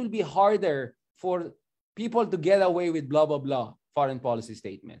I think it will be harder for people to get away with blah, blah, blah foreign policy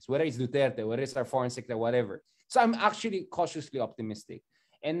statements, whether it's Duterte, whether it's our foreign sector, whatever. So I'm actually cautiously optimistic.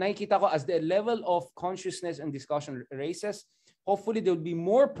 And nakikita ko as the level of consciousness and discussion raises, hopefully there will be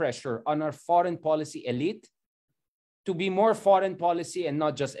more pressure on our foreign policy elite to be more foreign policy and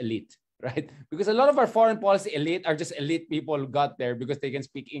not just elite. Right? Because a lot of our foreign policy elite are just elite people who got there because they can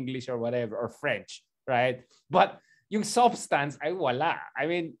speak English or whatever, or French, right? But yung substance ay wala. I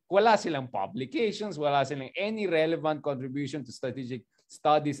mean, wala silang publications, wala silang any relevant contribution to strategic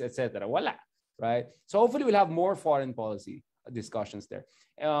studies, etc. Wala, right? So hopefully we'll have more foreign policy discussions there.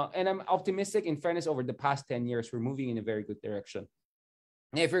 And I'm optimistic, in fairness, over the past 10 years, we're moving in a very good direction.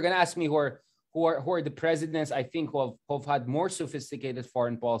 Now, if you're going to ask me who are the presidents I think who have had more sophisticated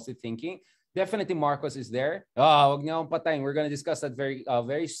foreign policy thinking, definitely Marcos is there. Wag niyo akong patayin. We're going to discuss that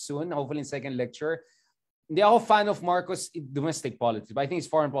very soon, hopefully in second lecture. Hindi ako fan of Marcos domestic politics, but I think his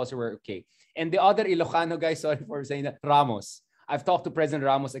foreign policy were okay. And the other Ilocano guy, sorry for saying that, Ramos. I've talked to President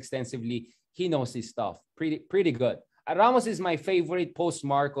Ramos extensively. He knows his stuff. Pretty good. Ramos is my favorite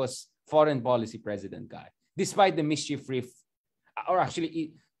post-Marcos foreign policy president guy, despite the mischief riff, or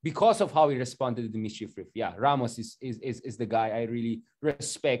actually because of how he responded to the mischief riff. Yeah, Ramos is the guy I really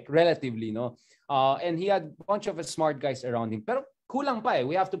respect relatively, no? And he had a bunch of smart guys around him. Pero kulang pa eh.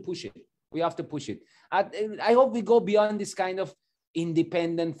 We have to push it. At I hope we go beyond this kind of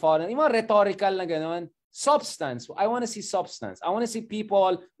independent foreign, yung mga rhetorical na ganon. Substance. I want to see substance. I want to see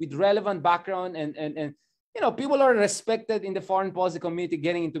people with relevant background and you know, people are respected in the foreign policy community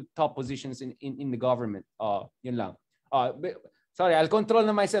getting into top positions in the government. Yun lang. Sorry, I'll control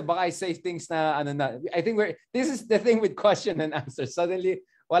na myself. Baka I say things na, ano na. I think this is the thing with question and answer. Suddenly,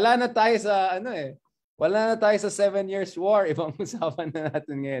 wala na tayo sa, wala na tayo sa 7 years war. Ibang usapan na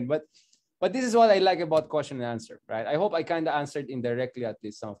natin ngayon. But this is what I like about question and answer, right? I hope I kind of answered indirectly at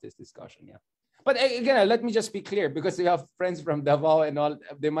least some of this discussion, yeah. But again, let me just be clear, because we have friends from Davao and all.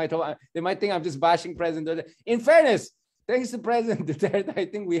 They might think I'm just bashing President Duterte. In fairness, thanks to President Duterte, I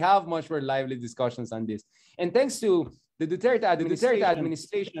think we have much more lively discussions on this. And thanks to the Duterte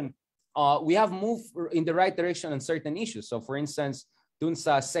administration, we have moved in the right direction on certain issues. So for instance, dun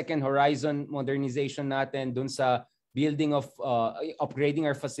sa second horizon modernization natin, dun sa building of upgrading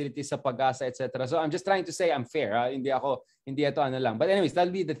our facilities sa Pag-asa, etc. So I'm just trying to say I'm fair. Hindi ito ano lang. But anyways,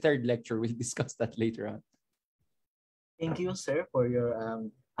 that'll be the third lecture. We'll discuss that later on. Thank you, sir, for your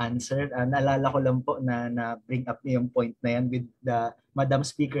answer. Naalala ko lang po na bring up niyo yung point na yan with the Madam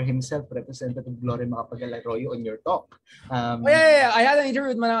Speaker himself, Representative Gloria Macapagal-Arroyo, on your talk. Yeah. I had an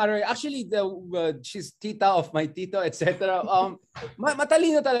interview with Madam Arroyo. Actually, she's tita of my tito, etc.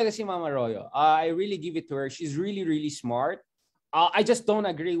 Matalino talaga si Mama Arroyo. I really give it to her. She's really, really smart. I just don't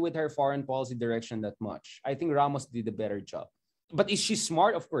agree with her foreign policy direction that much. I think Ramos did a better job. But is she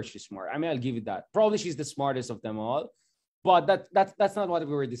smart? Of course she's smart. I mean, I'll give it that. Probably she's the smartest of them all. But that's not what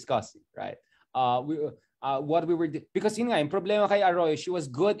we were discussing, right? Because yun nga, yung problema kay Arroyo, she was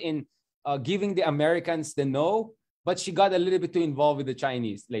good in giving the Americans the no, but she got a little bit too involved with the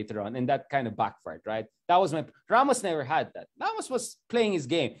Chinese later on, and that kind of backfired, right? That was Ramos never had that. Ramos was playing his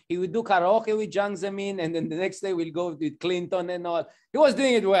game. He would do karaoke with Jiang Zemin, and then the next day we'll go with Clinton and all. He was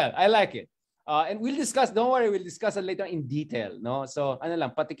doing it well. I like it. And we'll discuss, don't worry, we'll discuss it later in detail, no? So, ano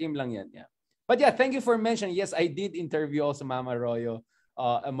lang, patikim lang yan, yeah. But yeah, thank you for mentioning, yes, I did interview also Mama Arroyo,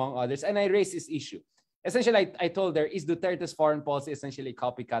 among others, and I raised this issue. Essentially, I told her, is Duterte's foreign policy essentially a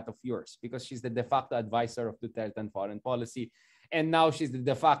copycat of yours? Because she's the de facto advisor of Duterte on foreign policy. And now she's the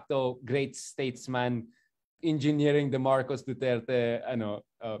de facto great statesman engineering the Marcos Duterte, I don't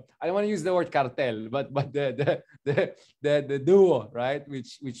want to use the word cartel, but the duo, right?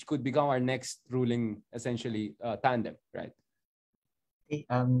 Which could become our next ruling, essentially, tandem, right? Okay,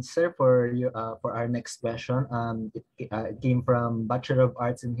 sir, for our next question, it came from Bachelor of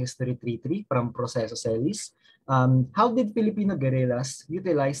Arts in History 33 from Proceso Celis. How did Filipino guerrillas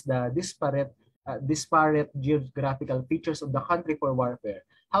utilize the disparate geographical features of the country for warfare?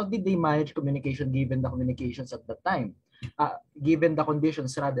 How did they manage communication given the communications at the time? Given the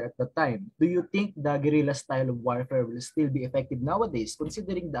conditions rather at the time, do you think the guerrilla style of warfare will still be effective nowadays,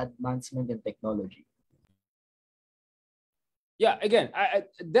 considering the advancement in technology? Yeah, again, I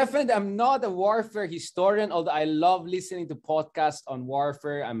definitely I'm not a warfare historian, although I love listening to podcasts on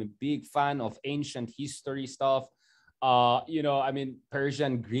warfare. I'm a big fan of ancient history stuff.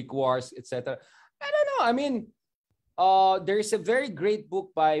 Persian, Greek wars, etc. I don't know. There is a very great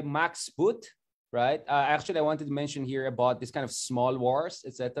book by Max Boot, right? Actually, I wanted to mention here about this kind of small wars,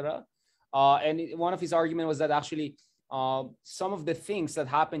 etc. One of his argument was that actually some of the things that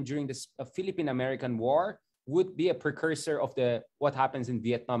happened during this Philippine-American War would be a precursor of what happens in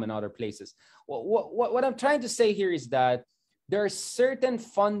Vietnam and other places. What I'm trying to say here is that there are certain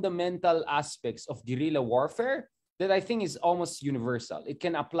fundamental aspects of guerrilla warfare that I think is almost universal. It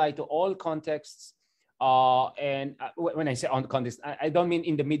can apply to all contexts. When I say on context, I don't mean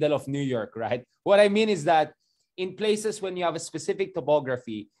in the middle of New York, right? What I mean is that in places when you have a specific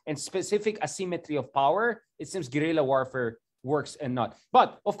topography and specific asymmetry of power, it seems guerrilla warfare works and not.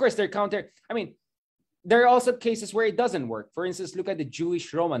 But of course, there are also cases where it doesn't work. For instance, look at the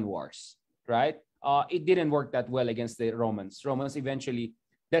Jewish-Roman wars, right? It didn't work that well against the Romans. Romans eventually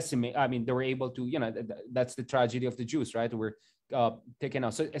they were able to, that's the tragedy of the Jews, right? Who were taken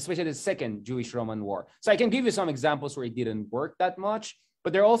out. So especially the second Jewish-Roman war. So I can give you some examples where it didn't work that much,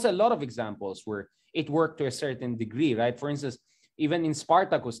 but there are also a lot of examples where it worked to a certain degree, right? For instance, even in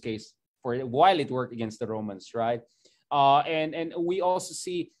Spartacus' case, for a while it worked against the Romans, right? And we also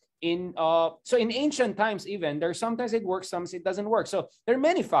see in ancient times, even there sometimes it works, sometimes it doesn't work. So there are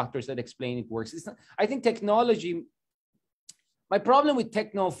many factors that explain it works. I think technology. My problem with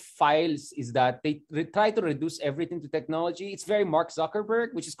technophiles is that they try to reduce everything to technology. It's very Mark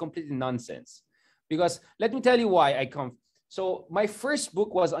Zuckerberg, which is completely nonsense. Because let me tell you why I come. So my first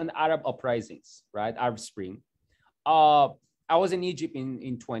book was on Arab uprisings, right? Arab Spring. I was in Egypt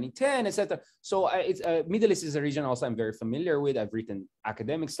in 2010, etc. So Middle East is a region also I'm very familiar with. I've written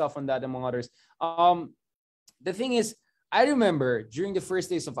academic stuff on that, among others. The thing is, I remember during the first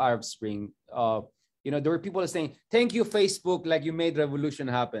days of Arab Spring, there were people saying, "Thank you, Facebook, like you made revolution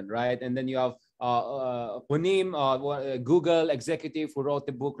happen," right? And then you have Bonim, Google executive who wrote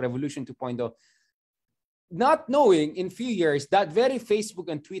the book Revolution 2.0. Not knowing in few years that very Facebook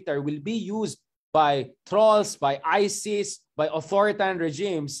and Twitter will be used by trolls, by ISIS, by authoritarian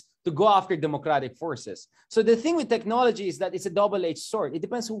regimes to go after democratic forces. So the thing with technology is that it's a double-edged sword. It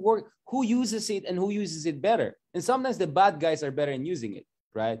depends who uses it and who uses it better. And sometimes the bad guys are better in using it,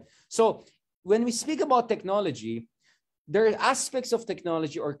 right? So when we speak about technology, there are aspects of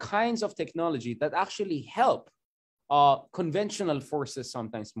technology or kinds of technology that actually help conventional forces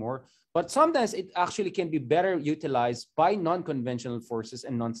sometimes more, but sometimes it actually can be better utilized by non-conventional forces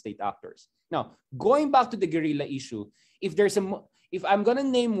and non-state actors. Now, going back to the guerrilla issue, if I'm going to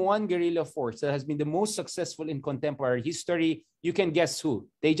name one guerrilla force that has been the most successful in contemporary history, you can guess who.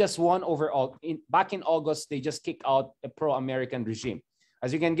 They just won overall. Back in August, they just kicked out a pro-American regime.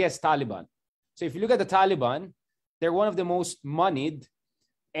 As you can guess, Taliban. So if you look at the Taliban, they're one of the most moneyed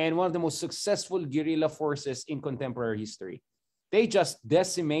and one of the most successful guerrilla forces in contemporary history. They just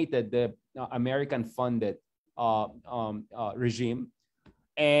decimated the American-funded regime.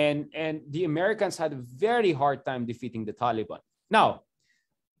 And the Americans had a very hard time defeating the Taliban. Now,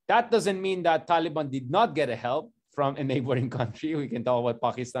 that doesn't mean that Taliban did not get a help from a neighboring country. We can talk about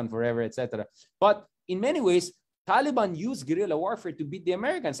Pakistan forever, etc. But in many ways, Taliban used guerrilla warfare to beat the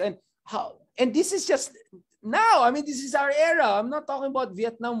Americans. And this is just now. This is our era. I'm not talking about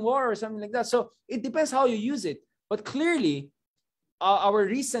Vietnam War or something like that. So it depends how you use it. But clearly, our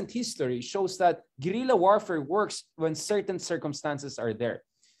recent history shows that guerrilla warfare works when certain circumstances are there.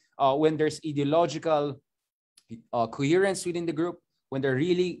 When there's ideological coherence within the group, when they're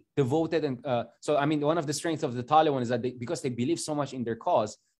really devoted. And one of the strengths of the Taliban is that because they believe so much in their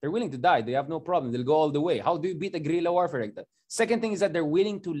cause, they're willing to die. They have no problem. They'll go all the way. How do you beat a guerrilla warfare like that? Second thing is that they're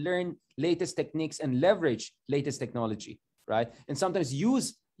willing to learn latest techniques and leverage latest technology, right? And sometimes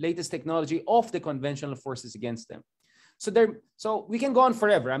use latest technology of the conventional forces against them. So we can go on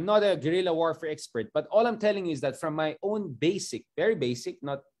forever. I'm not a guerrilla warfare expert, but all I'm telling you is that from my own very basic,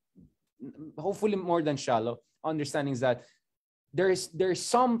 not hopefully more than shallow, understanding is that there's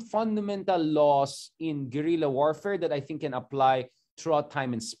some fundamental laws in guerrilla warfare that I think can apply throughout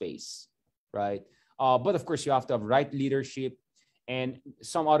time and space, right? But of course, you have to have right leadership and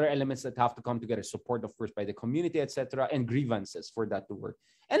some other elements that have to come together, support, of course, by the community, etc., and grievances for that to work.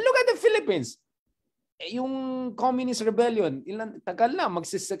 And look at the Philippines. Yung communist rebellion, tagal na,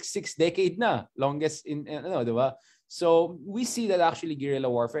 six decade na, longest in, diba? So we see that actually guerrilla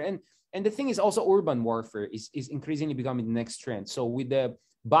warfare, and the thing is also urban warfare is increasingly becoming the next trend. So with the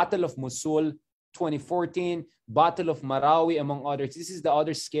Battle of Mosul 2014, Battle of Marawi, among others, this is the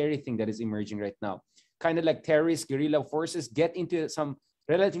other scary thing that is emerging right now. Kind of like terrorist guerrilla forces get into some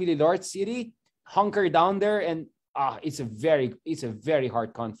relatively large city, hunker down there, and it's a very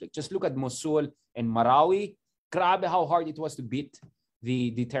hard conflict. Just look at Mosul and Marawi. Grabe how hard it was to beat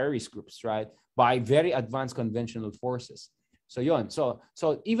the terrorist groups, right? By very advanced conventional forces. So yon. So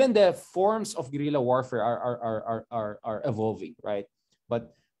even the forms of guerrilla warfare are evolving, right?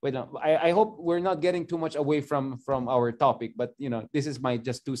 But wait, I hope we're not getting too much away from our topic. But this is my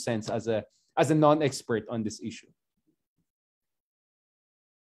just 2 cents as a non-expert on this issue.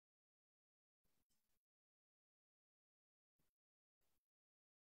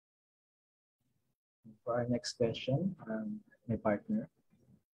 For our next question, my partner.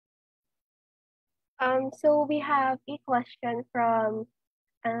 So we have a question from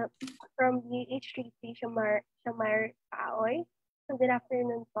UH3C Shamar Aoy. So good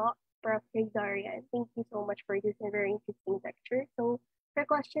afternoon po, Prof. Dorian. Thank you so much for this very interesting lecture. So her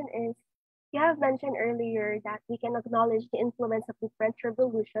question is, you have mentioned earlier that we can acknowledge the influence of the French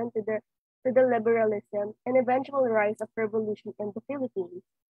Revolution to the liberalism and eventual rise of revolution in the Philippines.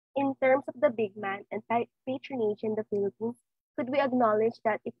 In terms of the big man and patronage in the Philippines, could we acknowledge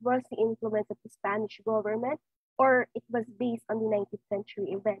that it was the influence of the Spanish government, or it was based on the 19th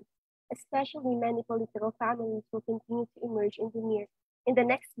century events? Especially many political families will continue to emerge in the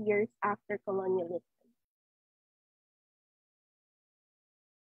next years after colonialism.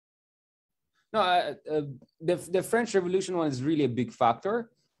 No, the French Revolution one is really a big factor,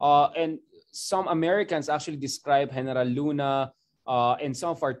 and some Americans actually describe General Luna and some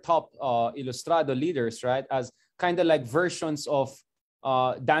of our top Ilustrado leaders, right, as kind of like versions of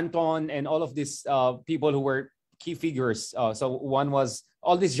Danton and all of these people who were key figures. So one was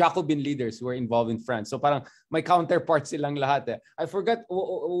all these Jacobin leaders who were involved in France. So parang may counterparts silang lahat. I forgot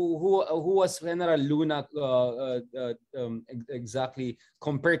who was General Luna exactly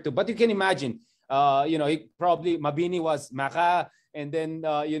compared to, but you can imagine, probably Mabini was Maca, and then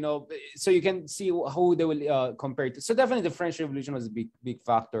so you can see who they will compare to. So definitely the French Revolution was a big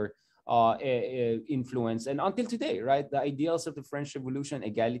factor. Influence, and until today, right, the ideals of the French Revolution,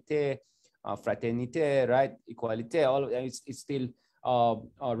 égalité, fraternité, right, equality, all it's still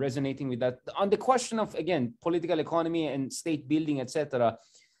resonating with that. On the question of, again, political economy and state building, etc.,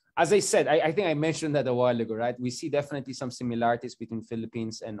 as I said, I think I mentioned that a while ago, right? We see definitely some similarities between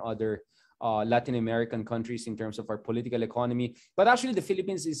Philippines and other Latin American countries in terms of our political economy, but actually the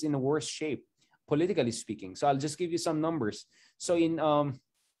Philippines is in a worse shape, politically speaking. So I'll just give you some numbers. So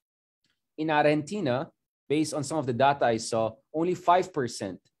in Argentina, based on some of the data I saw, only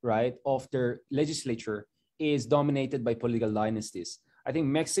 5%, right, of their legislature is dominated by political dynasties. I think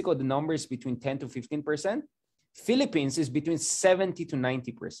Mexico, the number is between 10 to 15%. Philippines is between 70 to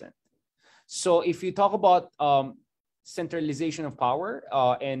 90%. So if you talk about centralization of power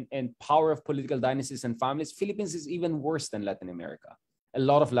and power of political dynasties and families, Philippines is even worse than Latin America. A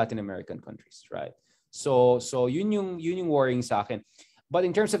lot of Latin American countries, right? So yun yung worrying sa akin. But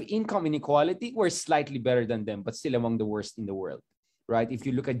in terms of income inequality, we're slightly better than them, but still among the worst in the world, right? If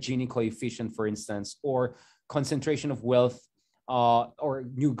you look at Gini coefficient, for instance, or concentration of wealth or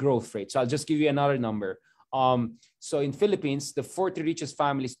new growth rate. So I'll just give you another number. So in Philippines, the 40 richest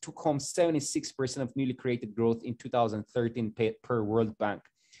families took home 76% of newly created growth in 2013 per World Bank.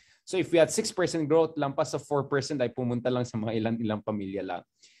 So if we had 6% growth, lampas sa 4% ay pumunta lang sa mga ilang pamilya lang.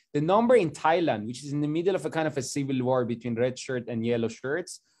 The number in Thailand, which is in the middle of a kind of a civil war between red shirt and yellow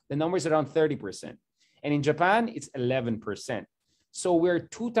shirts, the number is around 30%. And in Japan, it's 11%. So we're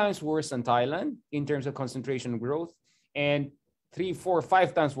 2 times worse than Thailand in terms of concentration growth, and 3, 4,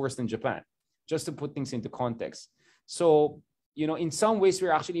 5 times worse than Japan, just to put things into context. So, in some ways,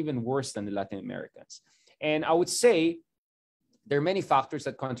 we're actually even worse than the Latin Americans. And I would say there are many factors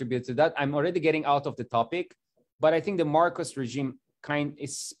that contribute to that. I'm already getting out of the topic, but I think the Marcos regime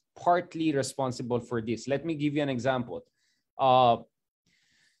is partly responsible for this. Let me give you an example.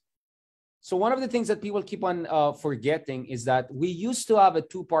 So one of the things that people keep on forgetting is that we used to have a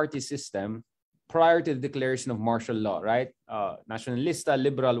 2-party system prior to the declaration of martial law, right? Nacionalista,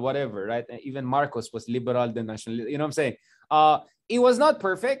 liberal, whatever, right? And even Marcos was liberal, then nationalist. You know what I'm saying? It was not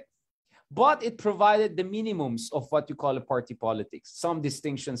perfect, but it provided the minimums of what you call a party politics. Some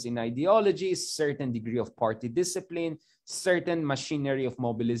distinctions in ideologies, certain degree of party discipline, certain machinery of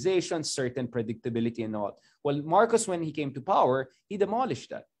mobilization, certain predictability and all. Well, Marcos, when he came to power, he demolished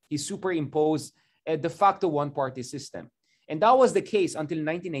that. He superimposed a de facto one-party system. And that was the case until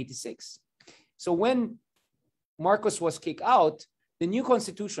 1986. So when Marcos was kicked out, the new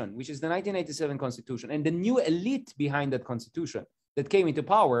constitution, which is the 1987 constitution, and the new elite behind that constitution that came into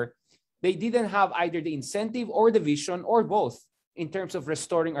power, they didn't have either the incentive or the vision or both in terms of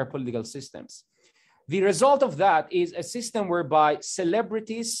restoring our political systems. The result of that is a system whereby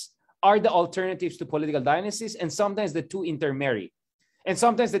celebrities are the alternatives to political dynasties, and sometimes the two intermarry. And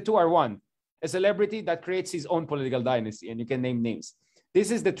sometimes the two are one. A celebrity that creates his own political dynasty, and you can name names. This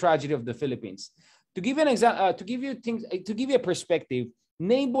is the tragedy of the Philippines. To give you an example, to give you a perspective,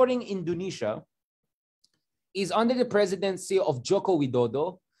 neighboring Indonesia is under the presidency of Joko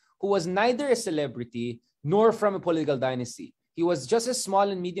Widodo, who was neither a celebrity nor from a political dynasty. He was just a small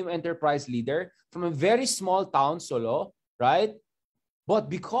and medium enterprise leader from a very small town, Solo, right? But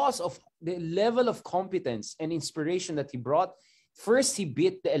because of the level of competence and inspiration that he brought, first he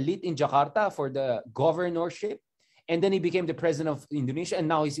beat the elite in Jakarta for the governorship, and then he became the president of Indonesia, and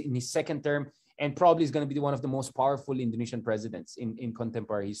now he's in his second term, and probably is going to be one of the most powerful Indonesian presidents in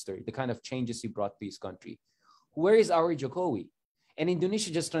contemporary history, the kind of changes he brought to his country. Where is our Jokowi? And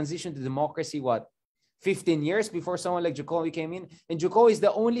Indonesia just transitioned to democracy, what, 15 years before someone like Jokowi came in? And Jokowi is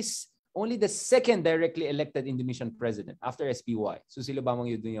the only the second directly elected Indonesian president after SPY. Susilo Bamang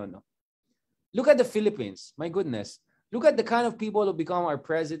Yudhoyono. Look at the Philippines. My goodness. Look at the kind of people who become our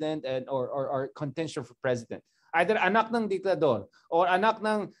president and or contention for president. Either anak ng diktador or anak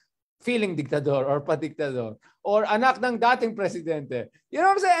ng feeling diktador or pa-diktador or anak ng dating presidente. You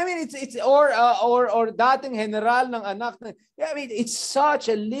know what I'm saying? I mean, it's or dating general ng anak ng, I mean, it's such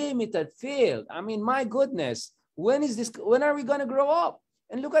a limited field. I mean, my goodness, when are we going to grow up?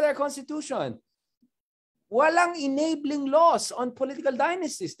 And look at our constitution. Walang enabling laws on political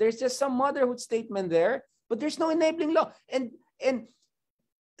dynasties. There's just some motherhood statement there, but there's no enabling law. And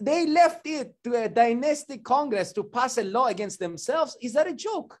they left it to a dynastic Congress to pass a law against themselves. Is that a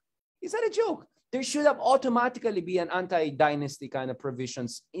joke? Is that a joke? There should have automatically be an anti-dynasty kind of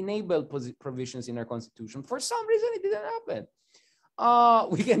provisions, enabled provisions in our constitution. For some reason, it didn't happen.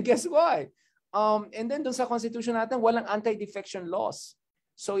 We can guess why. And then dun sa constitution natin, walang anti-defection laws.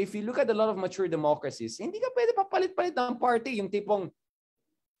 So if you look at a lot of mature democracies, hindi ka pwede papalit-palit ng party. Yung tipong,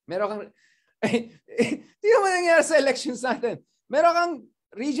 meron kang, tingnan mo nangyari sa elections natin. Meron kang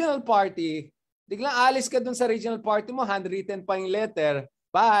regional party, biglang alis ka dun sa regional party mo, handwritten pa yung letter,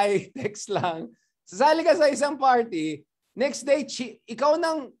 bye, text lang. Sasali ka sa isang party, next day, ikaw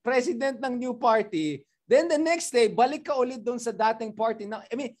ng president ng new party, then the next day, balik ka ulit dun sa dating party.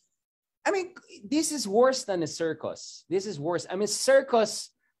 I mean, this is worse than a circus. This is worse. I mean, circus,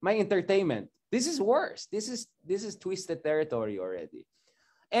 my entertainment. This is worse. This is twisted territory already.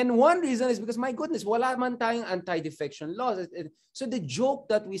 And one reason is because, my goodness, wala man tayong anti-defection laws. So the joke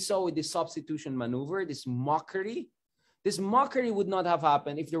that we saw with the substitution maneuver, this mockery would not have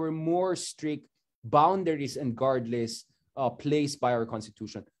happened if there were more strict boundaries and guardrails placed by our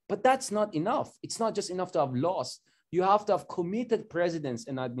constitution. But that's not enough. It's not just enough to have laws. You have to have committed presidents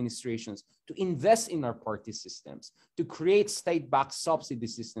and administrations to invest in our party systems, to create state-backed subsidy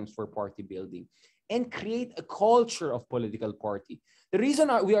systems for party building, and create a culture of political party. The reason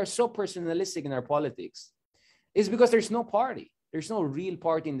we are so personalistic in our politics is because there's no party. There's no real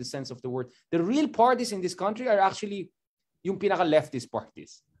party in the sense of the word. The real parties in this country are actually yung pinaka-leftist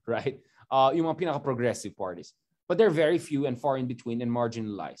parties, right? Yung mga pinaka-progressive parties. But they're very few and far in between and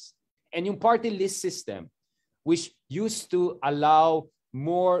marginalized. And yung party list system, which used to allow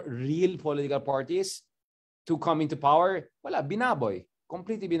more real political parties to come into power, wala, binaboy.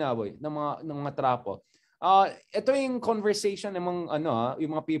 Completely binaboy ng mga trapo. Ito yung conversation ng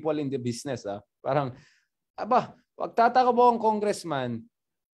yung mga people in the business. Parang, pagtataka mo ang congressman,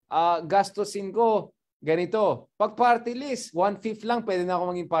 gastusin ko ganito. Pag party list, 1/5 lang, pwede na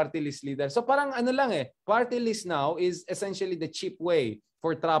ako maging party list leader. So parang party list now is essentially the cheap way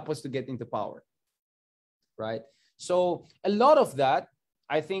for trapos to get into power. Right? So a lot of that,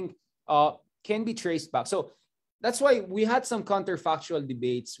 I think, can be traced back. So that's why we had some counterfactual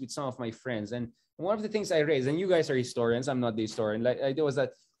debates with some of my friends. And one of the things I raised, and you guys are historians, I'm not the historian, the idea was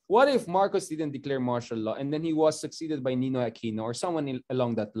that, what if Marcos didn't declare martial law and then he was succeeded by Ninoy Aquino or someone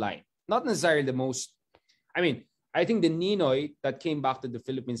along that line? Not necessarily the most, I think the Ninoy that came back to the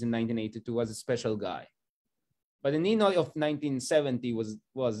Philippines in 1982 was a special guy. But the Ninoy of 1970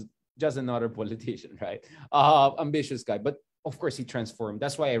 was just another politician, right? Ambitious guy. But of course, he transformed.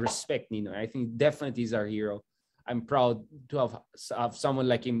 That's why I respect Ninoy. I think definitely he's our hero. I'm proud to have someone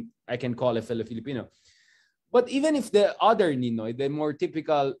like him I can call a fellow Filipino. But even if the other Ninoy, the more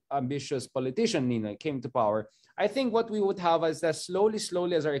typical ambitious politician Ninoy came to power, I think what we would have is that slowly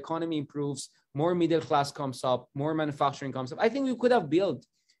as our economy improves, more middle class comes up, more manufacturing comes up. I think we could have built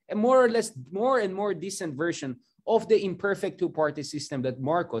a more or less more and more decent version of the imperfect two-party system that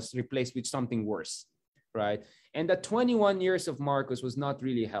Marcos replaced with something worse, right? And the 21 years of Marcos was not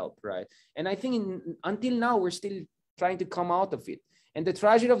really help, right? And I think until now, we're still trying to come out of it. And the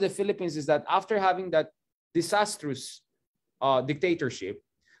tragedy of the Philippines is that after having that disastrous dictatorship,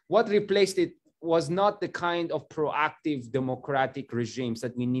 what replaced it was not the kind of proactive democratic regimes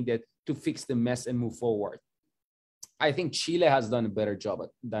that we needed to fix the mess and move forward. I think Chile has done a better job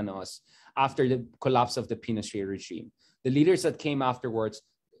than us after the collapse of the Pinochet regime. The leaders that came afterwards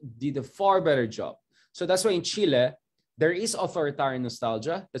did a far better job. So that's why in Chile, there is authoritarian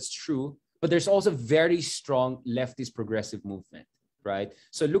nostalgia, that's true, but there's also very strong leftist progressive movement, right?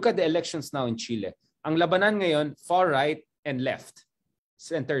 So look at the elections now in Chile. Ang labanan ngayon, far right and left,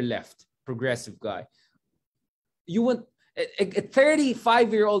 center left, progressive guy. You want a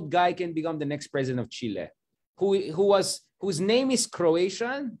 35-year-old guy can become the next president of Chile, whose name is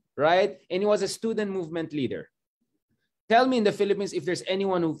Croatian, right? And he was a student movement leader. Tell me in the Philippines if there's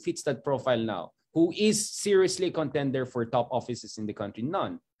anyone who fits that profile now, who is seriously a contender for top offices in the country.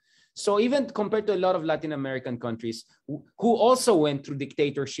 None. So even compared to a lot of Latin American countries who also went through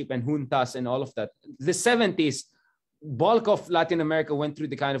dictatorship and juntas and all of that, the 70s, bulk of Latin America went through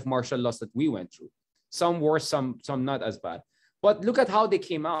the kind of martial laws that we went through. Some worse, some not as bad. But look at how they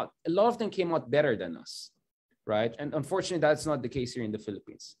came out. A lot of them came out better than us, right? And unfortunately, that's not the case here in the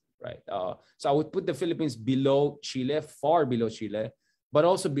Philippines, right? So I would put the Philippines below Chile, far below Chile, but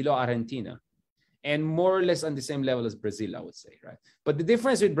also below Argentina. And more or less on the same level as Brazil, I would say, right? But the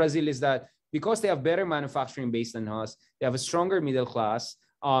difference with Brazil is that because they have better manufacturing base than us, they have a stronger middle class,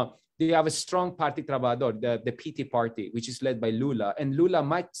 they have a strong Party Trabador, the PT party, which is led by Lula, and Lula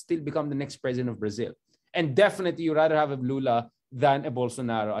might still become the next president of Brazil. And definitely you'd rather have a Lula than a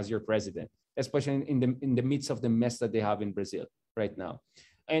Bolsonaro as your president, especially in the midst of the mess that they have in Brazil right now.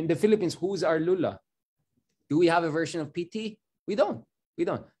 And the Philippines, who's our Lula? Do we have a version of PT? We don't. We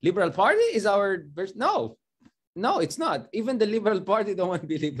don't. Liberal Party is our version. No, it's not. Even the Liberal Party don't want to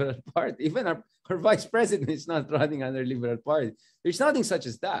be Liberal Party. Even our vice president is not running under Liberal Party. There's nothing such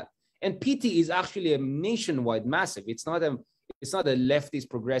as that. And PT is actually a nationwide massive. It's not a leftist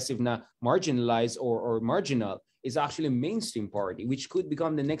progressive na marginalized or marginal. It's actually a mainstream party, which could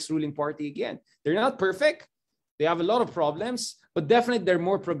become the next ruling party again. They're not perfect. They have a lot of problems, but definitely they're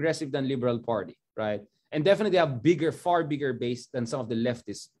more progressive than Liberal Party, right? And definitely they have far bigger base than some of the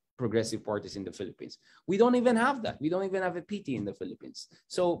leftist progressive parties in the Philippines. We don't even have that. We don't even have a PT in the Philippines.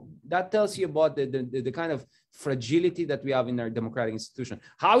 So that tells you about the kind of fragility that we have in our democratic institution.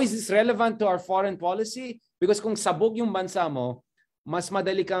 How is this relevant to our foreign policy? Because kung sabog yung bansa mo, mas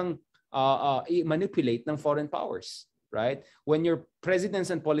madali kang manipulate ng foreign powers, right? When your presidents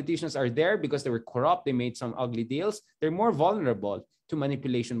and politicians are there because they were corrupt, they made some ugly deals, they're more vulnerable to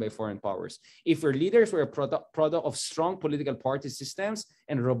manipulation by foreign powers. If your leaders were a product of strong political party systems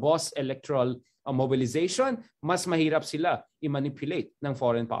and robust electoral mobilization, mas mahirap sila i-manipulate ng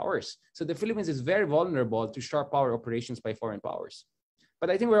foreign powers. So the Philippines is very vulnerable to sharp power operations by foreign powers. But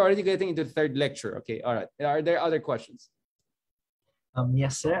I think we're already getting into the third lecture. Okay, all right. Are there other questions?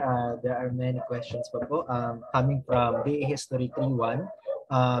 Yes, sir. There are many questions pa po. Coming from BA History 3.1,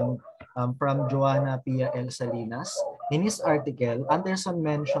 from Joanna Pia L. Salinas. In his article, Anderson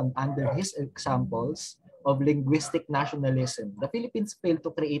mentioned under his examples of linguistic nationalism, the Philippines failed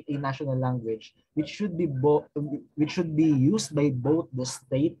to create a national language which should be used by both the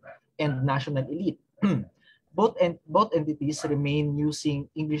state and national elite. Both entities remain using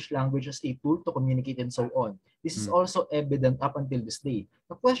English language as a tool to communicate and so on. This is also evident up until this day.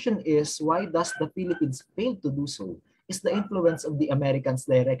 The question is, why does the Philippines fail to do so? Is the influence of the Americans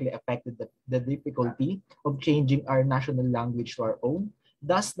directly affected the difficulty of changing our national language to our own?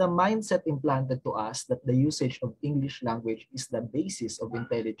 Does the mindset implanted to us that the usage of English language is the basis of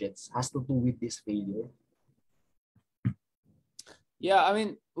intelligence has to do with this failure? Yeah, I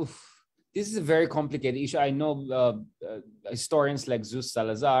mean, this is a very complicated issue. I know historians like Zeus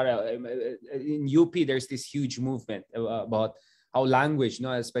Salazar. In UP, there's this huge movement about how language,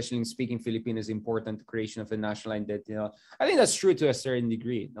 especially in speaking Philippine, is important to creation of a national identity. I think that's true to a certain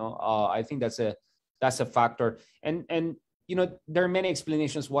degree. I think that's a That's a factor. And you know, there are many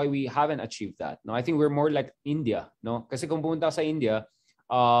explanations why we haven't achieved that. No, I think we're more like India. No, kasi kung pumunta sa India,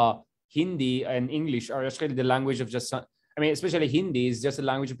 Hindi and English are actually the language of just. I mean, especially Hindi is just a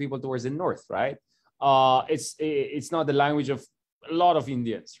language of people towards the north, right? It's not the language of a lot of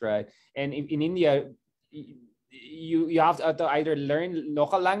Indians, right? And in India, you have to either learn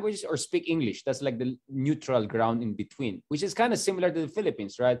local language or speak English. That's like the neutral ground in between, which is kind of similar to the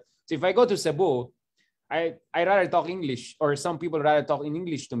Philippines, right? So if I go to Cebu, I rather talk English, or some people rather talk in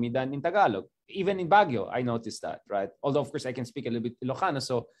English to me than in Tagalog. Even in Baguio, I noticed that, right? Although, of course, I can speak a little bit Ilocano,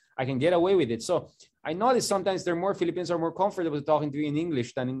 so I can get away with it. So I noticed sometimes there are more Filipinos are more comfortable talking to you in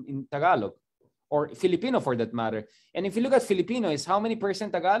English than in Tagalog, or Filipino for that matter. And if you look at Filipinos, how many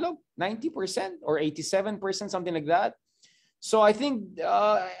percent Tagalog? 90% or 87%, something like that. So I think,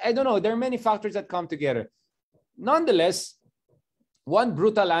 I don't know, there are many factors that come together. Nonetheless, one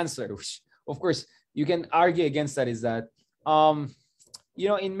brutal answer, which of course you can argue against that, is that, you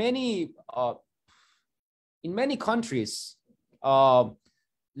know, in many countries, a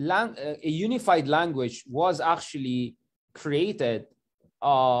unified language was actually created,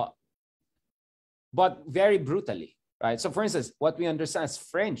 but very brutally, right? So for instance, what we understand as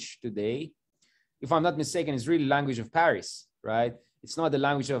French today, if I'm not mistaken, is really language of Paris, right? It's not the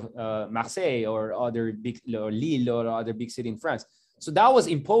language of Marseille or other big, or Lille or other big city in France. So that was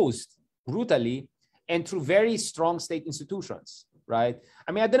imposed brutally and through very strong state institutions, right?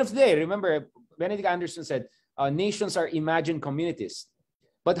 I mean, at the end of the day, remember, Benedict Anderson said, nations are imagined communities.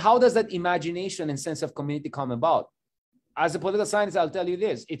 But how does that imagination and sense of community come about? As a political scientist, I'll tell you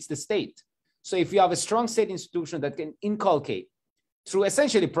this, it's the state. So if you have a strong state institution that can inculcate through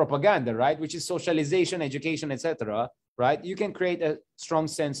essentially propaganda, right, which is socialization, education, etc., right, you can create a strong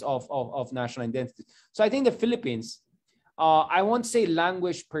sense of national identity. So I think the Philippines, I won't say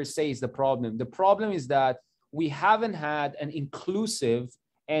language per se is the problem. The problem is that we haven't had an inclusive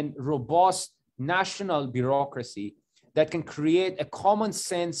and robust national bureaucracy that can create a common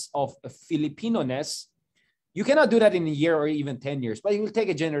sense of Filipino-ness. You cannot do that in a year or even 10 years, but it will take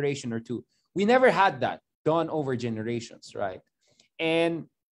a generation or two. We never had that done over generations, right? And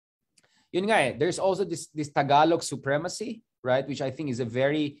yun nga eh, there's also this Tagalog supremacy, right? Which I think is a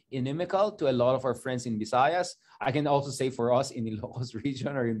very inimical to a lot of our friends in Visayas. I can also say for us in Ilocos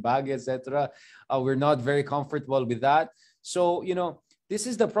region or in Baguio, etc., we're not very comfortable with that. So, you know, this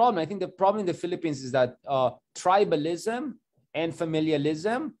is the problem. I think the problem in the Philippines is that tribalism and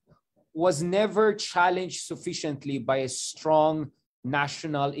familialism was never challenged sufficiently by a strong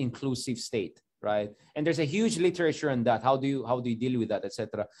national inclusive state, right? And there's a huge literature on that. How do you deal with that,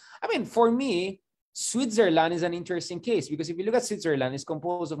 etc. I mean, for me, Switzerland is an interesting case because if you look at Switzerland, it's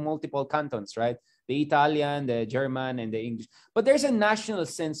composed of multiple cantons, right? The Italian, the German, and the English. But there's a national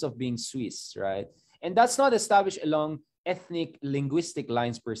sense of being Swiss, right? And that's not established along ethnic, linguistic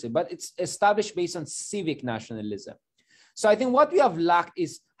lines per se, but it's established based on civic nationalism. So I think what we have lacked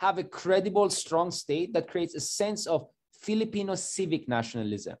is have a credible, strong state that creates a sense of Filipino civic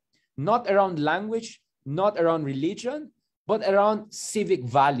nationalism, not around language, not around religion, but around civic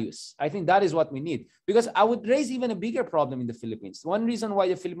values. I think that is what we need. Because I would raise even a bigger problem in the Philippines. One reason why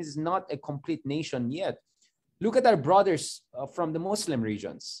the Philippines is not a complete nation yet, look at our brothers from the Muslim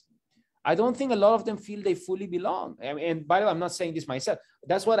regions. I don't think a lot of them feel they fully belong. And by the way, I'm not saying this myself.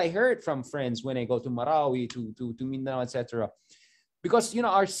 That's what I heard from friends when I go to Marawi, to Mindanao, etc. Because, you know,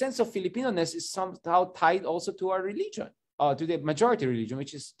 our sense of Filipino-ness is somehow tied also to our religion, to the majority religion,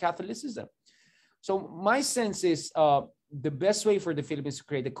 which is Catholicism. So my sense is the best way for the Philippines to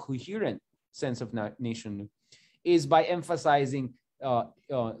create a coherent sense of nation is by emphasizing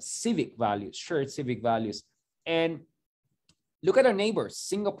civic values, shared civic values. And look at our neighbors,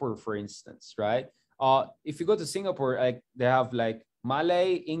 Singapore, for instance, right? If you go to Singapore, like they have like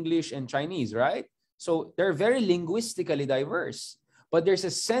Malay, English, and Chinese, right? So they're very linguistically diverse, but there's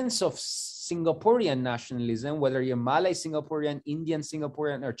a sense of Singaporean nationalism, whether you're Malay Singaporean, Indian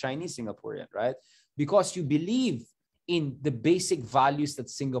Singaporean, or Chinese Singaporean, right? Because you believe in the basic values that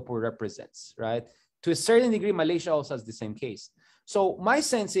Singapore represents, right? To a certain degree, Malaysia also has the same case. So my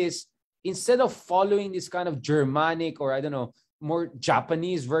sense is, instead of following this kind of Germanic or I don't know, more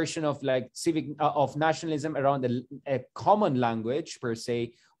Japanese version of like civic of nationalism around a common language per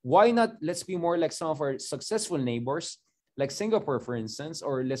se, why not let's be more like some of our successful neighbors, like Singapore, for instance,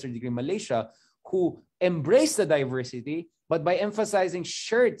 or lesser degree Malaysia, who embrace the diversity, but by emphasizing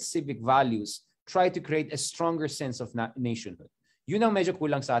shared civic values, try to create a stronger sense of nationhood. Yun ang medyo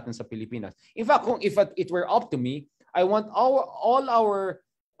kulang sa atin sa Pilipinas. In fact, if it were up to me, I want all our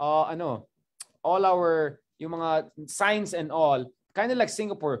yung mga signs and all, kind of like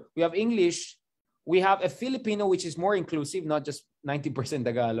Singapore. We have English, we have a Filipino, which is more inclusive, not just 90%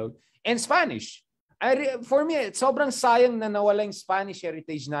 Tagalog, and Spanish. For me, sobrang sayang na nawala yung Spanish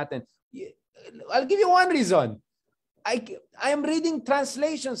heritage natin. I'll give you one reason. I am reading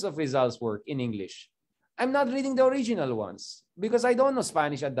translations of Rizal's work in English. I'm not reading the original ones because I don't know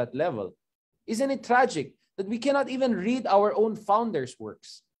Spanish at that level. Isn't it tragic that we cannot even read our own founders'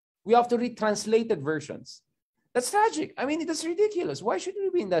 works? We have to read translated versions. That's tragic. I mean, it is ridiculous. Why should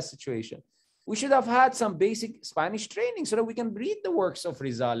we be in that situation? We should have had some basic Spanish training so that we can read the works of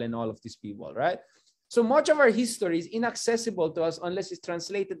Rizal and all of these people, right? So much of our history is inaccessible to us unless it's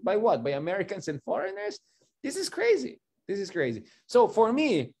translated by what? By Americans and foreigners? This is crazy. This is crazy. So for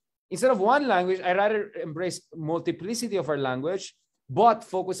me, instead of one language, I rather embrace multiplicity of our language, but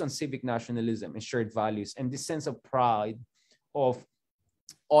focus on civic nationalism and shared values and this sense of pride of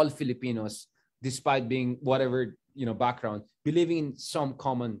all Filipinos, despite being whatever background, believing in some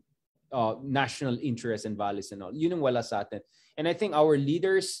common national interests and values and all. Yun ang wala sa atin. And I think our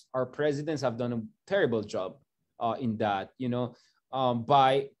leaders, our presidents have done a terrible job in that,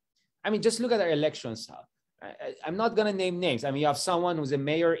 just look at our elections. I'm not going to name names. I mean, you have someone who's a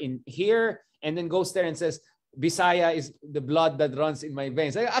mayor in here and then goes there and says, Bisaya is the blood that runs in my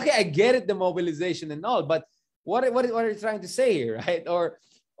veins. Okay, I get it, the mobilization and all, but what are you trying to say here, right?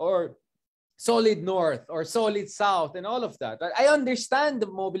 Or solid North or solid South and all of that. I understand the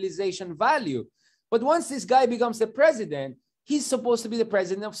mobilization value, but once this guy becomes the president, he's supposed to be the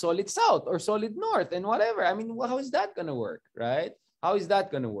president of solid South or solid North and whatever. I mean, how is that going to work, right? How is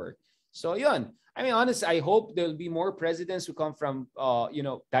that going to work? So yun. I mean, honestly, I hope there'll be more presidents who come from,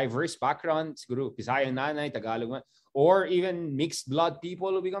 diverse backgrounds, siguro, Bisaya, Nanay, Tagalog, or even mixed blood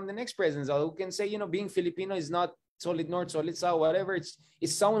people who become the next presidents, who can say, being Filipino is not solid North, solid South, whatever.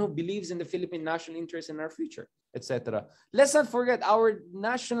 It's someone who believes in the Philippine national interest in our future, etc. Let's not forget our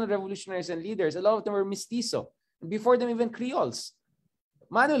national revolutionaries and leaders. A lot of them were mestizo. Before them, even Creoles.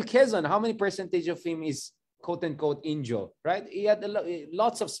 Manuel Quezon, how many percentage of him is quote-unquote Indio, right? He had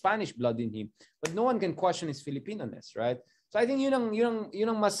lots of Spanish blood in him, but no one can question his Filipino-ness, right? So I think yun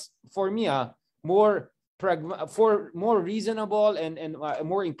ang mas, for me, more reasonable and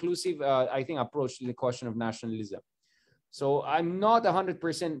more inclusive, I think, approach to the question of nationalism. So I'm not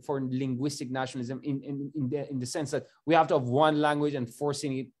 100% for linguistic nationalism in the sense that we have to have one language and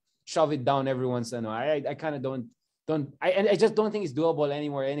forcing it, shove it down everyone's. I kind of I just don't think it's doable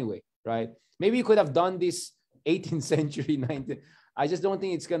anymore anyway, right? Maybe you could have done this 18th century, 19th. I just don't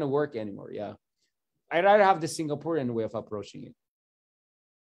think it's going to work anymore. Yeah. I'd rather have the Singaporean way of approaching it.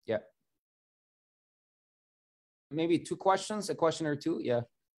 Yeah. Maybe two questions, a question or two. Yeah.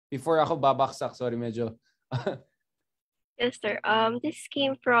 Before ako babaksak, sorry, medyo. Yes, sir. This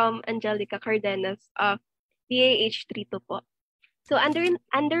came from Angelica Cardenas of PAH32 po. So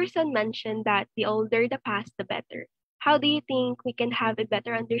Anderson mentioned that the older the past, the better. How do you think we can have a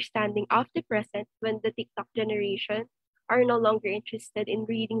better understanding of the present when the TikTok generation are no longer interested in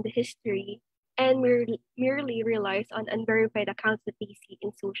reading the history and merely relies on unverified accounts that they see in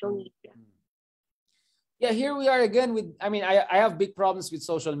social media? Yeah, here we are again with, I have big problems with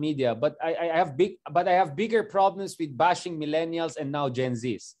social media, but I have bigger problems with bashing millennials and now Gen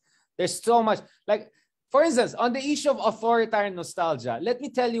Zs. There's so much, like, for instance, on the issue of authoritarian nostalgia, let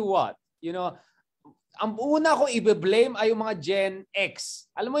me tell you what, ang una ko i-blame ay yung mga Gen X.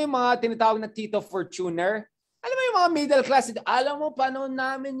 Alam mo yung mga tinatawag na Tito Fortuner? Alam mo yung mga middle class, alam mo, panahon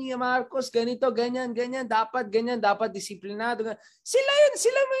namin ni Marcos, ganito, ganyan, dapat disiplinado. Sila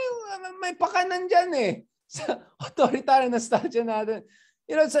yung may pakanan dyan eh. Sa authoritarian nostalgia natin.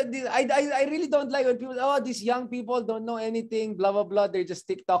 So I really don't like when people, these young people don't know anything, blah, blah, blah, they're just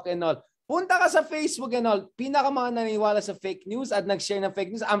TikTok and all. Punta ka sa Facebook and all, pinaka mga naniniwala sa fake news at nag-share ng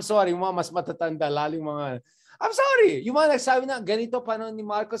fake news. I'm sorry, mga mas matatanda, laling mga, I'm sorry, yung mga nagsabi na ganito panahon ni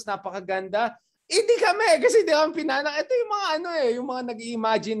Marcos, napakaganda. Hindi kami, kasi di kami pinanak. Ito yung mga yung mga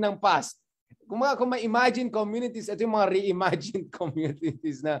nag-i-imagine ng past. Kung may imagine communities, ito yung mga re-imagined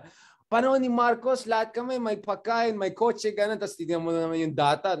communities na panahon ni Marcos, lahat kami may pagkain, may kotse, ganun, tapos tignan mo naman yung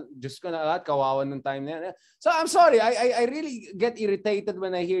data. Diyos ko na lahat, kawawan ng time na yan. So I'm sorry, I really get irritated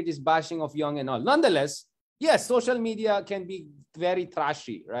when I hear this bashing of young and all. Nonetheless, yes, social media can be very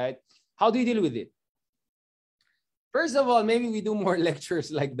trashy, right? How do you deal with it? First of all, maybe we do more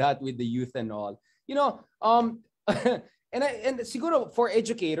lectures like that with the youth and all. And siguro for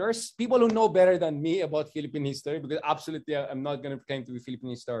educators, people who know better than me about Philippine history, because absolutely I'm not going to claim to be a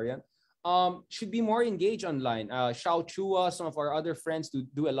Philippine historian, should be more engaged online. Xiao Chua, some of our other friends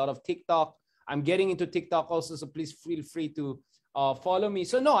do a lot of TikTok. I'm getting into TikTok also, so please feel free to follow me.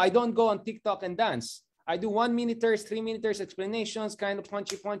 So no, I don't go on TikTok and dance. I do 1 minute, 3 minute explanations, kind of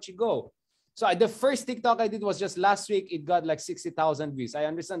punchy, go. So the first TikTok I did was just last week. It got like 60,000 views. I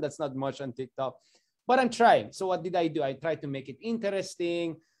understand that's not much on TikTok, but I'm trying. So what did I do? I tried to make it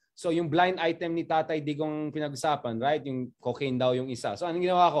interesting. So yung blind item ni Tatay Digong pinag-usapan, right? Yung cocaine daw yung isa. So anong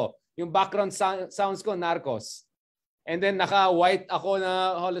ginawa ko? Yung background sounds ko, Narcos. And then naka-white ako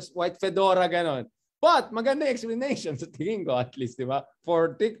na white fedora, ganon. But maganda explanation sa tingin ko at least, di ba?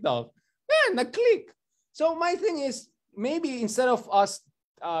 For TikTok. Man, nag-click. So my thing is, maybe instead of us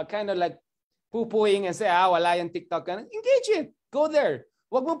kind of like poo-pooing and say, wala yung TikTok, engage it. Go there.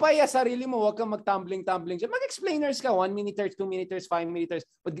 Wag mo pahiya sarili mo. Wag kang mag-tumbling dyan. Mag-explainers ka. 1 minute, 2 minutes, 5 minutes.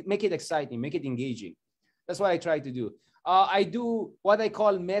 But make it exciting. Make it engaging. That's what I try to do. I do what I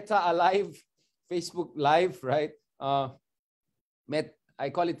call Meta Alive Facebook Live, right? I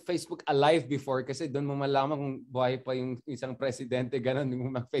call it Facebook Alive before kasi doon mo malaman kung buhay pa yung isang presidente, ganun,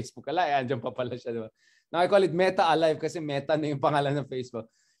 yung Facebook Alive, andyan pa pala siya, diba? Now I call it Meta Alive kasi Meta na yung pangalan ng Facebook.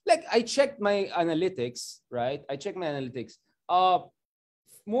 Like, I checked my analytics, right? I checked my analytics.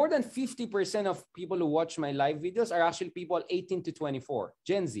 More than 50% of people who watch my live videos are actually people 18 to 24,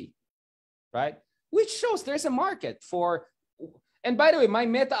 Gen Z, right? Which shows there's a market for, and by the way, my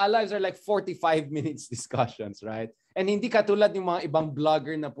Meta Alives are like 45 minutes discussions, right? And hindi katulad yung mga ibang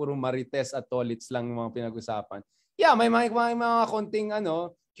vlogger na puro marites at tolits lang yung mga pinag-usapan. Yeah, may mga konting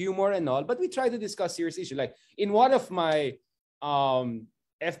humor and all, but we try to discuss serious issues. Like in one of my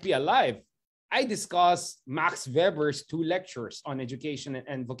FB Live, I discuss Max Weber's 2 lectures on education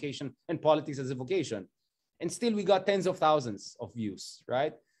and vocation and politics as a vocation. And still we got tens of thousands of views,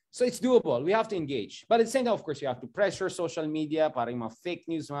 right? So it's doable. We have to engage. But at the same time, of course, you have to pressure social media, parang mga fake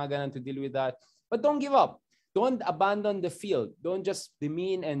news, mga ganun, to deal with that. But don't give up. Don't abandon the field. Don't just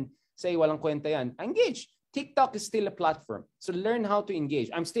demean and say, walang kwenta yan. Engage. TikTok is still a platform. So learn how to engage.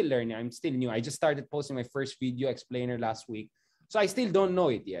 I'm still learning. I'm still new. I just started posting my first video explainer last week. So I still don't know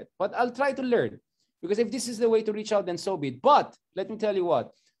it yet. But I'll try to learn. Because if this is the way to reach out, then so be it. But let me tell you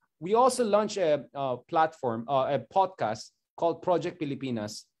what. We also launched a platform, a podcast called Project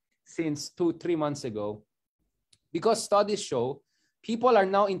Pilipinas since 2-3 months ago. Because studies show people are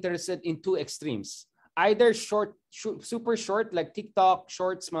now interested in 2 extremes. Either short, super short, like TikTok,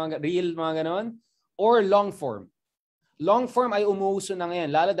 shorts, mga reel, mga ganon, or long form. Long form ay umuuso na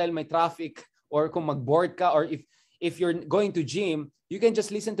ngayon, lalo dahil may traffic, or kung mag-board ka, or if you're going to gym, you can just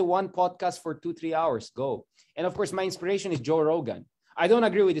listen to one podcast for 2-3 hours. Go. And of course, my inspiration is Joe Rogan. I don't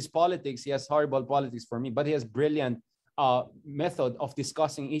agree with his politics. He has horrible politics for me, but he has brilliant method of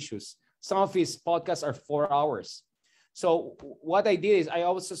discussing issues. Some of his podcasts are 4 hours. So what I did is I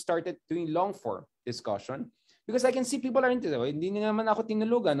also started doing long form discussion because I can see people are interested. Hindi naman ako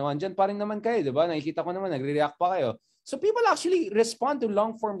tinulugan. No? Andyan pa rin naman kayo, di ba? Nakikita ko naman, nagre-react pa kayo. So people actually respond to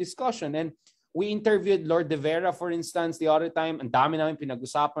long form discussion. And we interviewed Lord De Vera, for instance, the other time. Ang dami namin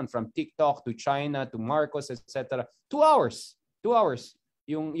pinag-usapan from TikTok to China to Marcos, etc. 2 hours. 2 hours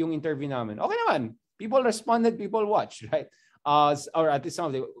yung interview namin. Okay naman. People responded, people watched, right? Or at least some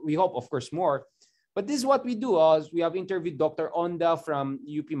of them. We hope, of course, more. But this is what we do. We have interviewed Dr. Onda from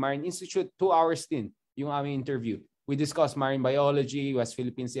UP Marine Institute, 2 hours din yung aming interview. We discussed marine biology, West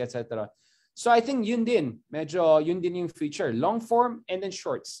Philippine Sea, etc. So I think yun din yung future. Long form and then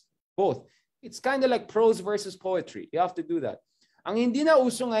shorts. Both. It's kind of like prose versus poetry. You have to do that. Ang hindi na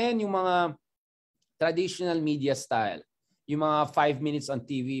uso ngayon yung mga traditional media style. Yung mga 5 minutes on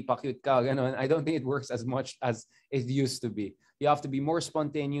TV, pa-cute ka, gano'n. I don't think it works as much as it used to be. You have to be more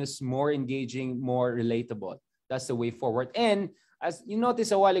spontaneous, more engaging, more relatable. That's the way forward. And as you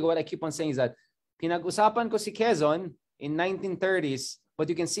notice a while ago, what I keep on saying is that pinag-usapan ko si Quezon in 1930s, but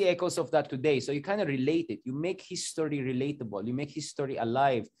you can see echoes of that today. So you kind of relate it. You make history relatable. You make history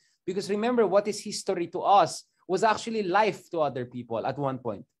alive. Because remember, what is history to us was actually life to other people at one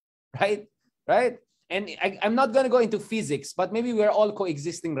point. Right? Right? And I'm not going to go into physics, but maybe we're all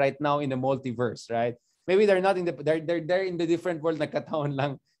coexisting right now in the multiverse, right? Maybe they're not in the they're in the different world, nagkataon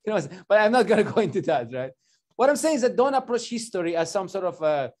lang. You know, but I'm not going to go into that, right? What I'm saying is that don't approach history as some sort of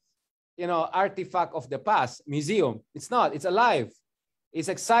artifact of the past, museum. It's not. It's alive.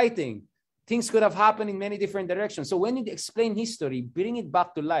 It's exciting. Things could have happened in many different directions. So when you explain history, bring it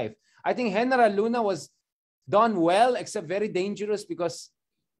back to life. I think General Luna was done well, except very dangerous because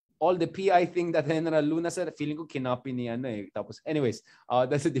all the PI thing that General Luna said, feeling ko kinapi niya eh. Tapos, anyways,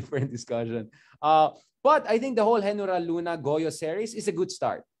 that's a different discussion. But I think the whole General Luna Goyo series is a good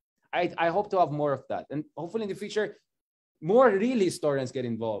start. I hope to have more of that. And hopefully in the future, more real historians get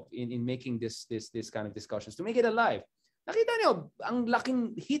involved in making this kind of discussions to make it alive. Nakita niyo, ang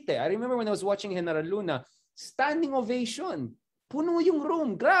laking hit eh. I remember when I was watching General Luna, standing ovation. Puno yung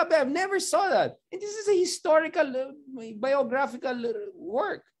room. Grabe, I've never saw that. And this is a historical, biographical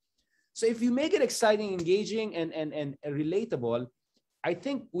work. So if you make it exciting, engaging, and relatable, I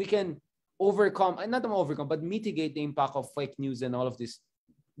think we can but mitigate the impact of fake news and all of this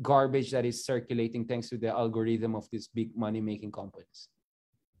garbage that is circulating thanks to the algorithm of these big money-making companies.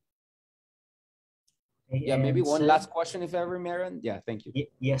 Okay, Yeah, maybe and one sir, last question if ever, Meron. Yeah, thank you.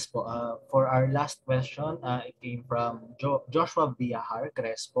 Yes po. For our last question, it came from Joshua Villahar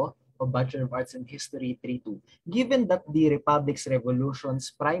Crespo of Bachelor of Arts in History 3-2. Given that the Republic's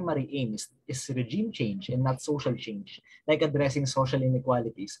revolution's primary aim is regime change and not social change, like addressing social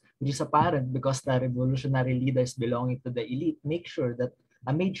inequalities, which is apparent because the revolutionary leaders belonging to the elite made sure that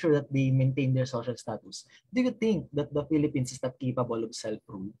they maintain their social status. Do you think that the Philippines is not capable of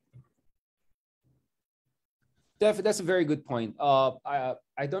self-rule? That's a very good point.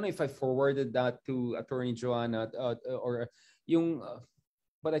 I don't know if I forwarded that to Attorney Joanna or yung,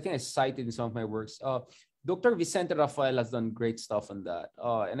 but I think I cited in some of my works. Dr. Vicente Rafael has done great stuff on that.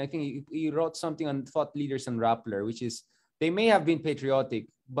 And I think he wrote something on thought leaders and Rappler, which is they may have been patriotic,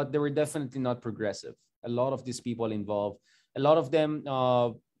 but they were definitely not progressive. A lot of these people involved, a lot of them,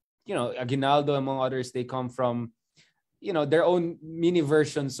 Aguinaldo, among others, they come from, their own mini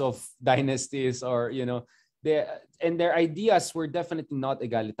versions of dynasties or, their ideas were definitely not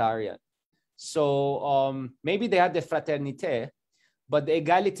egalitarian. So maybe they had the fraternité, but the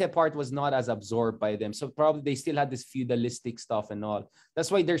egalite part was not as absorbed by them. So probably they still had this feudalistic stuff and all. That's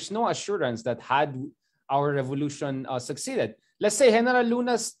why there's no assurance that had our revolution succeeded. Let's say General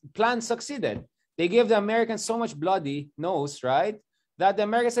Luna's plan succeeded. They gave the Americans so much bloody nose, right? That the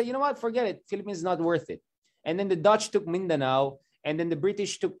Americans said, you know what, forget it. Philippines is not worth it. And then the Dutch took Mindanao, and then the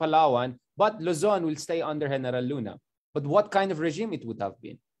British took Palawan, but Luzon will stay under General Luna. But what kind of regime it would have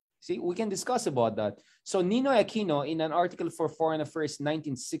been? See, we can discuss about that. So Ninoy Aquino, in an article for Foreign Affairs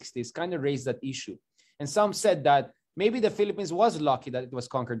 1960s, kind of raised that issue. And some said that maybe the Philippines was lucky that it was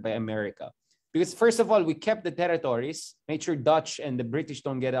conquered by America. Because first of all, we kept the territories, made sure Dutch and the British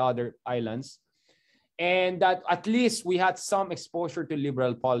don't get other islands. And that at least we had some exposure to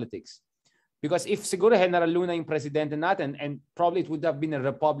liberal politics. Because if siguro General Luna yung presidente natin, and probably it would have been a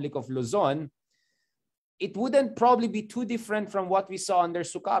Republic of Luzon, it wouldn't probably be too different from what we saw under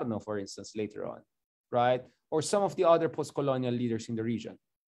Sukarno, for instance, later on, right? Or some of the other post-colonial leaders in the region.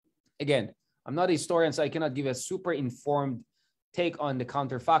 Again, I'm not a historian, so I cannot give a super informed take on the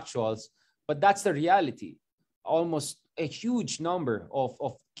counterfactuals, but that's the reality. Almost a huge number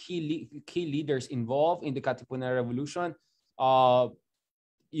of key leaders involved in the Katipunan Revolution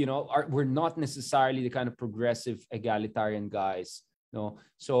were not necessarily the kind of progressive egalitarian guys. No.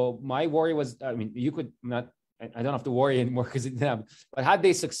 So my worry was, you could not, I don't have to worry anymore because it didn't happen. But had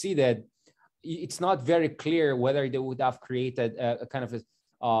they succeeded, it's not very clear whether they would have created a kind of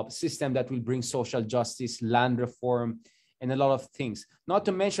a system that will bring social justice, land reform, and a lot of things. Not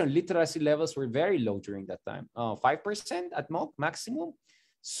to mention literacy levels were very low during that time, 5% at maximum.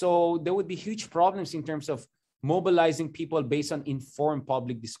 So there would be huge problems in terms of mobilizing people based on informed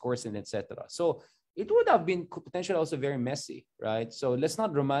public discourse and etc. So it would have been potentially also very messy, right? So let's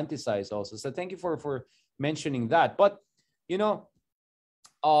not romanticize also. So thank you for mentioning that. But, you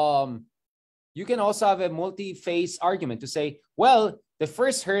can also have a multi-phase argument to say, well, the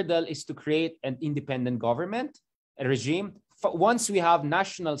first hurdle is to create an independent government, a regime. Once we have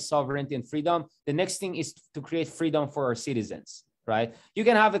national sovereignty and freedom, the next thing is to create freedom for our citizens, right? You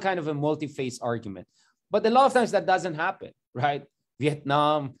can have a kind of a multi-phase argument. But a lot of times that doesn't happen, right?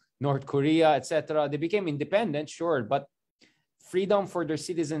 Vietnam, North Korea, etc. They became independent, sure, but freedom for their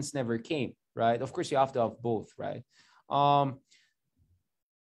citizens never came, right? Of course, you have to have both, right?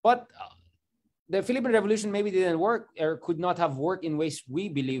 But the Philippine Revolution maybe didn't work or could not have worked in ways we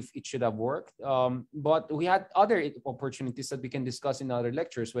believe it should have worked. But we had other opportunities that we can discuss in other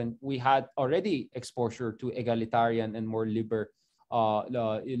lectures when we had already exposure to egalitarian and more liberal,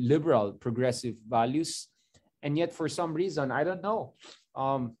 progressive values. And yet, for some reason, I don't know.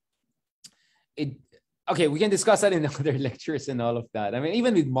 Okay, we can discuss that in other lectures and all of that. I mean,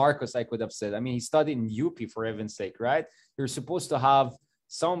 even with Marcos, I could have said, he studied in UP for heaven's sake, right? You're supposed to have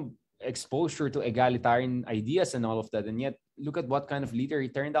some exposure to egalitarian ideas and all of that. And yet, look at what kind of leader he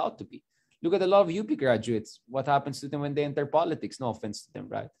turned out to be. Look at a lot of UP graduates. What happens to them when they enter politics? No offense to them,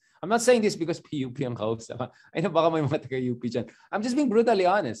 right? I'm not saying this because PUP ang kausap. I know baka may mga taga-UP dyan. I'm just being brutally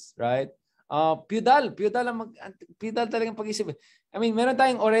honest, right? Feudal talagang pag-isip. Meron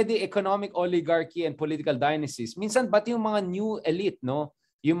tayong already economic oligarchy and political dynasties. Minsan, ba't yung mga new elite, no?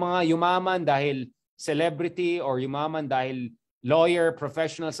 Yung mga yumaman dahil celebrity or yumaman dahil lawyer,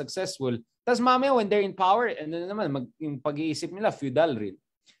 professional, successful. Tapos mamaya when they're in power, and then naman yung pag-iisip nila feudal rin.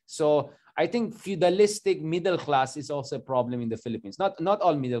 So I think feudalistic middle class is also a problem in the Philippines. Not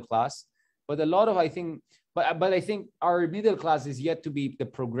all middle class, but a lot of, I think, but I think our middle class is yet to be the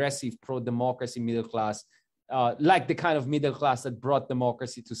progressive pro-democracy middle class, like the kind of middle class that brought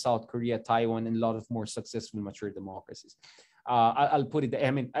democracy to South Korea, Taiwan, and a lot of more successful, mature democracies. I'll put it,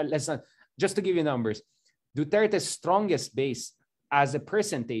 I mean, let's not, just to give you numbers, Duterte's strongest base as a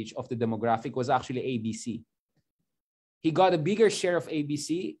percentage of the demographic was actually ABC. He got a bigger share of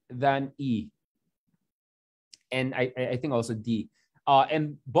ABC than E. And I think also D.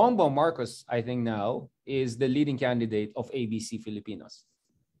 And Bongbong Marcos, I think now, is the leading candidate of ABC Filipinos.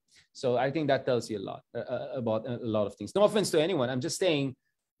 So I think that tells you a lot about a lot of things. No offense to anyone. I'm just saying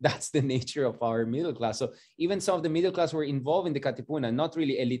that's the nature of our middle class. So even some of the middle class were involved in the Katipunan, not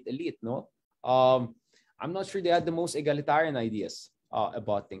really elite, no? I'm not sure they had the most egalitarian ideas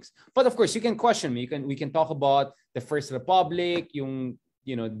about things. But of course, you can question me. We can talk about the First Republic, yung,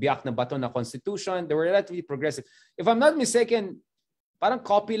 biyak na bato na constitution. They were relatively progressive. If I'm not mistaken, parang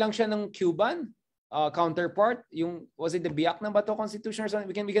copy lang siya ng Cuban counterpart. Was it the biyak na bato constitution or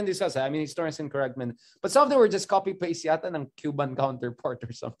something? We can discuss that. I mean, historians can correct me. But some of them were just copy-paste yata ng Cuban counterpart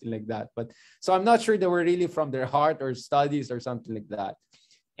or something like that. But so I'm not sure they were really from their heart or studies or something like that.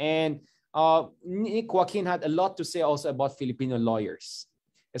 And Nick Joaquin had a lot to say also about Filipino lawyers,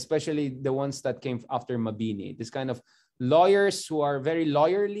 especially the ones that came after Mabini. This kind of lawyers who are very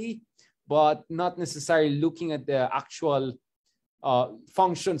lawyerly, but not necessarily looking at the actual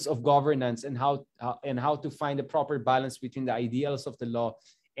functions of governance and how to find a proper balance between the ideals of the law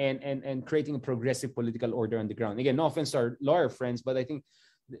and creating a progressive political order on the ground. Again, no offense to our lawyer friends, but I think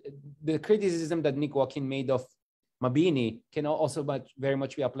the criticism that Nick Joaquin made of Mabini can also very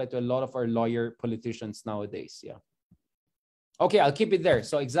much be applied to a lot of our lawyer politicians nowadays. Yeah. Okay, I'll keep it there.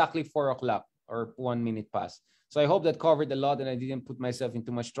 So exactly 4 o'clock or 1 minute past. So I hope that covered a lot and I didn't put myself in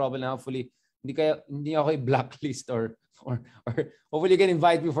too much trouble. And hopefully, hindi ako blacklist or hopefully you can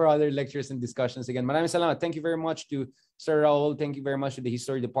invite me for other lectures and discussions again. Maraming salamat. Thank you very much to Sir Raul. Thank you very much to the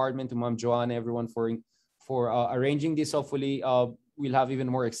History Department, to Ma'am Joanna, everyone for arranging this. Hopefully, we'll have even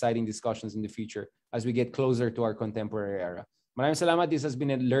more exciting discussions in the future as we get closer to our contemporary era. Maraming salamat. This has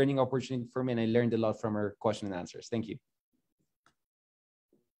been a learning opportunity for me and I learned a lot from our question and answers. Thank you.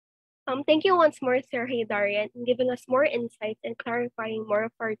 Thank you once more, Sir Haydarian, in giving us more insights and clarifying more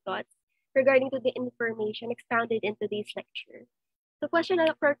of our thoughts regarding to the information expounded in today's lecture. So question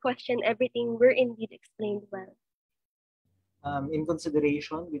per question, everything were indeed explained well. In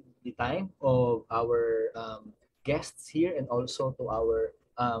consideration with the time of our guests here and also to our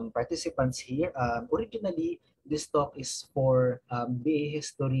participants here, originally this talk is for BA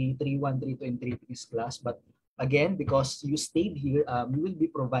History 3132 and 33 class, but again, because you stayed here, we will be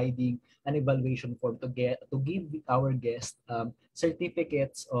providing an evaluation form to give our guests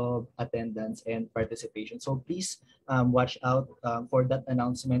certificates of attendance and participation. So please watch out for that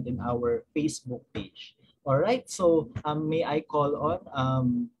announcement in our Facebook page. All right, so may I call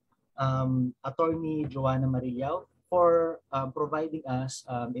on Attorney Joanna Mariao for providing us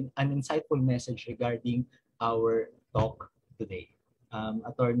an insightful message regarding our talk today.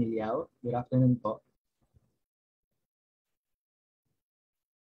 Attorney Liao, good afternoon po.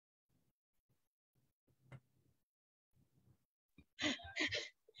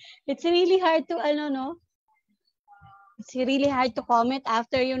 It's really hard to It's really hard to comment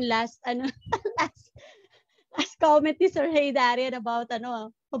after yung last last comment ni Sir Haydarian about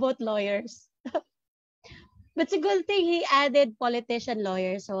lawyers. But it's a good thing he added politician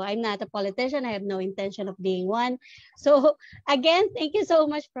lawyer. So I'm not a politician. I have no intention of being one. So again, thank you so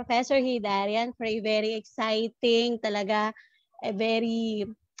much, Professor Haydarian, for a very exciting, talaga, a very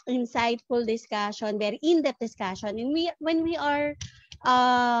insightful discussion, very in-depth discussion. And when we are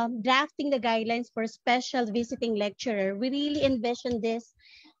drafting the guidelines for special visiting lecturer, we really envision this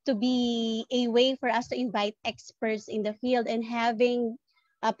to be a way for us to invite experts in the field and having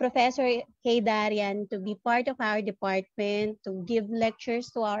Professor Haydarian to be part of our department, to give lectures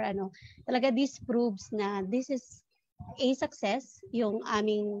to our talaga this proves na this is a success. Yung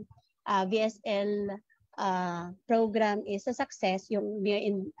aming VSL program is a success, yung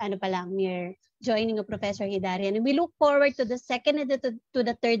mere joining of Professor Haydarian. And we look forward to the second and to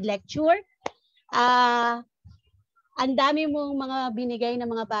the third lecture. Ang dami mong mga binigay na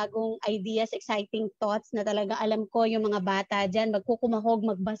mga bagong ideas, exciting thoughts na talaga alam ko yung mga bata dyan magkukumahog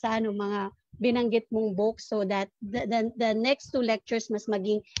magbasa ng mga binanggit mong books so that the next two lectures mas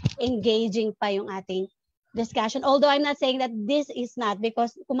maging engaging pa yung ating discussion. Although I'm not saying that this is not,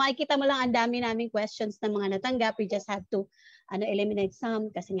 because kung makikita mo lang ang dami naming questions na mga natanggap, we just have to eliminate some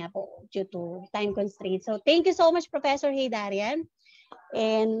kasi nga po due to time constraints. So thank you so much, Professor Haydarian.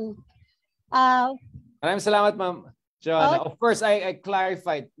 And Maraming salamat, Ma'am Joanna. Of course, I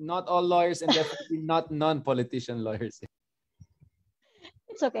clarified, not all lawyers and definitely not non-politician lawyers.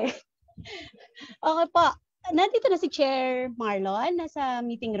 It's okay. Okay po. Nandito na si Chair Marlon. Nasa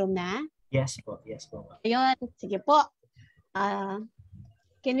meeting room na. Yes po. Yes po. Ayun. Sige po.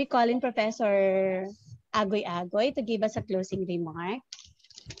 Can we call in Professor Agoy-Agoy to give us a closing remark?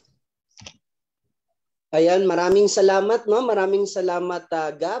 Ayan, maraming salamat, no? Maraming salamat,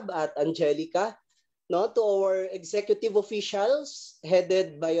 Gab at Angelica, no? To our executive officials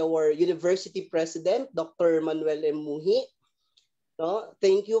headed by our university president, Dr. Manuel M. Muhi. No?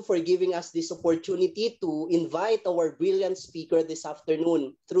 Thank you for giving us this opportunity to invite our brilliant speaker this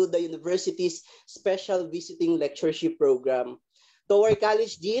afternoon through the university's special visiting lectureship program. To our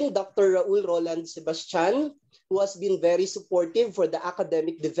college dean, Dr. Raul Roland Sebastian, who has been very supportive for the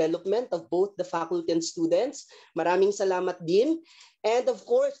academic development of both the faculty and students. Maraming salamat din. And of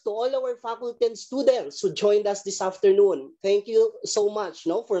course, to all our faculty and students who joined us this afternoon, thank you so much,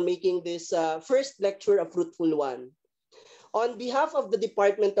 no, for making this first lecture a fruitful one. On behalf of the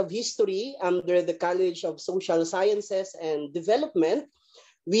Department of History under the College of Social Sciences and Development,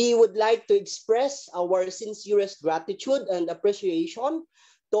 we would like to express our sincerest gratitude and appreciation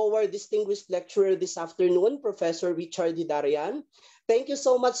to our distinguished lecturer this afternoon, Professor Richard Hidarian. Thank you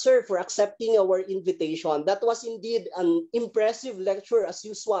so much, sir, for accepting our invitation. That was indeed an impressive lecture as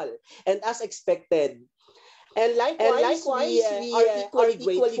usual and as expected. And likewise, we are equally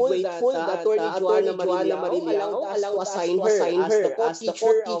grateful that Attorney Joanna Mariliao allowed us to assign her as the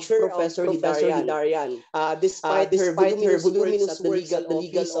co-teacher of Professor Hidarian, despite her voluminous works at the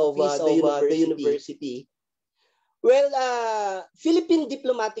legal office of the university. Well, Philippine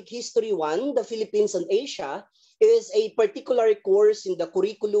Diplomatic History 1, the Philippines and Asia, is a particular course in the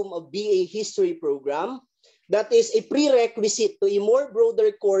curriculum of BA History program that is a prerequisite to a more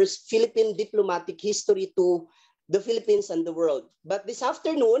broader course, Philippine Diplomatic History to the Philippines and the world. But this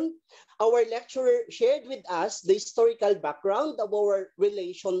afternoon, our lecturer shared with us the historical background of our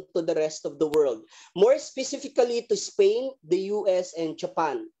relation to the rest of the world, more specifically to Spain, the US, and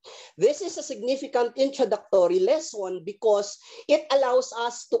Japan. This is a significant introductory lesson because it allows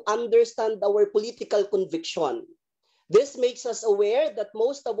us to understand our political conviction. This makes us aware that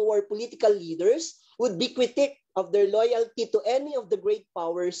most of our political leaders would be critic of their loyalty to any of the great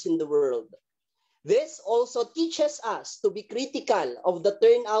powers in the world. This also teaches us to be critical of the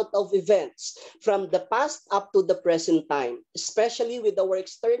turnout of events from the past up to the present time, especially with our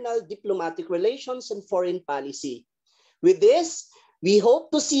external diplomatic relations and foreign policy. With this, we hope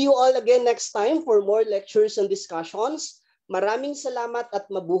to see you all again next time for more lectures and discussions. Maraming salamat at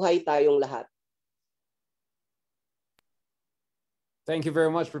mabuhay tayong lahat. Thank you very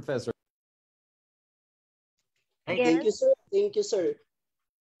much, Professor. Thank you, sir. Thank you, sir.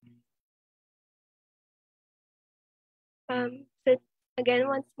 So again,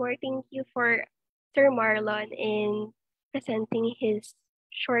 once more, thank you for Sir Marlon in presenting his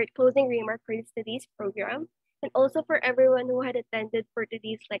short closing remark for today's program, and also for everyone who had attended for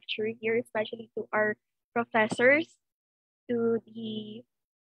today's lecture here, especially to our professors, also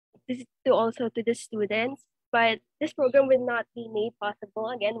to the students. But this program would not be made possible,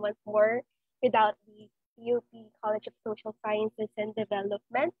 again, once more, without the PUP College of Social Sciences and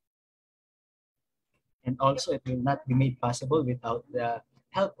Development. And also, it will not be made possible without the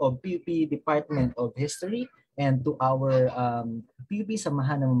help of PUP Department of History and to our PUP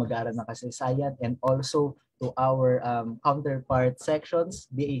Samahan ng Mag-aaral ng Kasaysayan, and also to our counterpart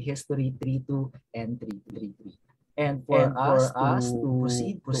sections, BA History 3.2 and 3.3. And for us to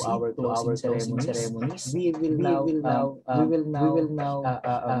proceed to our closing ceremonies, we will now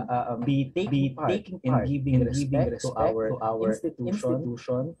be taking part in giving respect to our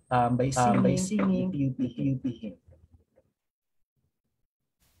institution by singing the PUP hymn.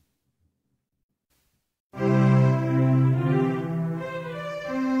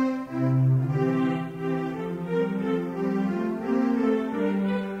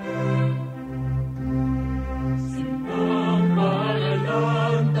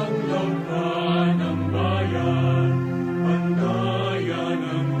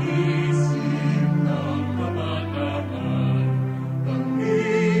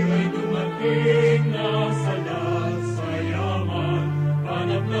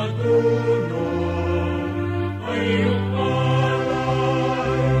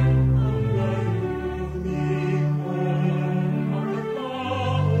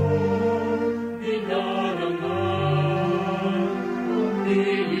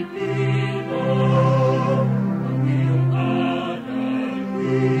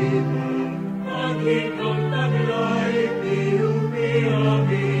 Ikaw taglay, PUP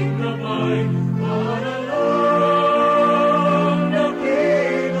aming gabay.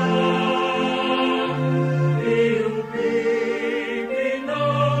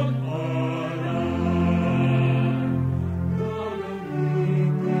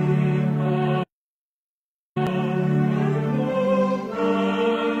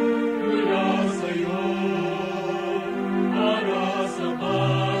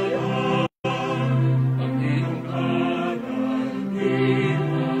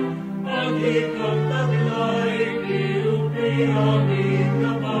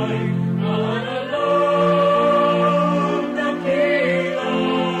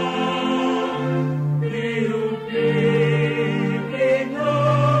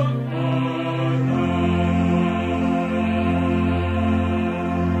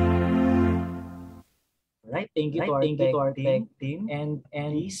 Right, thank you to our tech team. And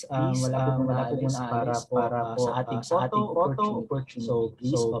please, wala po muna aalis para po sa ating photo opportunity.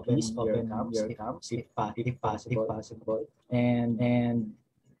 So please open your cams if possible. And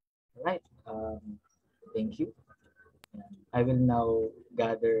right, thank you. I will now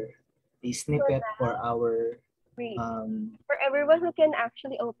gather a snippet for our for everyone who can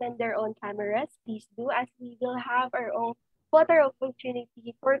actually open their own cameras, please do, as we will have our own photo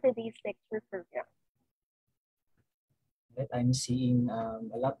opportunity for today's lecture program. Right, I'm seeing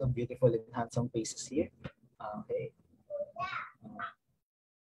a lot of beautiful and handsome faces here. Okay.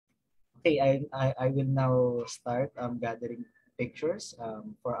 Okay, I will now start gathering pictures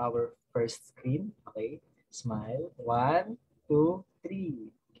for our first screen. Okay, smile. 1, 2,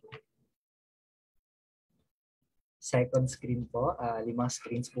 3. Second screen po, 5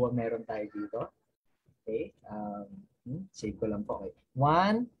 screens po meron tayo dito. Okay, save ko lang po. Okay.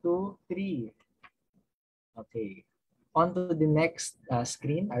 1, 2, 3. Okay. On to the next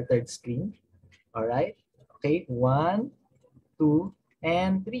screen, our third screen. All right. Okay, 1, 2,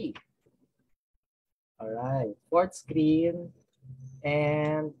 and 3. All right. Fourth screen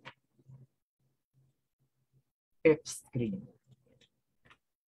and fifth screen.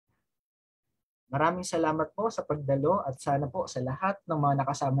 Maraming salamat po sa pagdalo at sana po sa lahat ng mga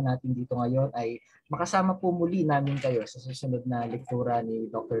nakasama natin dito ngayon ay makasama po muli namin kayo sa susunod na lektura ni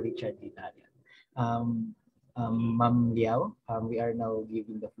Dr. Richard Italia. Ma'am Liao, we are now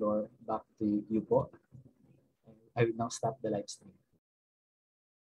giving the floor back to you po. I will now stop the live stream.